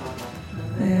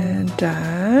 And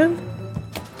done.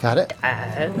 Got it.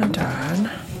 And done.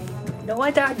 No,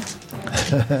 I died.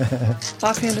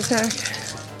 Offhand attack.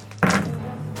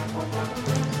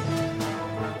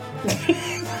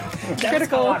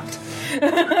 Critical.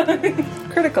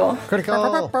 Critical.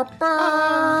 Critical. Those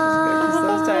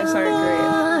dice aren't great.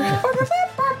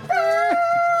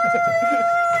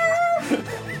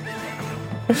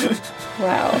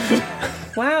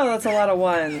 Wow, that's a lot of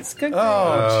ones. Good.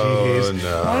 Oh, jeez.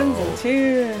 no. Ones and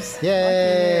twos.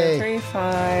 Yay. 3,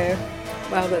 5.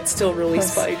 Wow, that's still really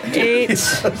spiked. 8.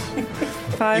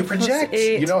 5 You project. plus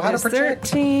 8 You know how to is project.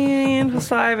 13 plus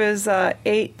 5 is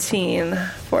 18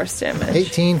 force damage.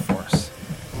 18 force.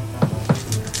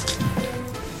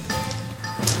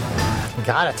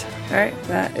 Got it. All right,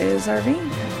 that is Arvine.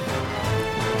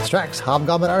 Strax,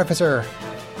 Hobgoblin Artificer.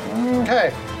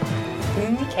 Okay.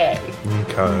 Okay.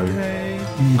 Okay.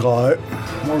 Got it.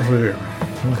 What's here?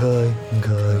 Okay.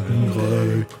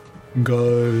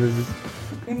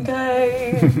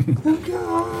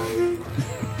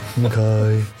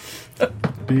 Okay.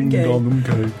 Ding dong.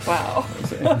 Okay. Wow.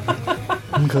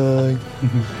 Okay.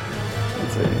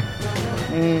 Let's see.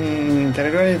 Can I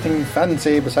do anything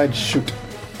fancy besides shoot?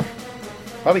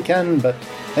 Probably can, but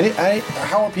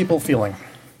how are people feeling?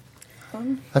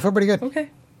 I feel pretty good. Okay.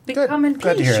 They Good. come in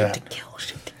Glad to peace. hear Shoot that. to kill,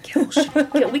 shoot to kill, shoot to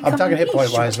kill. We I'm come talking in hit peace, point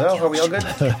shoot wise to though. kill, Are we all shoot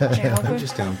good? to kill. I'm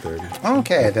just down 30.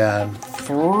 Okay, then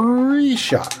 3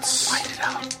 shots.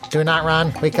 Do not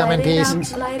run. We come in peace.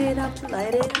 Light it up,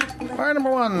 light it up. Fire number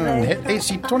 1. Hit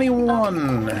AC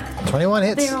 21. 21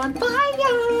 hits. They're on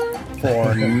fire.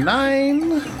 For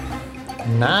 9.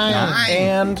 9.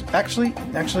 And actually,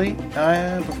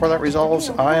 before that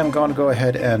resolves, I am going to go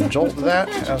ahead and jolt that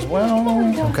as well.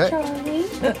 Okay.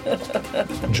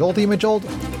 Jolty majolt.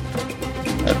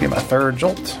 That'd be my 3rd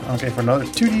jolt. Okay, for another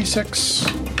 2d6.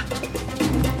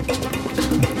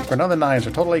 For another 9, so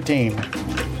total 18.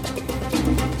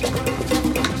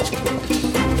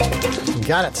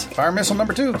 Got it. Fire missile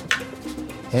number 2.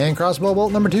 And crossbow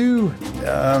bolt number 2.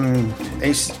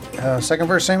 Ace, second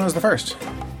verse, same as the first.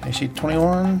 AC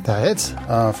 21 That hits.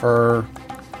 for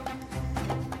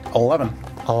 11.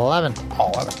 11.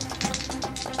 11.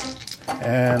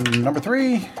 And number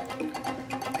 3,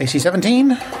 AC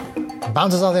 17.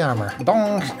 Bounces off the armor.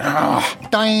 Dong.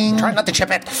 Ding. Try not to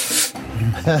chip it.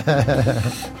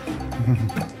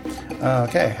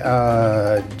 Okay.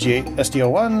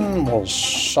 SDO1 will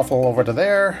shuffle over to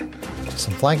there.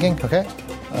 Some flanking. Okay.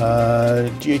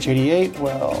 GH88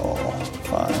 will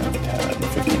 5, 10,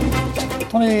 15,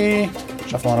 20.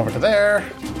 Shuffle on over to there.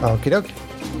 Okie doke.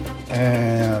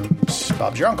 And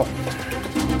Bob's your uncle.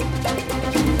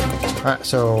 Alright,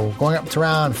 so going up to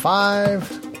round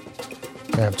 5.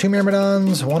 We have 2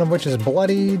 Myrmidons, one of which is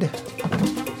bloodied.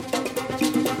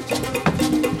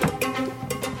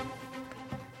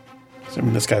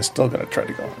 Assuming this guy's still going to try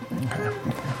to go.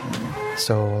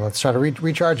 So let's try to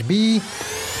recharge B.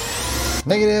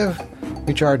 Negative.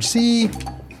 Recharge C.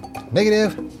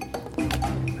 Negative.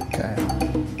 Okay.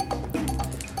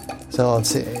 So let's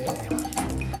see.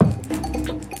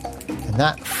 And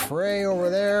that fray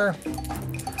over there.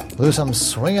 We'll do some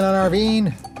swinging on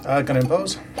Arvine. Gonna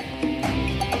impose.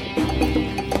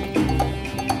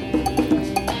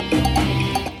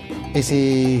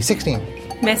 AC 16.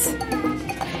 Miss.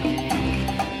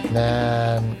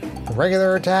 Then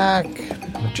regular attack.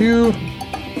 Number 2.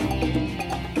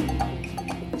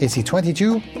 AC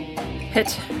 22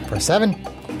 Hit. for 7.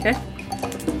 Okay.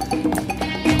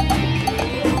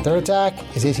 Third attack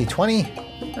is AC 20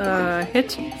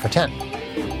 Hit. for 10.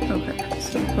 Okay.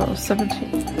 So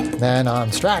 17. Then on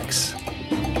Strax,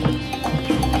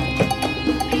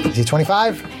 AC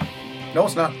 25 No,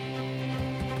 it's not.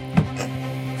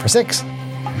 For 6.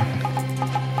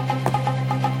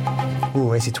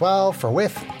 Ooh, AC 12 for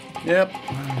whiff. Yep.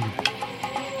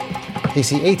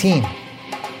 AC 18.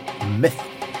 Myth.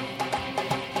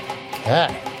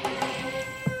 Okay.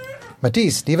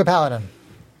 Matisse, Diva Paladin.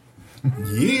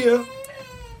 Yeah.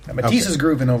 Matisse is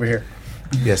grooving over here.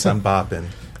 Yes, I'm bopping.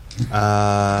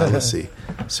 Let's see.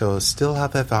 So still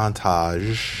have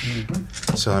advantage.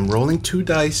 So I'm rolling 2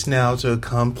 dice now to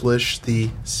accomplish the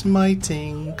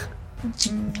smiting.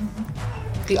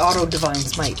 The auto divine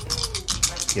smite.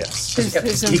 Yes.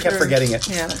 He kept forgetting it.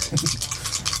 Yeah.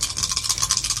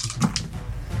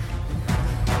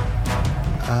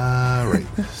 Alright.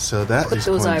 So that Put is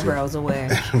those going eyebrows away.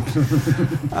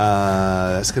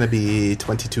 that's going to be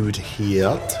 22 to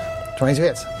hit. 22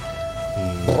 hits.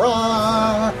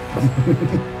 Brah!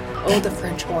 Oh, the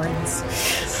French horns.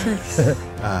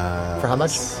 For how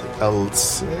much?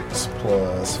 6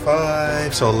 plus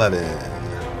 5, so 11.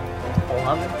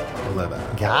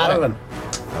 11. Got it. 11.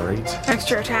 All right.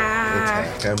 Extra attack.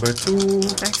 Attack number 2.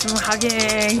 Maximum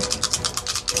hugging.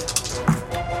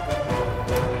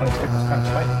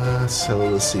 So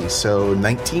let's see. So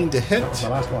 19 to hit, The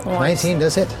last one. 19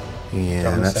 does hit.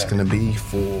 and that's going to be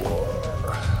for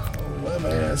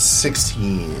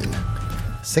 16.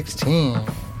 16.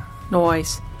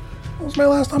 Noise. That was my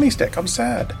last honey stick. I'm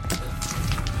sad.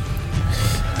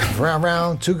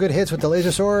 Round. 2 good hits with the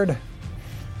laser sword.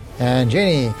 And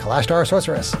Janie, Kalashtar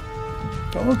Sorceress.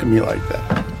 Don't look at me like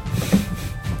that.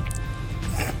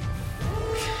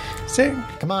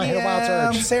 Come on, hit a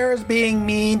wild surge. Sarah's being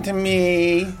mean to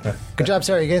me. Good job,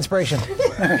 Sarah. You get inspiration.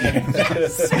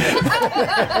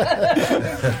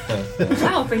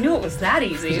 Wow, if I knew it was that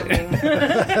easy. I mean.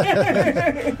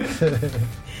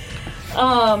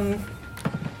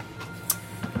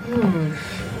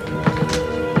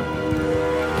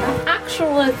 I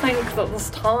actually think that this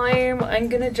time I'm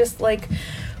gonna just like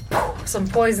some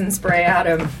poison spray at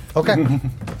him. Okay.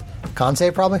 Con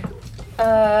save, probably.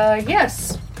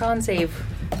 Yes. Con save.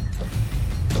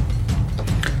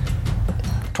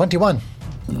 21.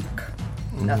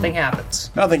 Nothing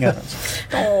happens. Nothing happens.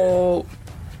 Oh.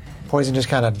 Poison just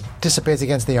kind of dissipates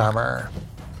against the armor.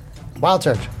 Wild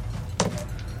surge.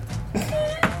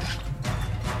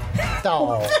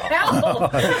 Oh,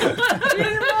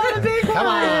 come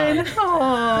on.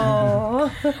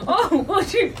 Oh, well,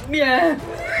 yeah.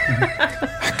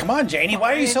 Come on, Janie.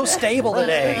 Why are you so stable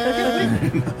today?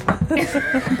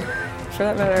 For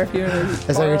that matter, if you Is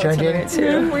that your turn, Janie?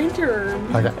 too. My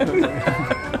turn.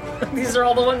 Okay. These are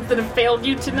all the ones that have failed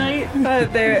you tonight.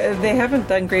 But they haven't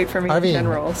done great for me in Arvine.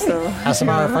 general, so.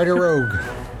 Asimar, Fighter Rogue.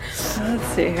 Let's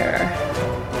see here.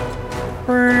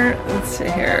 Let's see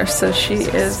here. So she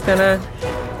is gonna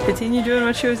continue doing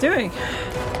what she was doing.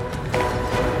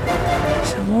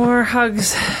 Some more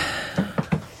hugs.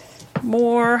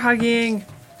 More hugging.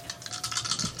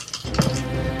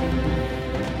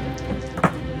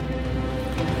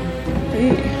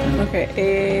 Okay,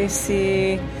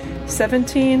 AC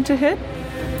 17 to hit.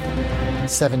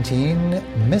 17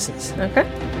 misses. Okay.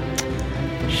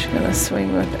 She's gonna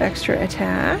swing with extra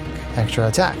attack. Extra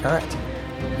attack. All right.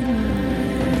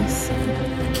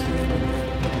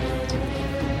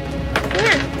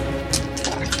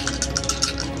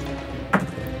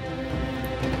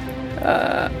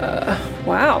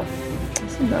 Wow.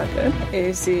 This is not good.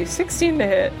 AC 16 to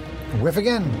hit. Whiff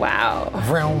again. Wow.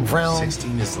 Vroom, vroom.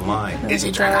 16 is the line. These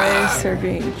dice are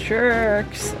being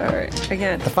jerks. Alright,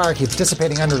 again. The fire keeps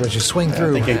dissipating underward as you swing I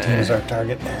through. think 18 is our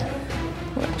target.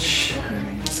 Which.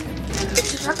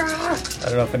 I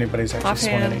don't know if anybody's actually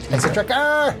swung Offhand. anything. It's a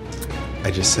tricker.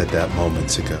 I just said that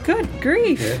moments ago. Good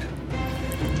grief. Good.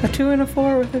 A 2 and a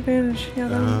 4 with advantage. Yeah,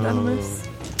 that'll miss.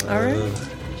 Alright.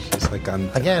 She's like on.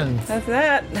 Again, That's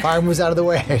that. fire moves out of the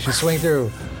way as you swing through.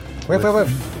 Whiff, whiff,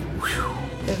 whiff.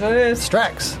 If it is.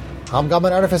 Strax.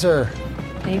 Hobgoblin Artificer.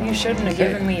 Maybe you shouldn't have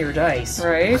given me your dice.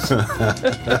 Right?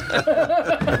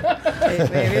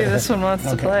 Maybe this one wants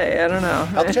to play. I don't know.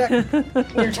 I'll check.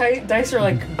 Your dice are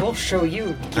like, we'll show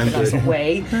you, keeping us good.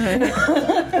 away.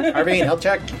 Arvine, health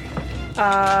check.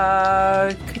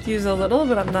 Could use a little,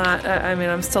 but I'm not. I mean,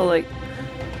 I'm still like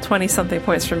 20-something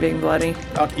points from being bloody.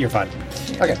 Okay, you're fine.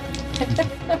 Okay.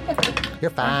 You're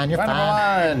fine. You're Final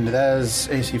fine. one. That is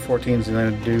AC 14's and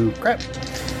then do crap.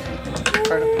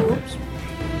 Oops.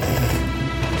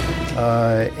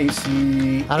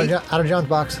 AC. Out 8. of John's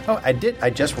box. Oh, I did.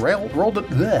 I just rolled it.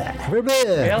 Bleh.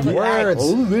 Words.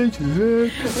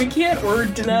 We can't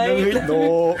word tonight.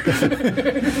 No.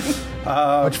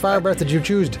 Which fire breath did you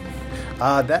choose?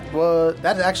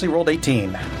 That actually rolled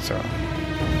 18. So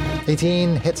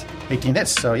 18 hits. 18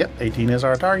 hits. So yep, 18 is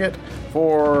our target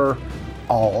for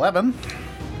 11.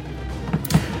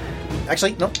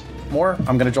 Actually, nope. More.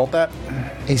 I'm going to jolt that.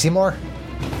 AC more?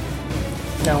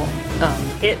 No.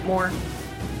 Hit more.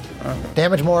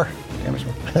 Damage more? Damage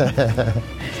more.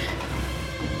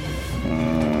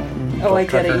 Oh, I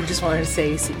get it. You just wanted to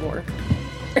say AC more.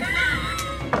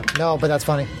 No, but that's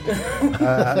funny.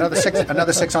 Another 6.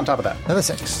 Another 6 on top of that. Another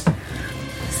 6.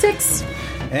 6.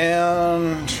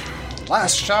 And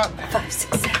last shot. 5,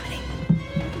 6, 7,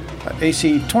 8.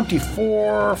 AC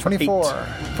 24 for 24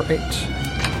 for 8.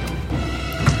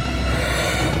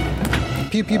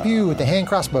 Pew, pew, pew with the hand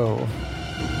crossbow.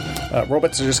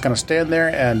 Robots are just going to stand there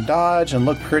and dodge and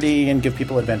look pretty and give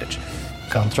people advantage.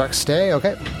 Constructs stay,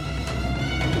 okay.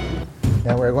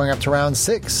 Now we're going up to round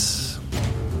 6.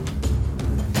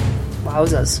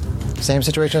 Wowzas. Same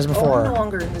situation as Oh, before. I'm no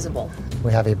longer invisible.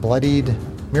 We have a bloodied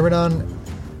Myrmidon,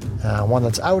 one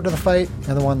that's out of the fight,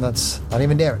 and the one that's not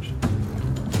even damaged.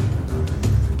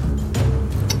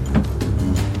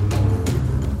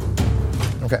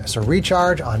 Okay, so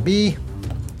recharge on B.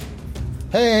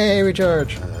 Hey,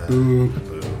 recharge.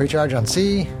 Recharge on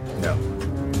C. No.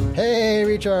 Hey,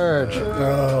 recharge.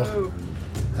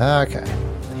 Okay,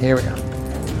 here we go.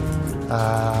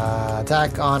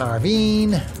 Attack on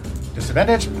Arvine.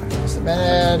 Disadvantage.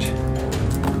 Disadvantage.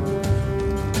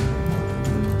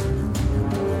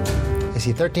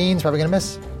 AC 13 is probably going to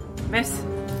miss. Miss.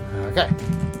 Okay.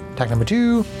 Attack number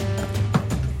 2.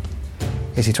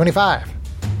 AC 25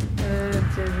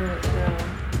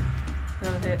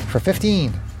 No hit. for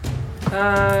 15.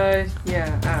 Yeah,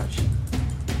 ouch.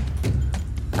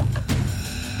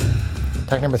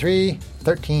 Attack number 3,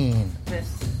 13. Miss.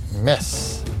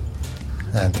 Miss.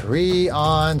 And 3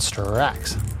 on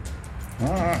Strax.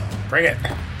 Bring it.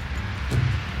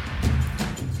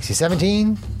 AC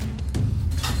 17.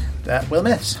 That will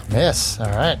miss. Miss.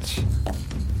 All right.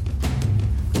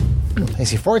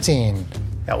 AC 14.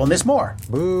 That will miss more.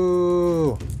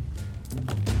 Boo.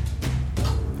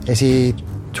 AC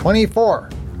 24.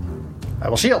 I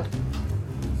will shield.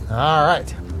 All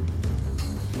right.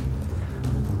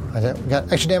 We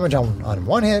got extra damage on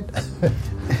one hit.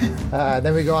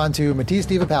 Then we go on to Matisse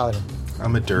Diva Paladin.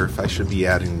 I'm a derf. I should be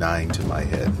adding 9 to my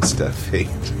head instead of 8.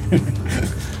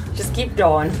 Just keep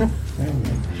going.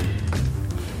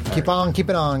 Keep on, keep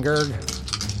it on, Gerg.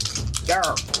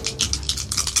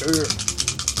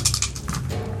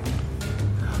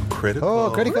 Critical.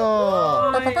 Oh,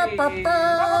 critical!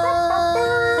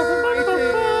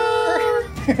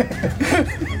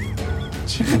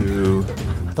 Two.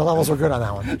 The levels were good on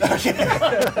that one.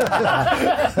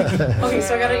 Okay,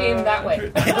 so I gotta aim that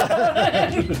way.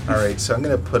 All right, so I'm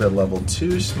going to put a level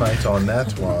 2 smite on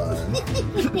that one.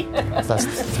 So that's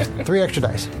 3 extra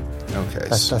dice. Okay,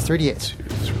 That's so 3d8. 2,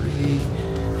 3.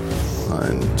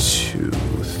 1, 2,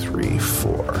 3,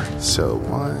 4. So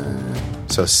 1.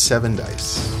 So 7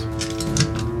 dice.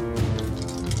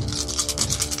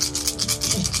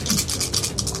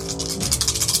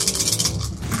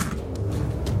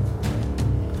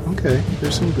 Okay,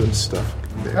 there's some good stuff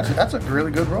there. That's a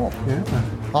really good roll. Yeah.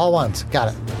 All ones. Got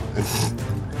it.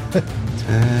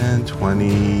 10,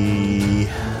 20,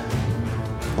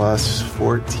 plus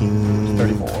 14,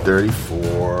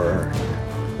 34,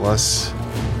 plus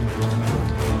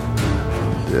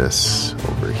this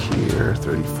over here,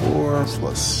 34,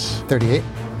 plus 38.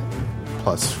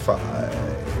 plus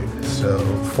 5, so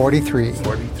 43.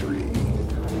 43.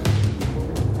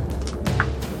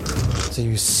 So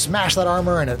you smash that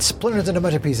armor and it splinters into a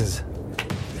bunch of pieces.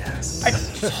 Yes. I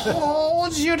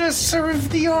told you to serve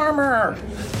the armor.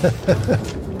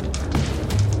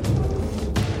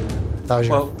 That was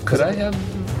your, Well, could I have...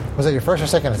 was that your first or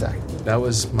second attack? That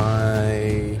was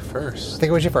my I first. think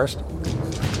it was your first. All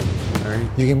right.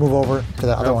 You can move over to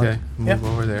the other Okay, one. move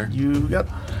over there. You got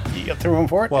the room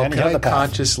for it. Well, and you can have I the path.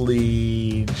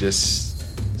 consciously just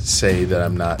say that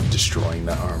I'm not destroying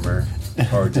the armor?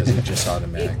 Or does it just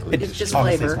automatically? It's just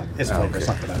Honestly, flavor. It's flavor. It's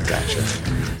not the matter. Gotcha.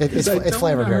 It's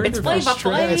flavored, Gary. It's flavor. It's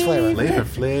flavor.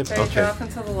 Flavor. So you Okay. drop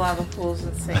into the lava pools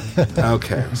and sink.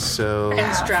 Okay, so...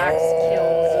 And Strax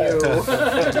kills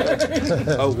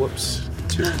you. Oh, whoops.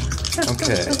 2.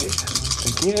 Okay.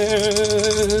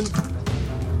 Again.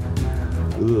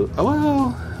 Ooh. Oh,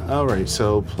 well. All right,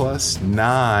 so plus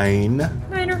 9.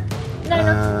 Niner.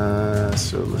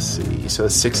 So let's see. So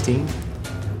 16.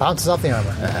 Bounces off the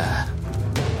armor.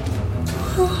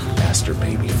 Master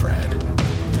Baby Fred.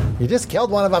 You just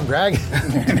killed one of them, Greg.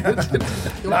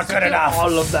 Not good enough.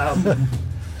 All of them.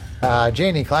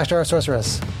 Janie, Clash Star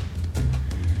Sorceress.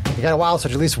 You got a wild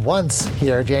switch at least once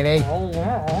here, Janie. Oh,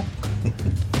 yeah.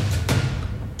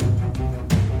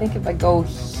 I think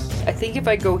if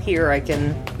I go here, I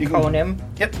can cone him.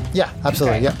 Yep. Yeah,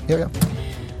 absolutely. Okay. Yep.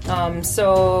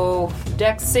 So,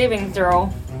 Dex saving throw.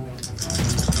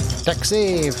 Dex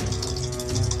save.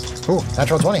 Ooh,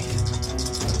 natural 20.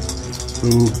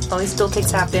 Ooh. Well, he still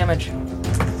takes half damage.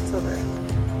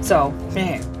 So,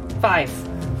 5.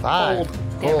 5. Cold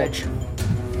damage.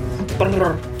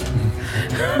 Brrr.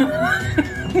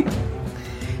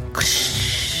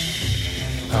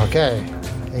 Okay.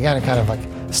 Again, it kind of like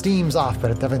steams off,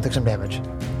 but it definitely took some damage.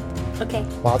 Okay.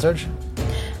 Wild Surge?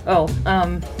 Oh,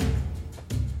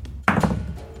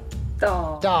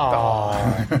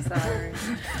 Sorry.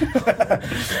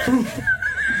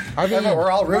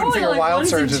 We're all rooting for your Wild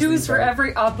Surges. 1s and 2s for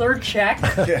every other check,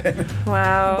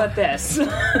 Wow. but this.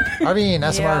 Arvine,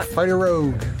 SMR, Yeah. Fighter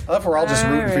Rogue. I love we're all just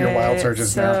rooting for your Wild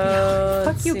Surges now.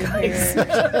 Fuck you guys.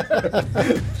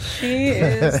 She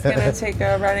is going to take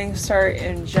a running start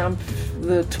and jump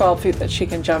the 12 feet that she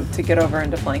can jump to get over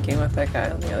into flanking with that guy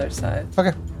on the other side.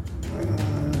 Okay.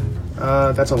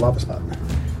 That's a lava spot.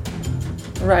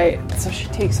 Right. So she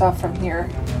takes off from here.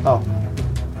 Oh.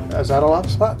 Is that a lava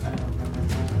spot?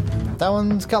 That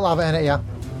one's got lava in it, yeah.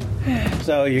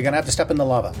 So you're going to have to step in the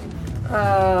lava.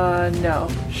 No.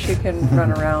 She can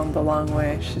run around the long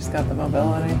way. She's got the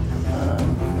mobility.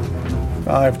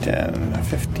 5, 10,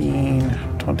 15,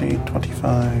 20,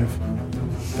 25,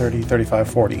 30, 35,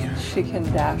 40. She can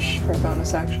dash for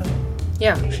bonus action.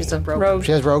 Yeah, she's a rogue. Rogue.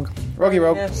 She has Rogue. Rogue.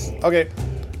 Yes. Okay.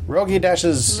 Rogue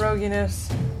dashes.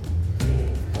 Roguiness.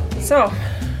 So,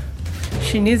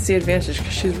 she needs the advantage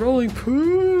because she's rolling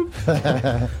poop.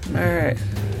 Alright.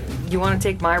 You want to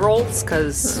take my rolls?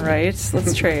 Because Right.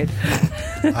 Let's trade.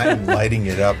 I'm lighting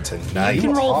it up you tonight.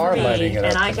 can roll are for lighting me, it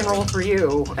and up I can roll for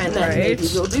you, and then maybe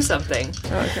Right. we'll do something.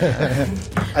 Okay.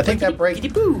 I think that breaks.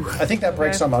 Boo. I think that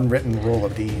breaks Okay. some unwritten rule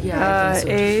of D. Yeah, I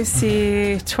think so.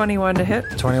 AC 21 to hit.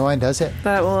 21 does hit.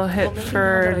 That will hit Well, maybe for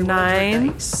now that I rolled my 9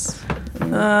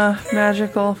 dice.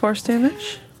 magical force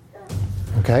damage.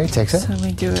 Okay, takes it. So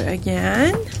we do it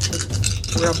again.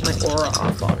 Rub my aura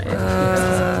off on it.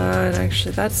 And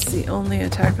actually, that's the only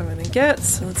attack I'm going to get.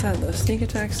 So let's add the sneak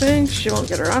attack thing. She won't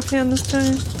get her offhand this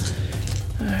time.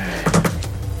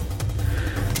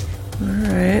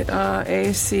 Alright.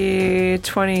 AC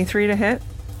 23 to hit.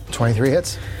 23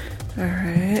 hits.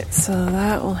 Alright, so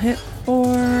that will hit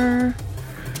for.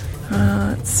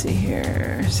 Let's see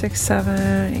here. 6,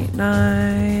 7, 8,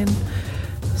 9.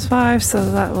 Plus 5,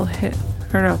 so that will hit.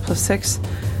 Or no, plus 6.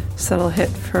 So that'll hit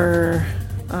for.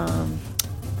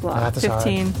 Math is hard.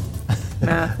 15.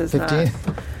 Math is 15.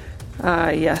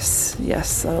 not. Yes.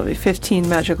 That'll be 15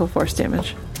 magical force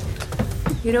damage.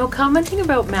 You know, commenting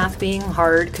about math being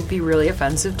hard could be really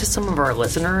offensive to some of our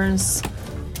listeners.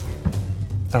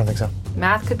 I don't think so.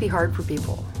 Math could be hard for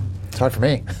people. It's hard for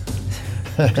me.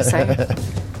 Just saying.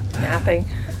 Mathing.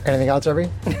 Anything else, Arvine?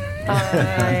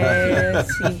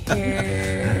 Let's see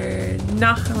here.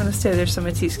 No, I'm going to stay there so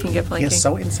Matisse can get He flanking. is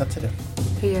so insensitive.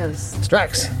 He is.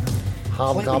 Strax.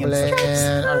 Hobgoblin.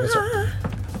 Artificer.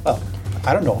 Well,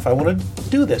 I don't know if I want to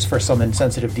do this for some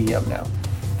insensitive DM now.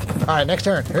 All right, next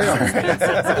turn. Here we go.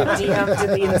 DM to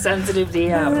the insensitive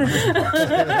DM.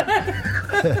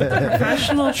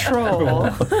 Professional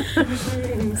troll.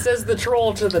 Says the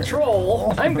troll to the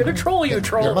troll. I'm gonna troll you,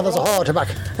 troll. Your mother's a whore, Trebek.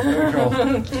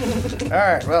 All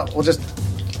right. Well, we'll just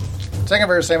second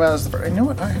verse same as the first. You know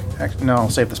what? No, I'll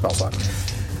save the spell slot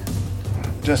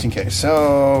just in case.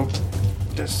 So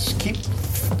just keep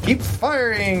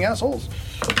firing, assholes.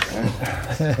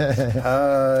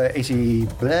 AC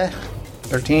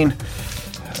 13.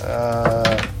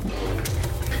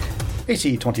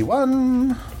 AC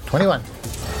 21. 21.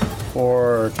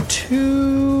 For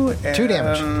 2 2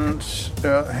 damage.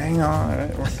 Hang on.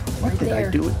 What did I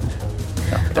do? No,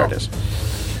 there it is.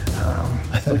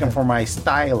 Looking for my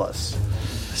stylus.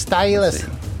 Stylus.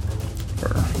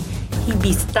 For He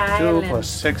be 2 styling. plus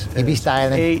 6 He be is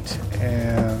styling. 8.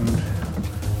 And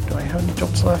do I have any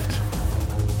jolts left?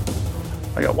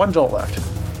 I got 1 jolt left.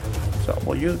 So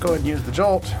we'll go ahead and use the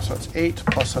jolt. So it's 8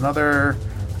 plus another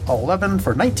 11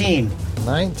 for 19.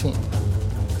 19.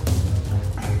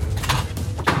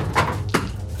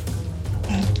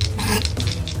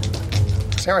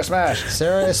 Sarah smash.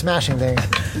 Sarah is smashing things.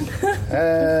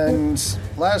 And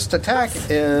last attack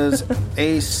is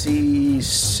AC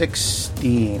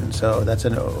 16. So that's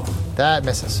an O. That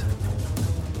misses.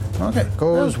 Okay.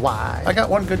 Goes Well, wide. I got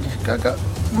one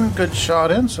good shot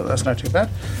in, so that's not too bad.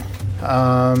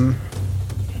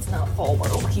 It's not full, but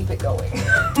we'll keep it going.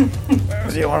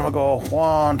 So you want to go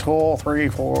 1, 2, 3,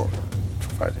 4,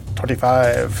 5,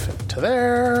 25 to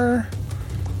there.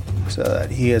 So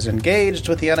that he is engaged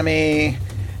with the enemy.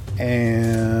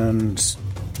 And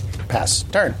pass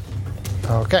turn.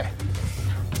 Okay.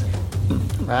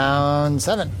 Round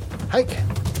 7. Hike.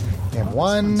 We have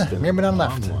one Myrmidon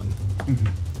left. One.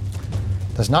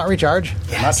 Does not recharge.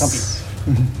 Not Tumpy.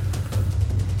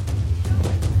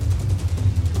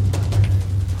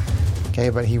 Okay,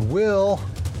 but he will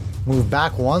move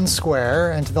back one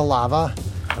square into the lava,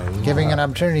 giving an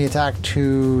opportunity attack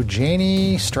to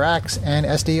Janie, Strax, and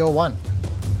SD01.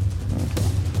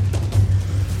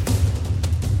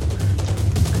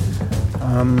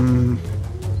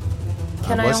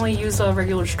 Can I only use a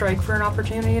regular strike for an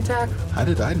opportunity attack? How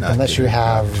did I not? Unless get you an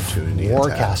have opportunity attack?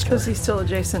 Warcaster. Because he's still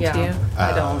adjacent to you.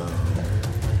 I don't.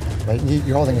 But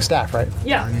you're holding a staff, right?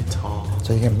 Yeah. Darn it all.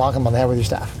 So you can bonk him on the head with your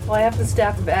staff. Well, I have the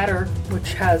Staff of Adder,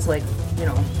 which has, like,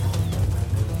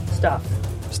 stuff.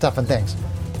 Stuff and things.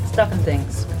 Stuff and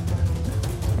things.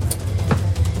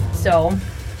 So,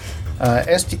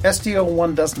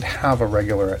 SDO1 doesn't have a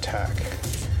regular attack.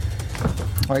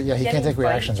 Oh, yeah, he Can can't he take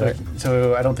reactions, fight? right?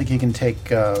 So I don't think he can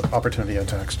take opportunity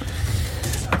attacks.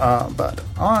 But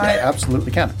I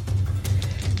absolutely can.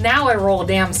 now I roll a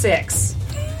damn 6.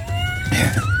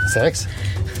 6?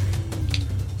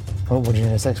 What would you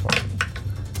need a 6 for?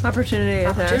 Opportunity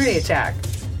Opportunity attack.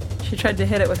 attack. She tried to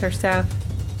hit it with her staff.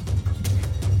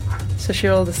 So she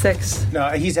rolled a 6. No,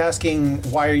 he's asking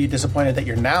why are you disappointed that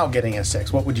you're now getting a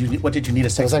 6? What did you need a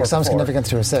 6 It was like for some before? significance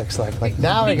to a 6. Like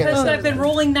now I get a Because 6. I've been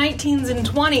rolling 19s and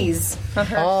 20s.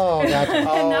 Oh, gotcha.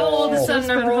 And now all of a Oh.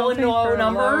 sudden I'm rolling a low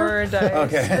number.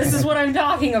 Okay. This is what I'm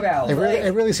talking about. It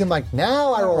really seemed like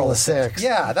now I roll a 6.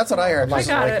 Yeah, that's what I heard. Like,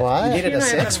 got like it. what? You needed a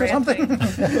You're not 6 or even something?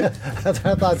 That's what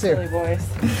I thought Silly too. voice.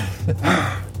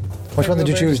 Which one did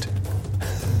you choose?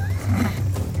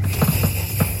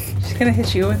 She's gonna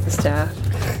hit you with the staff.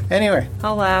 Anyway,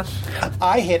 I'll laugh.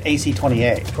 I hit AC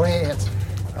 28 28 hits.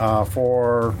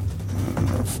 for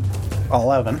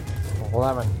 11.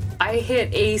 11. I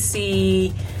hit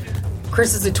AC.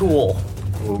 Chris is a tool.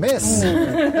 Miss. That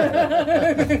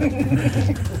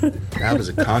was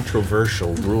a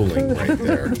controversial ruling right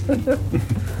there. All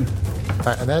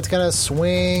right, and then it's going to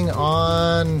swing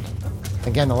on,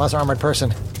 again, the less armored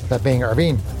person, that being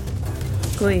Arvine.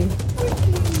 Glee.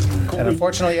 And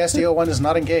unfortunately, SDO1 is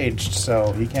not engaged,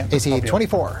 so he can't. AC help you.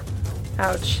 24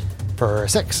 Ouch. for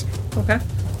 6. Okay.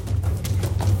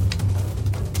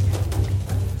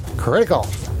 Critical.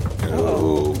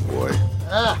 Oh boy.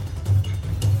 Ah!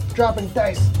 Dropping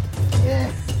dice.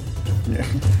 Yeah.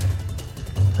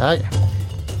 Okay,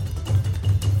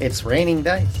 It's raining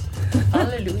dice.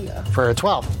 Hallelujah. for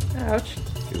 12. Ouch.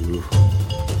 Ooh.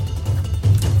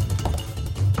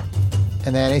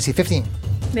 And then AC 15.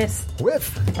 Miss.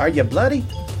 Whiff. Are you bloody?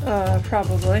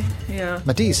 Probably. Yeah.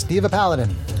 Matisse, Diva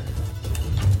Paladin.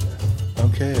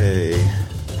 Okay.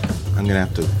 I'm gonna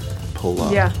have to pull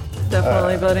up. Yeah.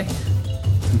 Definitely, buddy.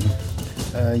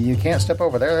 You can't step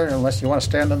over there unless you want to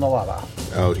stand in the lava.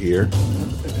 Out here.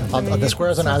 The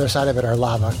squares on either side of it are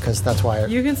lava, because that's why it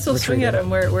You can still swing at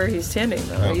retreated. him where he's standing,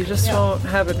 though. Okay. You just won't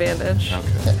have advantage.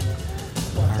 Okay.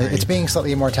 It's being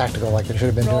slightly more tactical, like it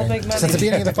should have been Roll doing big money. since the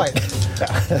beginning of the fight.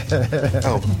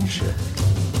 Oh shit.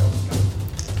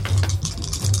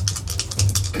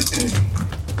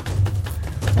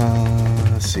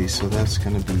 Let's see. So that's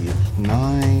gonna be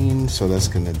 9. So that's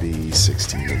gonna be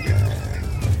 16 again.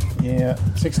 Yeah,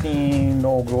 16,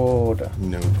 no good.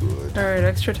 No good. All right,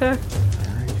 extra attack.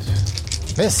 All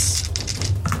right. Miss.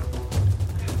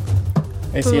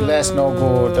 AC less, no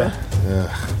good.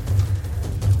 Ugh.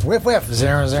 Whiff, whiff.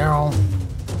 0-0.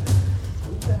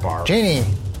 Barf. Genie.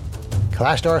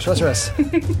 Clash Door Sorceress.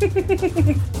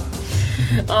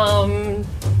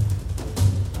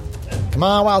 Come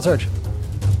on, Wild Surge.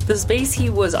 The space he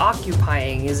was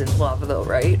occupying isn't lava, though,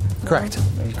 right? Correct.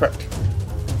 Correct.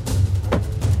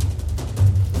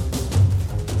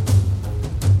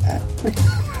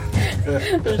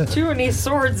 There's too many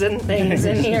swords and things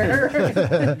in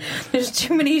here. There's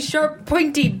too many sharp,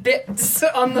 pointy bits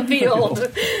on the field.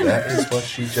 That is what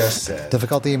she just said.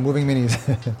 Difficulty in moving minis.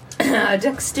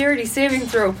 Dexterity saving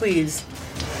throw, please.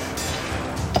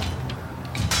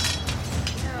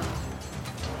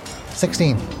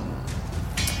 16.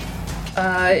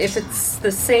 If it's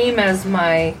the same as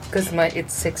my, because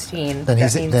it's 16, Then that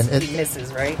he's- means then it- he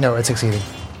misses, right? No, it's succeeding.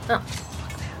 Oh.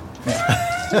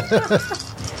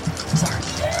 Sorry.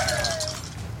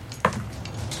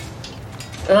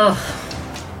 Ugh.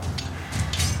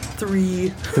 3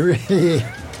 3.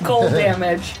 cold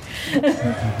damage.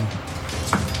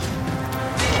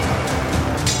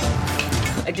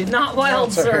 I did not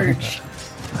wild surge.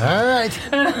 All right.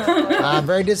 I'm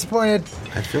very disappointed.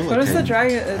 I feel like What is the I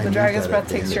dragon? The need dragon's that breath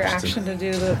takes your advantage action to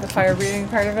do the fire breathing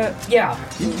part of it. Yeah.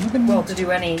 Well, to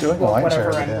do any, doing well, wine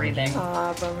whatever share, I'm yeah. breathing.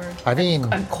 Bummer.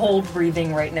 Arvine, I'm cold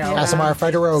breathing right now. Asimar,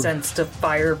 fight a rogue. Sense to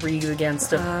fire breathe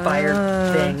against a fire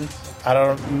thing. I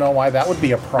don't know why that would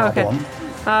be a problem.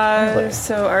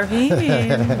 So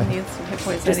Arvine needs some hit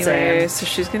points Just anyway, saying. so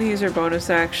she's going to use her bonus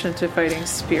action to Fighting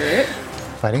Spirit.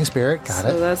 Fighting Spirit, got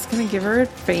So it. that's going to give her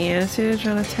advantage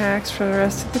on attacks for the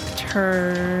rest of the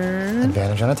turn.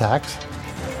 Advantage on attacks.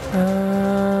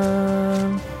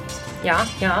 Yeah.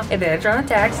 Advantage on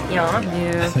attacks. Yeah.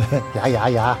 Yeah.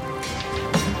 Yeah.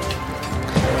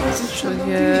 She'll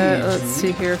get, let's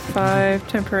see here, 5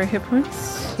 temporary hit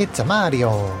points. It's a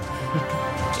Mario.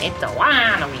 It's a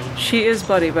one. She is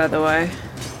bloody, by the way.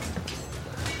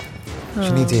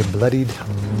 She needs a bloodied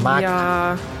mock.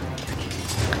 Yeah.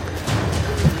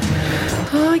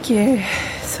 Okay.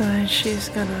 So then she's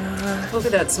gonna Look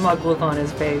at that smug look on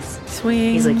his face.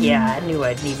 swing. He's like, yeah, I knew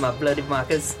I'd need my bloody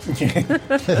markers.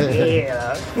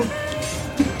 Yeah.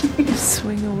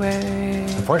 Swing away.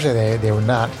 Unfortunately, they were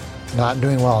not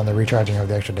doing well on the recharging of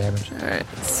the extra damage. Alright,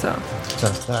 so.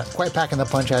 So not quite packing the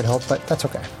punch I'd hope, but that's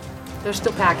okay. They're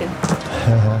still packing.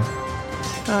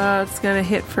 It's gonna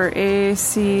hit for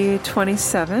AC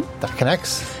 27. That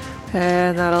connects.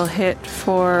 And that'll hit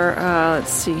for,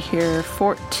 let's see here,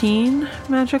 14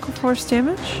 magical force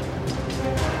damage.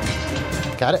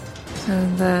 Got it.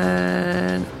 And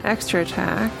then extra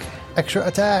attack. Extra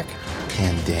attack.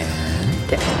 And then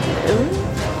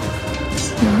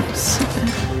Oops.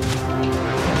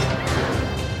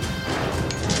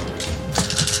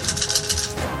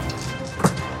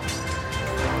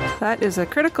 That is a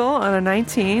critical on a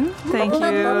 19. Thank you,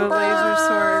 Laser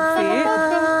Sword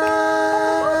Feet.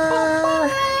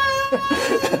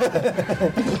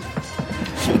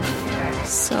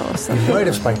 So, Might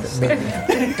have spiked it. Maybe.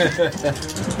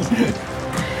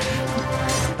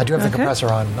 I do have the Okay.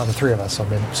 compressor on the three of us, so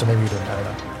maybe you didn't. I don't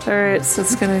know. Alright, so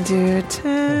it's gonna do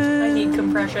 10. I need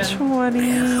compression.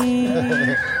 20,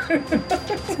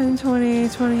 10, 20,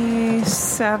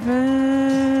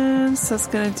 27. So it's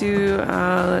going to do,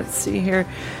 let's see here,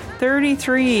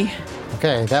 33.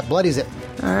 Okay, that bloodies it.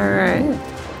 All right.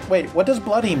 Wait, what does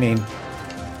bloody mean?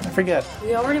 I forget.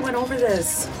 We already went over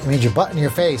this. It means your butt in your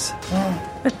face.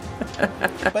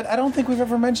 But I don't think we've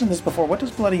ever mentioned this before. What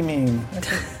does bloody mean?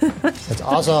 It's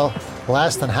also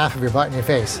less than half of your butt in your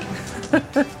face.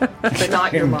 But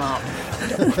not your mom.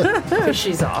 Because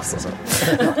she's awesome.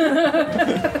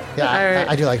 Yeah, Alright.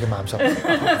 I do like your mom, so. So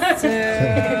let's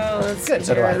Good, see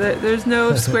so do I. here. There's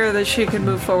no square that she can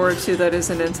move forward to that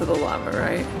isn't into the lava,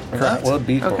 right? That would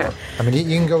be Okay. cool. I mean,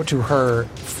 you can go to her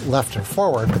left and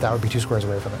forward, but that would be 2 squares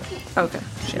away from it. Okay.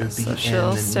 Yeah, should so be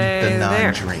she'll in stay the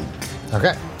there. non-drink,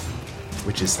 Okay.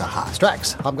 which is the hot.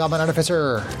 Strax, Hobgoblin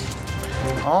Artificer.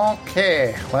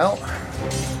 Okay, well.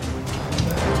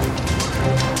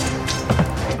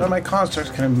 None of my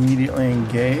constructs can immediately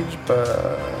engage,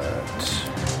 but.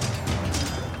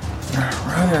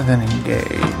 Rather than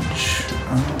engage.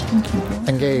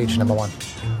 Engage, number 1.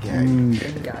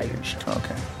 Engaged.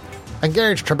 Okay.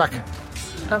 Engage, Trebek.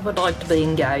 I would like to be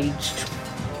engaged.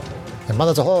 Your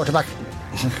mother's a whore, Trebek.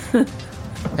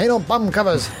 Ain't no bum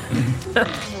covers.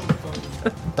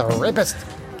 The rapist.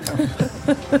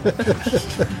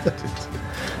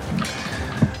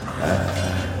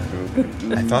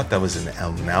 I thought that was an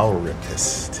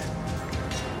malrapist.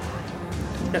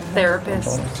 The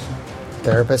therapist.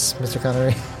 Therapist, Mr.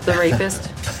 Connery. The rapist.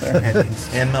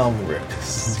 And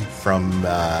malrapist from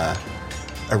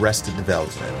Arrested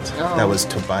Development. Oh. That was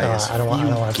Tobias. I don't want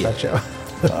to watch that show.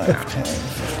 5, 10,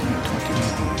 15,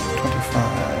 20,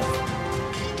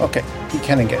 25. Okay, you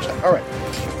can engage that. All right.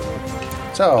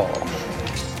 So,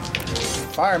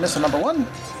 fire missile number 1.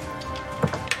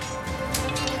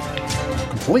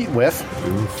 Complete whiff.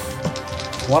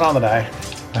 1 on the die.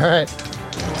 All right.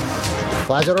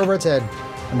 Flies it over its head.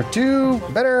 Number 2,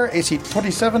 better, AC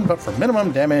 27, but for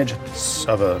minimum damage,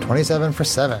 7. 27 for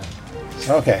 7.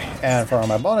 Okay, and for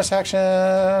my bonus action,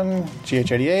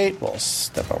 GH88 will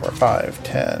step over 5,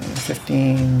 10,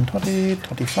 15, 20,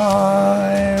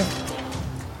 25.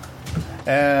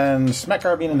 And smack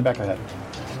Arvine in the back of the head.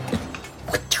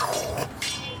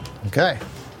 Okay.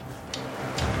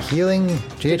 Healing Also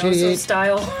GH88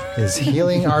 style. is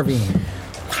healing Arvine.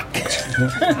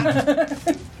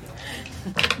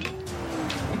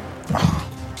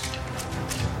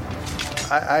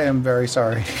 I am very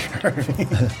sorry,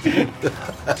 Arvine.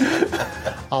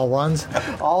 All ones.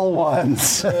 All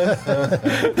ones.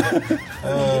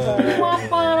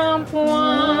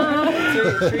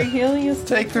 Three healing is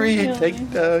Take 3. Take,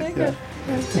 yeah.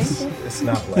 It's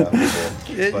not laughable.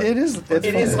 It is. It's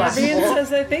It is funny. laughable. Vivian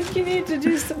says, I think you need to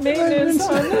do some maintenance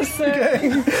on this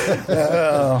thing.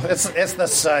 Oh, it's the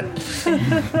sun.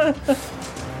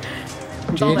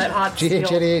 All that hot steel.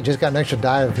 GH88 just got an extra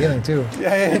die of healing too.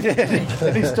 Yeah, he did.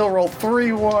 And he still rolled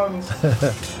 3 ones.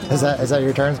 Is that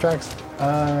your turn, Strax?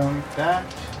 That.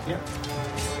 Yep.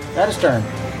 That is turn.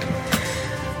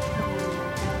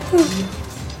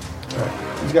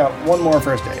 Alright, he's got one more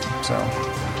first aid, so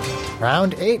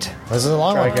Round 8. This is a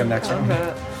long try one. again next round.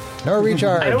 No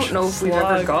recharge. I don't know if we've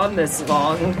ever Slug. gone this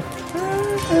long.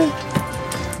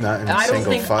 Not in a I don't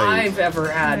single think fight. I've ever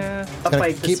had Yeah. a Gonna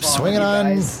fight keep this long swinging with you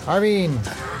on guys.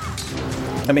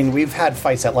 Arvine. I mean, we've had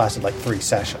fights that lasted like 3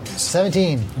 sessions,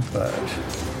 17. but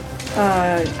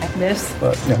Miss.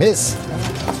 no, Miss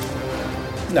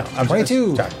no, I'm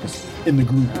 22. just in the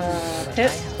group.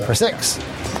 Hit. for 6.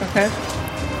 Okay.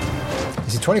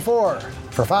 Is he 24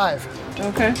 for 5?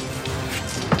 Okay.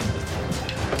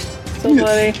 So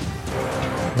bloody.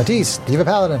 Matisse, Diva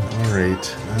Paladin. All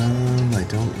right. I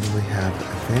don't really have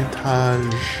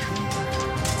advantage.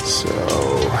 So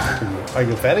Are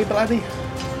you very bloody?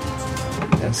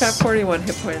 I've got 41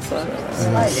 hit points left.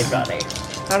 Slightly bloody.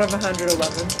 Out of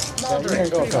 111. You can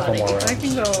go a couple more I rounds.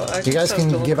 can go. You guys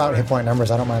can give out hit point numbers.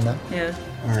 I don't mind that. Yeah.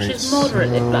 all right. She's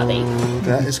moderately bloody.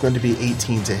 That is going to be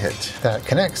 18 to hit. That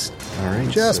connects. All right.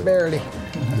 Just so barely.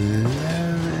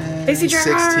 11, AC Jar!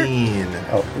 16.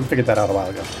 Oh, we figured that out a while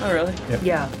ago. Oh, really?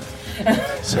 Yeah.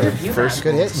 So first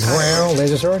Good hit. Wow,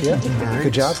 laser sword. Yeah. right.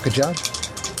 Good job. Good job.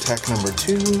 attack number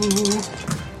 2.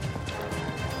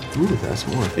 Ooh, that's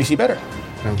more. AC better.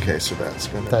 Okay, so that's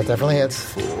going to That definitely hits.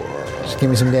 4. Just give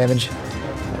me some damage.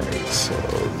 Alright, so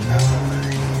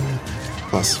 9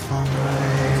 plus 5.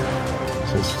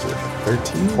 So it's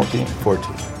 13? 14.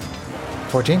 14.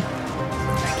 14.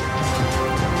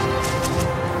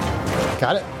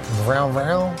 Got it. Round,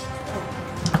 round.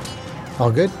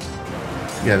 All good.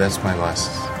 Yeah, that's my last.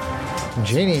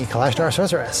 Genie, Kalashtar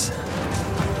Sorceress.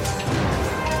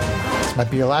 This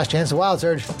might be your last chance of Wild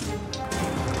Surge.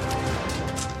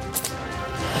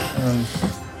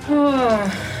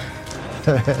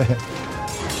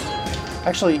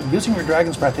 Actually, using your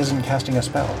Dragon's Breath isn't casting a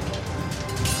spell.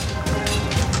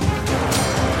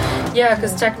 Yeah,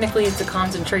 because technically it's a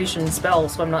concentration spell,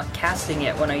 so I'm not casting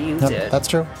it when I use Nope, it. that's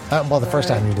true. Well, the first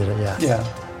time you did it, yeah.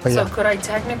 Yeah. But So yeah. could I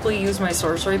technically use my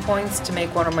sorcery points to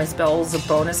make one of my spells a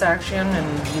bonus action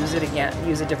and use it again?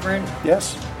 Use a different?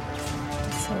 Yes.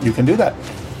 You can do that.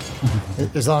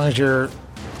 As long as you're...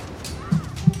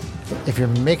 If you're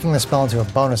making the spell into a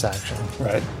bonus action,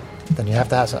 Right. then you have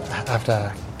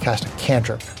to cast a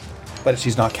cantrip. But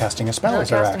she's not casting a spell Not as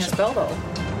her casting a action. spell though.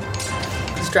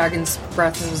 Because Dragon's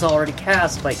Breath was already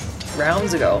cast like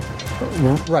rounds ago.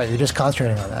 Right, you're just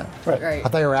concentrating on that. Right. Right. I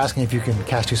thought you were asking if you can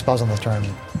cast 2 spells on this turn.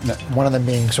 No. One of them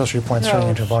being sorcery points turning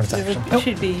into a bonus it would- action.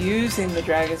 She'd be using the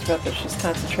Dragon's Breath that she's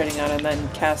concentrating on and then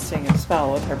casting a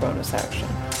spell with her bonus action.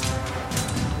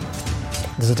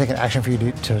 Does it take an action for you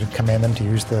to command them to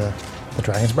use the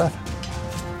Dragon's Breath?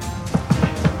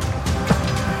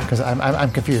 Because I'm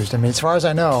confused. I mean, as far as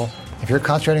I know, if you're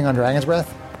concentrating on Dragon's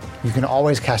Breath, you can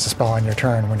always cast a spell on your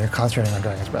turn when you're concentrating on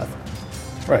Dragon's Breath.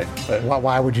 Right. But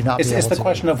Why would you not be it's able the to?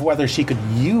 question of whether she could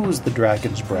use the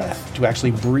Dragon's Breath to actually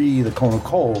breathe a cone of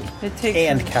cold It takes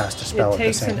and an- cast a spell it at the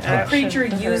takes same an time. action. Creature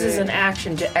to uses her- an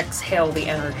action to exhale the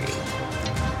energy.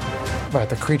 Right,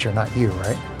 the creature, not you,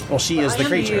 right? Well, she is the I am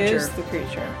creature. She is the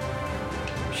creature.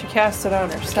 She cast it on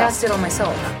herself. Cast it on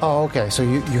myself Oh, okay. So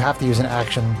you have to use an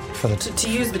action for the... to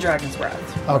use the Dragon's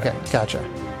Breath. Okay, gotcha.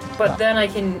 But then I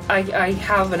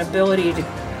have an ability to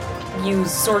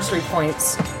use sorcery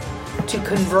points to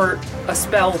convert a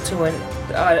spell to an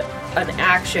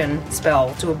action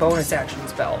spell to a bonus action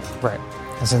spell. Right.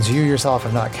 And since you yourself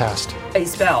have not cast... A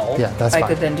spell, Yeah, that's I fine.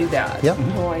 could then do that. Yep.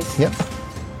 Oh, I see. Yep.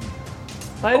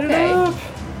 Light Okay. it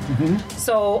up.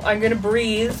 So I'm gonna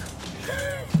breathe.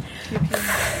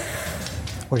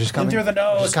 Which is coming... In through the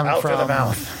which is nose, coming out through the from-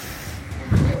 mouth.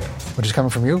 Which is coming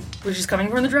from you? Which is coming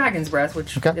from the Dragon's Breath,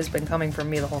 which Okay. has been coming from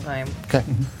me the whole time. Okay.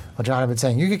 Well, John had been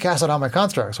saying, you could cast it on my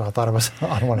construct, so I thought it was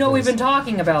on one No, of we've his. been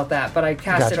talking about that, but I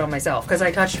cast it Gotcha. on myself because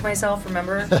I touched myself.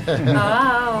 Remember?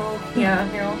 Oh, yeah,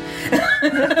 you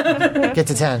know, Get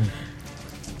to 10.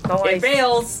 it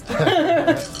fails.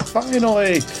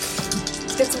 Finally.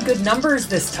 Get some good numbers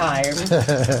this time.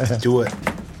 Do it.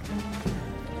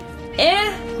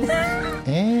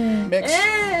 Mix.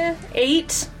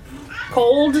 8,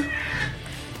 cold,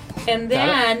 and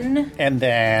then And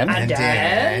then.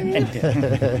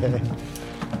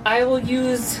 I will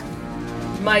use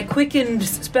my quickened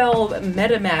spell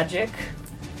Meta Magic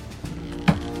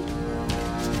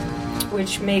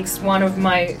which makes one of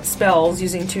my spells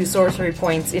using 2 sorcery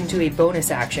points into a bonus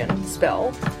action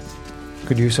spell.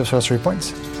 Good use of sorcery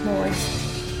points.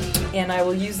 And I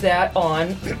will use that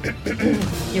on.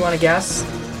 You want to guess?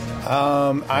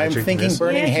 I'm Magic thinking missile.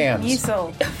 burning hands.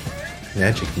 Missile.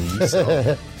 Magic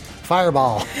missile.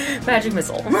 Fireball. Magic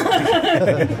missile. Oh,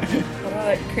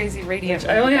 that crazy radiant.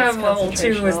 I only have That's level 2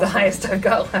 concentration is the also. highest I've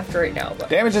got left right now. But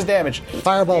Damage is damage.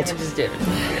 Firebolt. damage is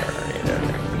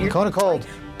damage. Cone of cold.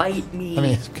 Bite me. I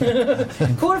mean,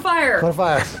 Cone of fire. cone of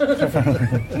fire.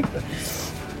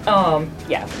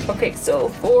 Yeah. Okay, so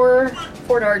 4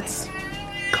 darts.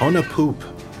 Kona poop.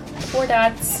 4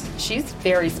 dots. She's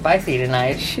very spicy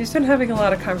tonight. She's been having a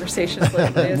lot of conversations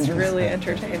lately. It's really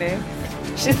entertaining.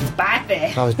 She's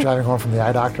spicy. I was driving home from the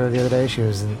eye doctor the other day. She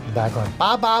was in the back going,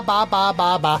 ba ba ba ba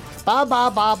ba ba ba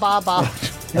ba ba ba ba.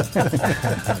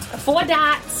 4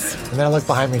 dots. And then I looked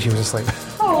behind me and she was asleep.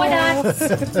 4 dots.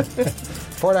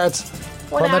 4 darts.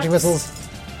 4 magic dots. missiles.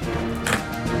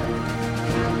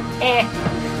 A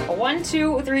 1,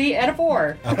 2, 3, and a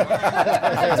 4. 3, 4,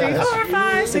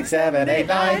 5, 6, 7, 8,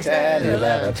 9, 10,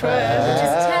 11, 12. Which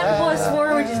is 10 plus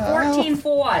 4, which is 14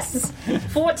 force.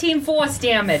 14 force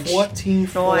damage. 14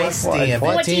 force damage.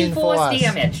 14 force force.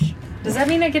 damage. Does that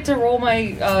mean I get to roll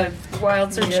my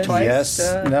wild surge twice? Yes.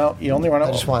 No, you only run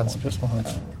it Just once. Just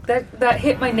once. That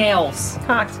hit my nails.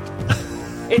 Cocked.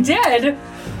 It did.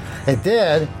 It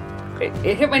did.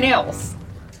 It hit my nails.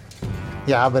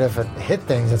 Yeah, but if it hit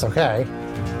things, it's okay.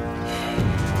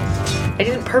 I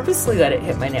didn't purposely let it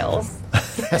hit my nails.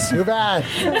 That's too bad.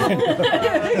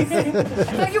 I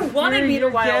thought you wanted me to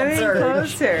wild Getting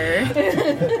surge. closer.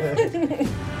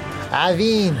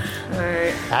 Aveen.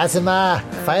 Alright. Asima.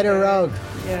 Fighter rogue.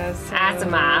 Yes.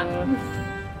 Asima.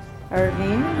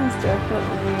 Arvine is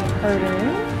definitely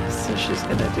hurting. So she's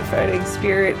going to do Fighting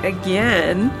Spirit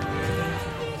again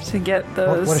to get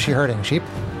those. What is she hurting? Sheep?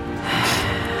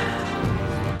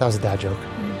 That was a dad joke.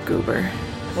 Goober.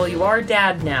 Well, you are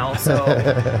dad now, so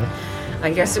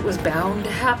I guess it was bound to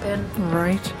happen.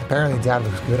 Right. Apparently dad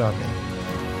looks good on me.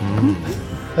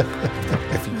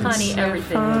 If you can Honey,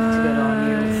 everything looks good on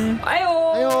you.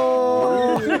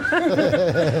 Ayo!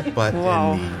 Ayo! But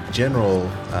Wow. in the general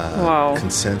Wow.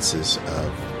 consensus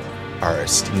of our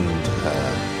esteemed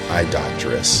eye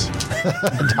doctoress,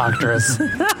 Doctoress.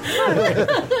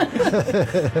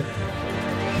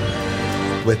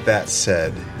 with that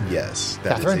said, yes,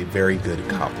 that is Catherine? a very good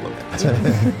compliment.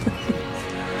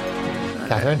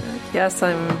 Catherine? Yes,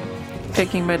 I'm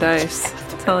picking my dice,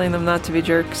 telling them not to be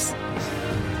jerks.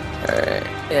 Alright.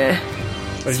 Yeah.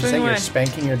 What did you Swing say? away. You're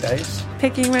spanking your dice?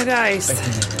 Picking my dice.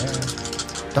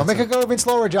 Don't make it go even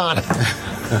slower, John.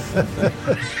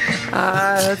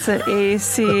 That's an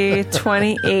AC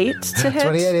 28 to hit.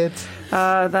 28 hits.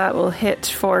 That will hit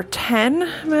for 10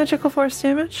 magical force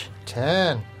damage.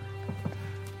 10.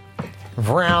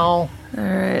 Vrow.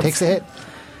 Alright. Takes a hit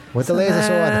with the laser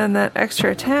sword. And that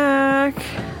extra attack.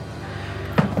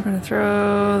 I'm going to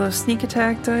throw those sneak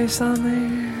attack dice on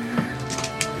there.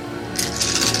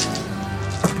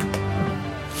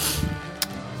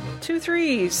 Two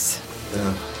threes.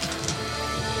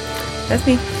 That's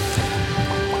me.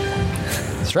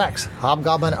 Strax,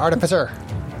 Hobgoblin Artificer.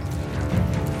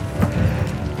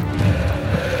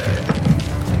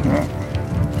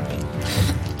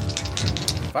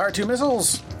 Fire 2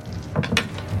 missiles.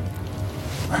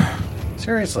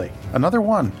 Seriously, another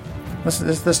one.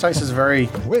 This dice is very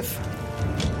With.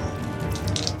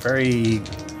 very.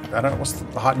 I don't know what's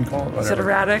the hot and cold. Is it Whatever.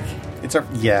 erratic? It's a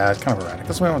it's kind of erratic.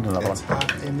 Let's move on to another one. It's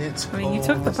hot and it's I mean, you cold.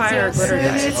 took the fire glitter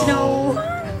dice. It's no.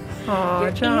 Aw,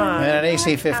 John. And an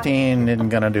AC 15 isn't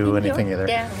gonna do anything either.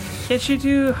 Can't you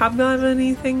do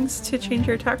hobgoblin things to change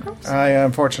your attack rolls? I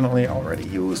unfortunately already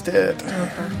used it.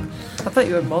 I thought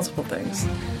you had multiple things.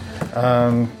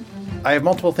 I have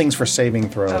multiple things for saving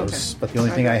throws, Okay. but the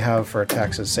only thing I have for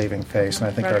attacks is saving face, and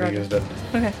I think I already used it.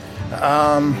 Okay.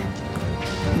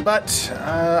 But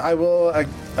I will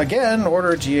again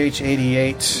order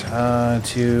GH88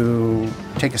 to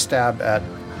take a stab at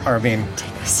Arvine.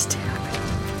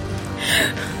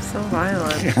 So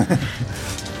violent.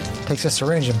 Takes a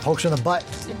syringe and pokes her in the butt.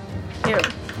 Ew.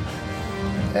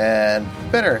 And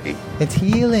better, It's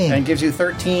healing. and gives you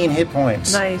 13 hit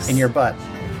points Nice. in your butt.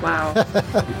 Wow.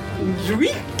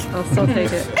 I'll still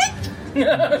take it.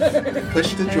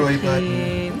 Push the joy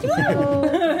button.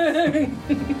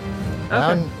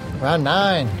 Round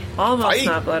 9. Almost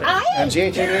not bloody. And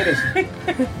GH88 is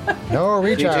No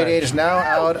recharge. GH88 is now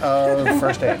out of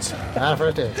first aids. Not a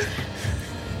first aid.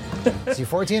 See,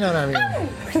 14 on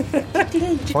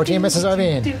Arvine. 14 misses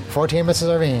Arvine. 14 misses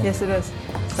Arvine. Yes, it is.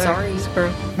 Sorry.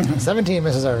 Squirrel. 17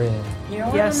 misses Arvine. You know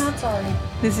what? Yes. I'm not sorry.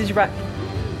 This is your butt.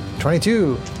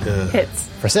 22 Hits.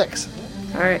 for 6.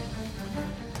 All right.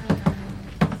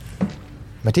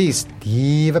 Matisse,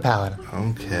 Diva Paladin.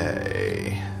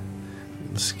 Okay.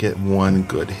 Let's get one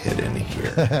good hit in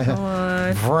here.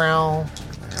 Vrow.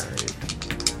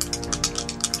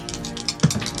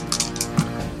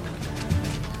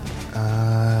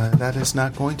 Alright. That is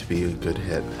not going to be a good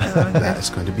hit. That is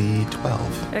going to be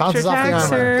 12. Bounces Extra off the attack, armor.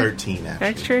 sir. 13, actually.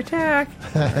 Extra attack.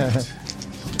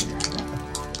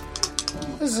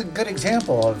 This is a good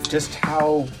example of just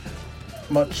how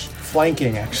much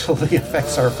flanking actually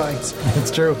affects our fights.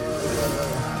 It's true.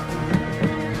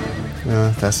 No,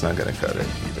 that's not going to cut it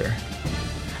either.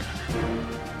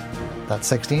 That's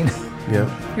 16. Yep. Your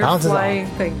Bounces flying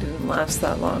thing didn't last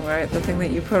that long, right? The thing that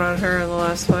you put on her in the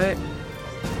last fight?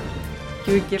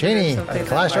 You would give Genie, her something Kalashtar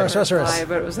that let her Sorceress. fly,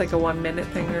 but it was like a 1 minute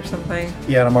thing or something.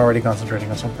 Yeah, and I'm already concentrating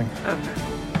on something. Okay.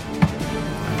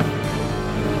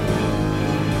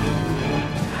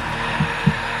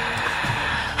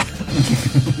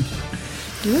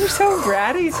 You're so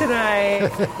bratty tonight.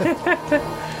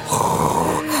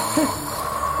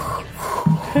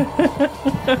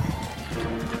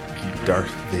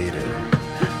 Darth Vader.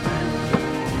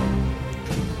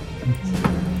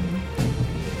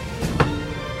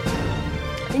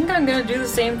 I think I'm gonna do the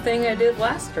same thing I did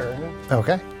last turn.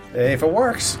 Okay. If it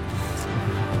works.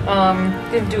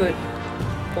 Gonna do it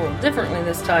a little differently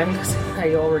this time because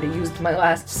I already used my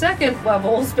last second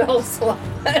level spell slot.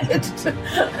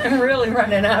 I'm really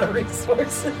running out of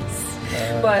resources.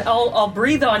 But I'll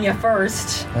breathe on you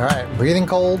first. All right. Breathing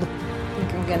cold. I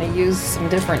think I'm gonna use some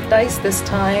different dice this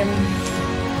time.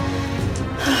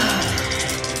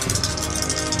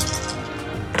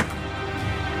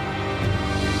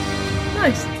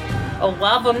 Nice.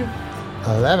 11.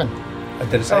 11.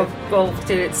 Did it save? Oh, well,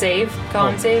 did it save?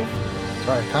 Con save?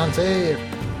 Sorry, con save.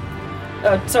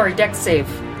 Sorry, dex save.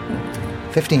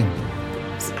 15.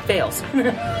 Fails. All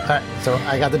right. So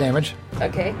I got the damage.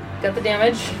 Okay, got the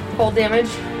damage, cold damage.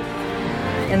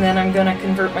 And then I'm gonna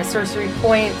convert my sorcery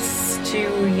points to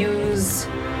use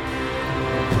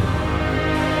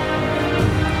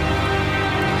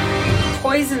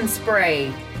poison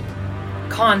spray.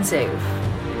 Con save.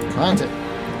 Con save.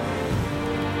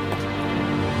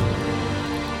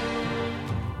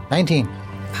 19.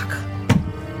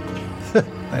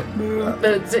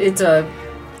 It's a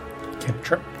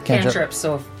Cantrip. cantrip,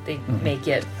 so if they make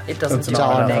it, it doesn't It's do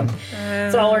all or anything. nothing.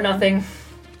 It's all or nothing.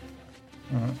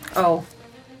 Oh,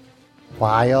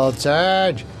 Wild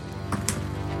Surge.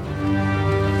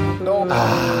 No.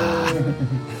 I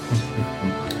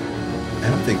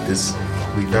don't think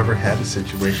we've ever had a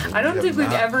situation. I don't think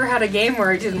we've ever had a game where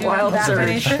I did wild That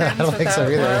many surge. turns I don't think so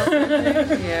without either.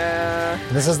 wild- Yeah.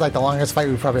 This is like the longest fight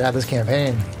we've probably had this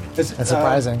campaign. It's, That's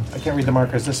surprising. I can't read the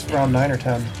markers. This is round 9 or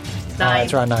 10.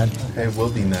 It's round 9. It will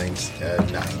be 9, 10.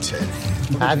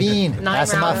 Aveen, Nine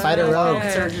Asimov rounds Fighter of Rogue.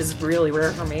 wild surge is really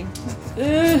rare for me.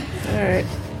 Alright.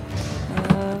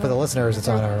 For the listeners, it's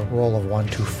on a roll of 1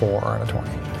 to 4 on a 20.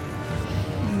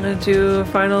 I'm gonna do a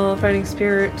final fighting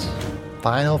spirit.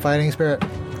 Final Fighting Spirit.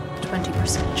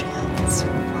 20% chance.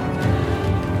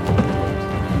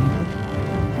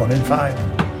 1 in 5.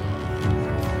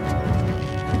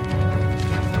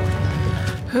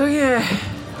 Okay.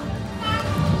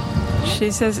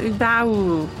 She says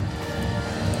Ubawu.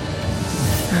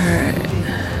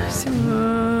 Alright. So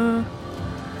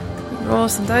roll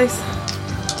some dice.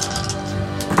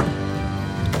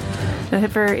 I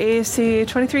hit for AC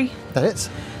 23. That hits.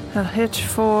 I'll hit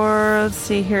for, let's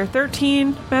see here,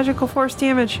 13 magical force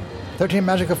damage. 13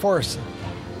 magical force.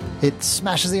 It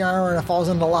smashes the armor and it falls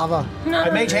into lava. I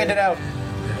mage hand it out.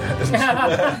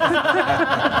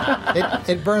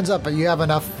 It burns up, but you have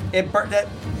enough. It burnt that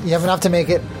You have enough to make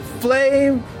it.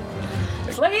 flame.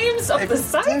 Flames up the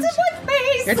sides of my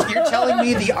face! You're telling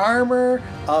me the armor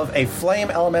of a flame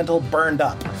elemental burned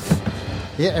up.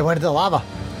 Yeah, it went into the lava.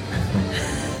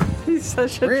 He's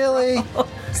such a Really?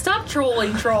 Stop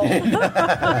trolling, troll. You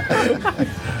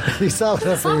still have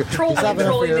enough for your, Stop trolling, you still have enough for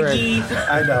trolling your the ring. geese.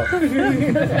 I know.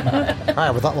 All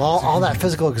right, with all that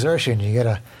physical exertion, you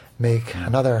gotta make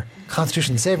another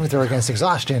Constitution saving throw against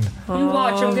exhaustion. You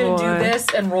watch, I'm gonna boy. do this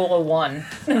and roll a 1.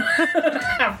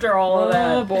 After all of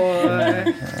Oh that. boy.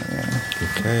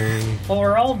 Okay. Well,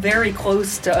 we're all very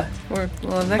close to. Well,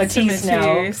 next to Matisse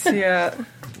now. Matisse, yeah.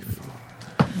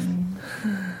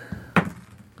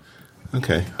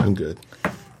 Okay, I'm good.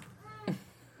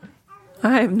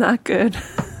 I am not good.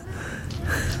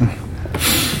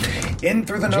 In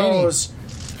through the Genie. nose,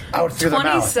 out through the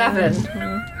mouth. 27.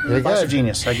 You're Plus good. your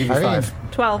genius. I give you Irene.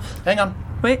 5. 12. Hang on.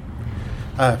 Wait.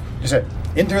 You said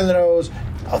in through the nose,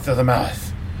 out through the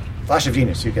mouth. Flash of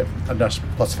Genius. You get a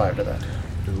 +5 to that.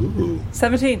 Ooh.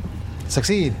 17.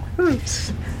 Succeed.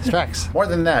 Strax. More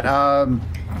than that.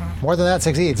 More than that,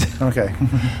 succeeds. Okay.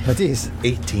 Matisse.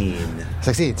 18.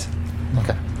 Succeeds.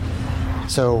 Okay.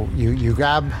 So you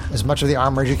grab as much of the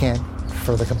armor as you can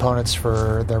for the components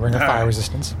for the Ring of Fire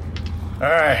resistance. All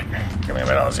right. Give me a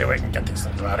minute. Let's see if we can get these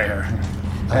things out of here.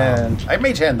 And I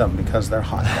mage hand them because they're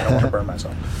hot. I don't want to burn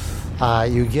myself.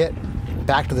 You get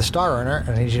back to the Star Runner,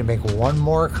 and I need you to make one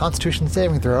more Constitution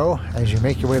saving throw as you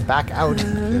make your way back out.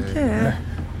 Okay.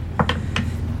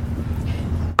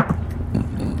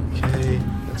 Okay,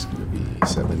 that's going to be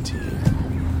 17.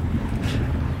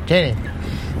 Janie.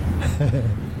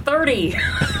 30.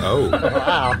 Oh.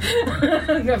 Wow.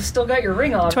 I've still got your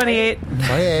ring on. 28.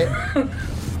 28.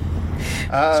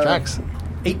 Strax.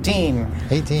 18.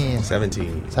 18.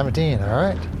 17. 17. All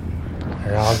right.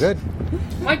 You're all good.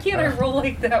 Why can't I roll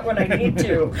like that when I need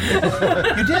to?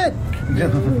 You did.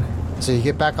 So you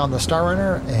get back on the Star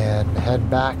Runner and head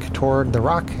back toward the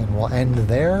rock, and we'll end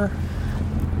there.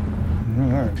 All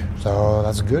right. So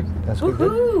that's good. That's good.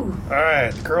 Woohoo! All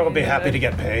right. The girl will be happy to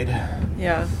get paid.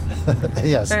 Yeah.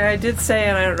 Yes. I did say,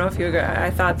 and I don't know if you agree, I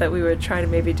thought that we would try to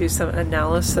maybe do some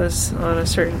analysis on a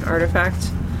certain artifact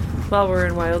while we're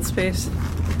in wild space.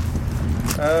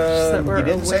 That we're You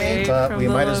didn't say it, but from we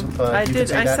the might as I you did. could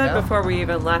say I that said now. before we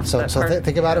even left. So, that so part.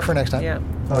 think about it for next time. Yeah.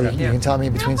 Oh, you Okay. can tell me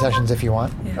in between sessions if you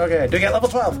want. Okay. Do you get level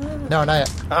 12? No, not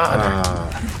yet. Ah.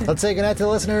 Let's say goodnight to the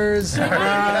listeners.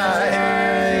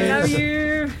 Love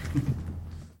you.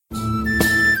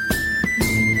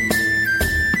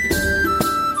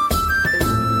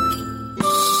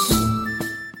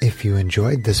 If you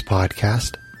enjoyed this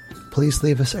podcast, please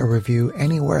leave us a review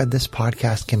anywhere this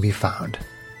podcast can be found.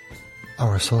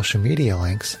 Our social media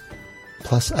links,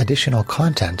 plus additional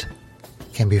content,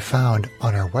 can be found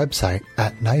on our website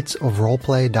at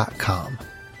knightsofroleplay.com.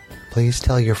 Please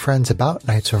tell your friends about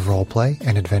Knights of Roleplay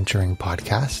and Adventuring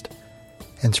Podcast,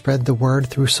 and spread the word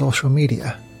through social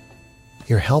media.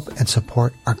 Your help and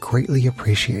support are greatly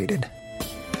appreciated.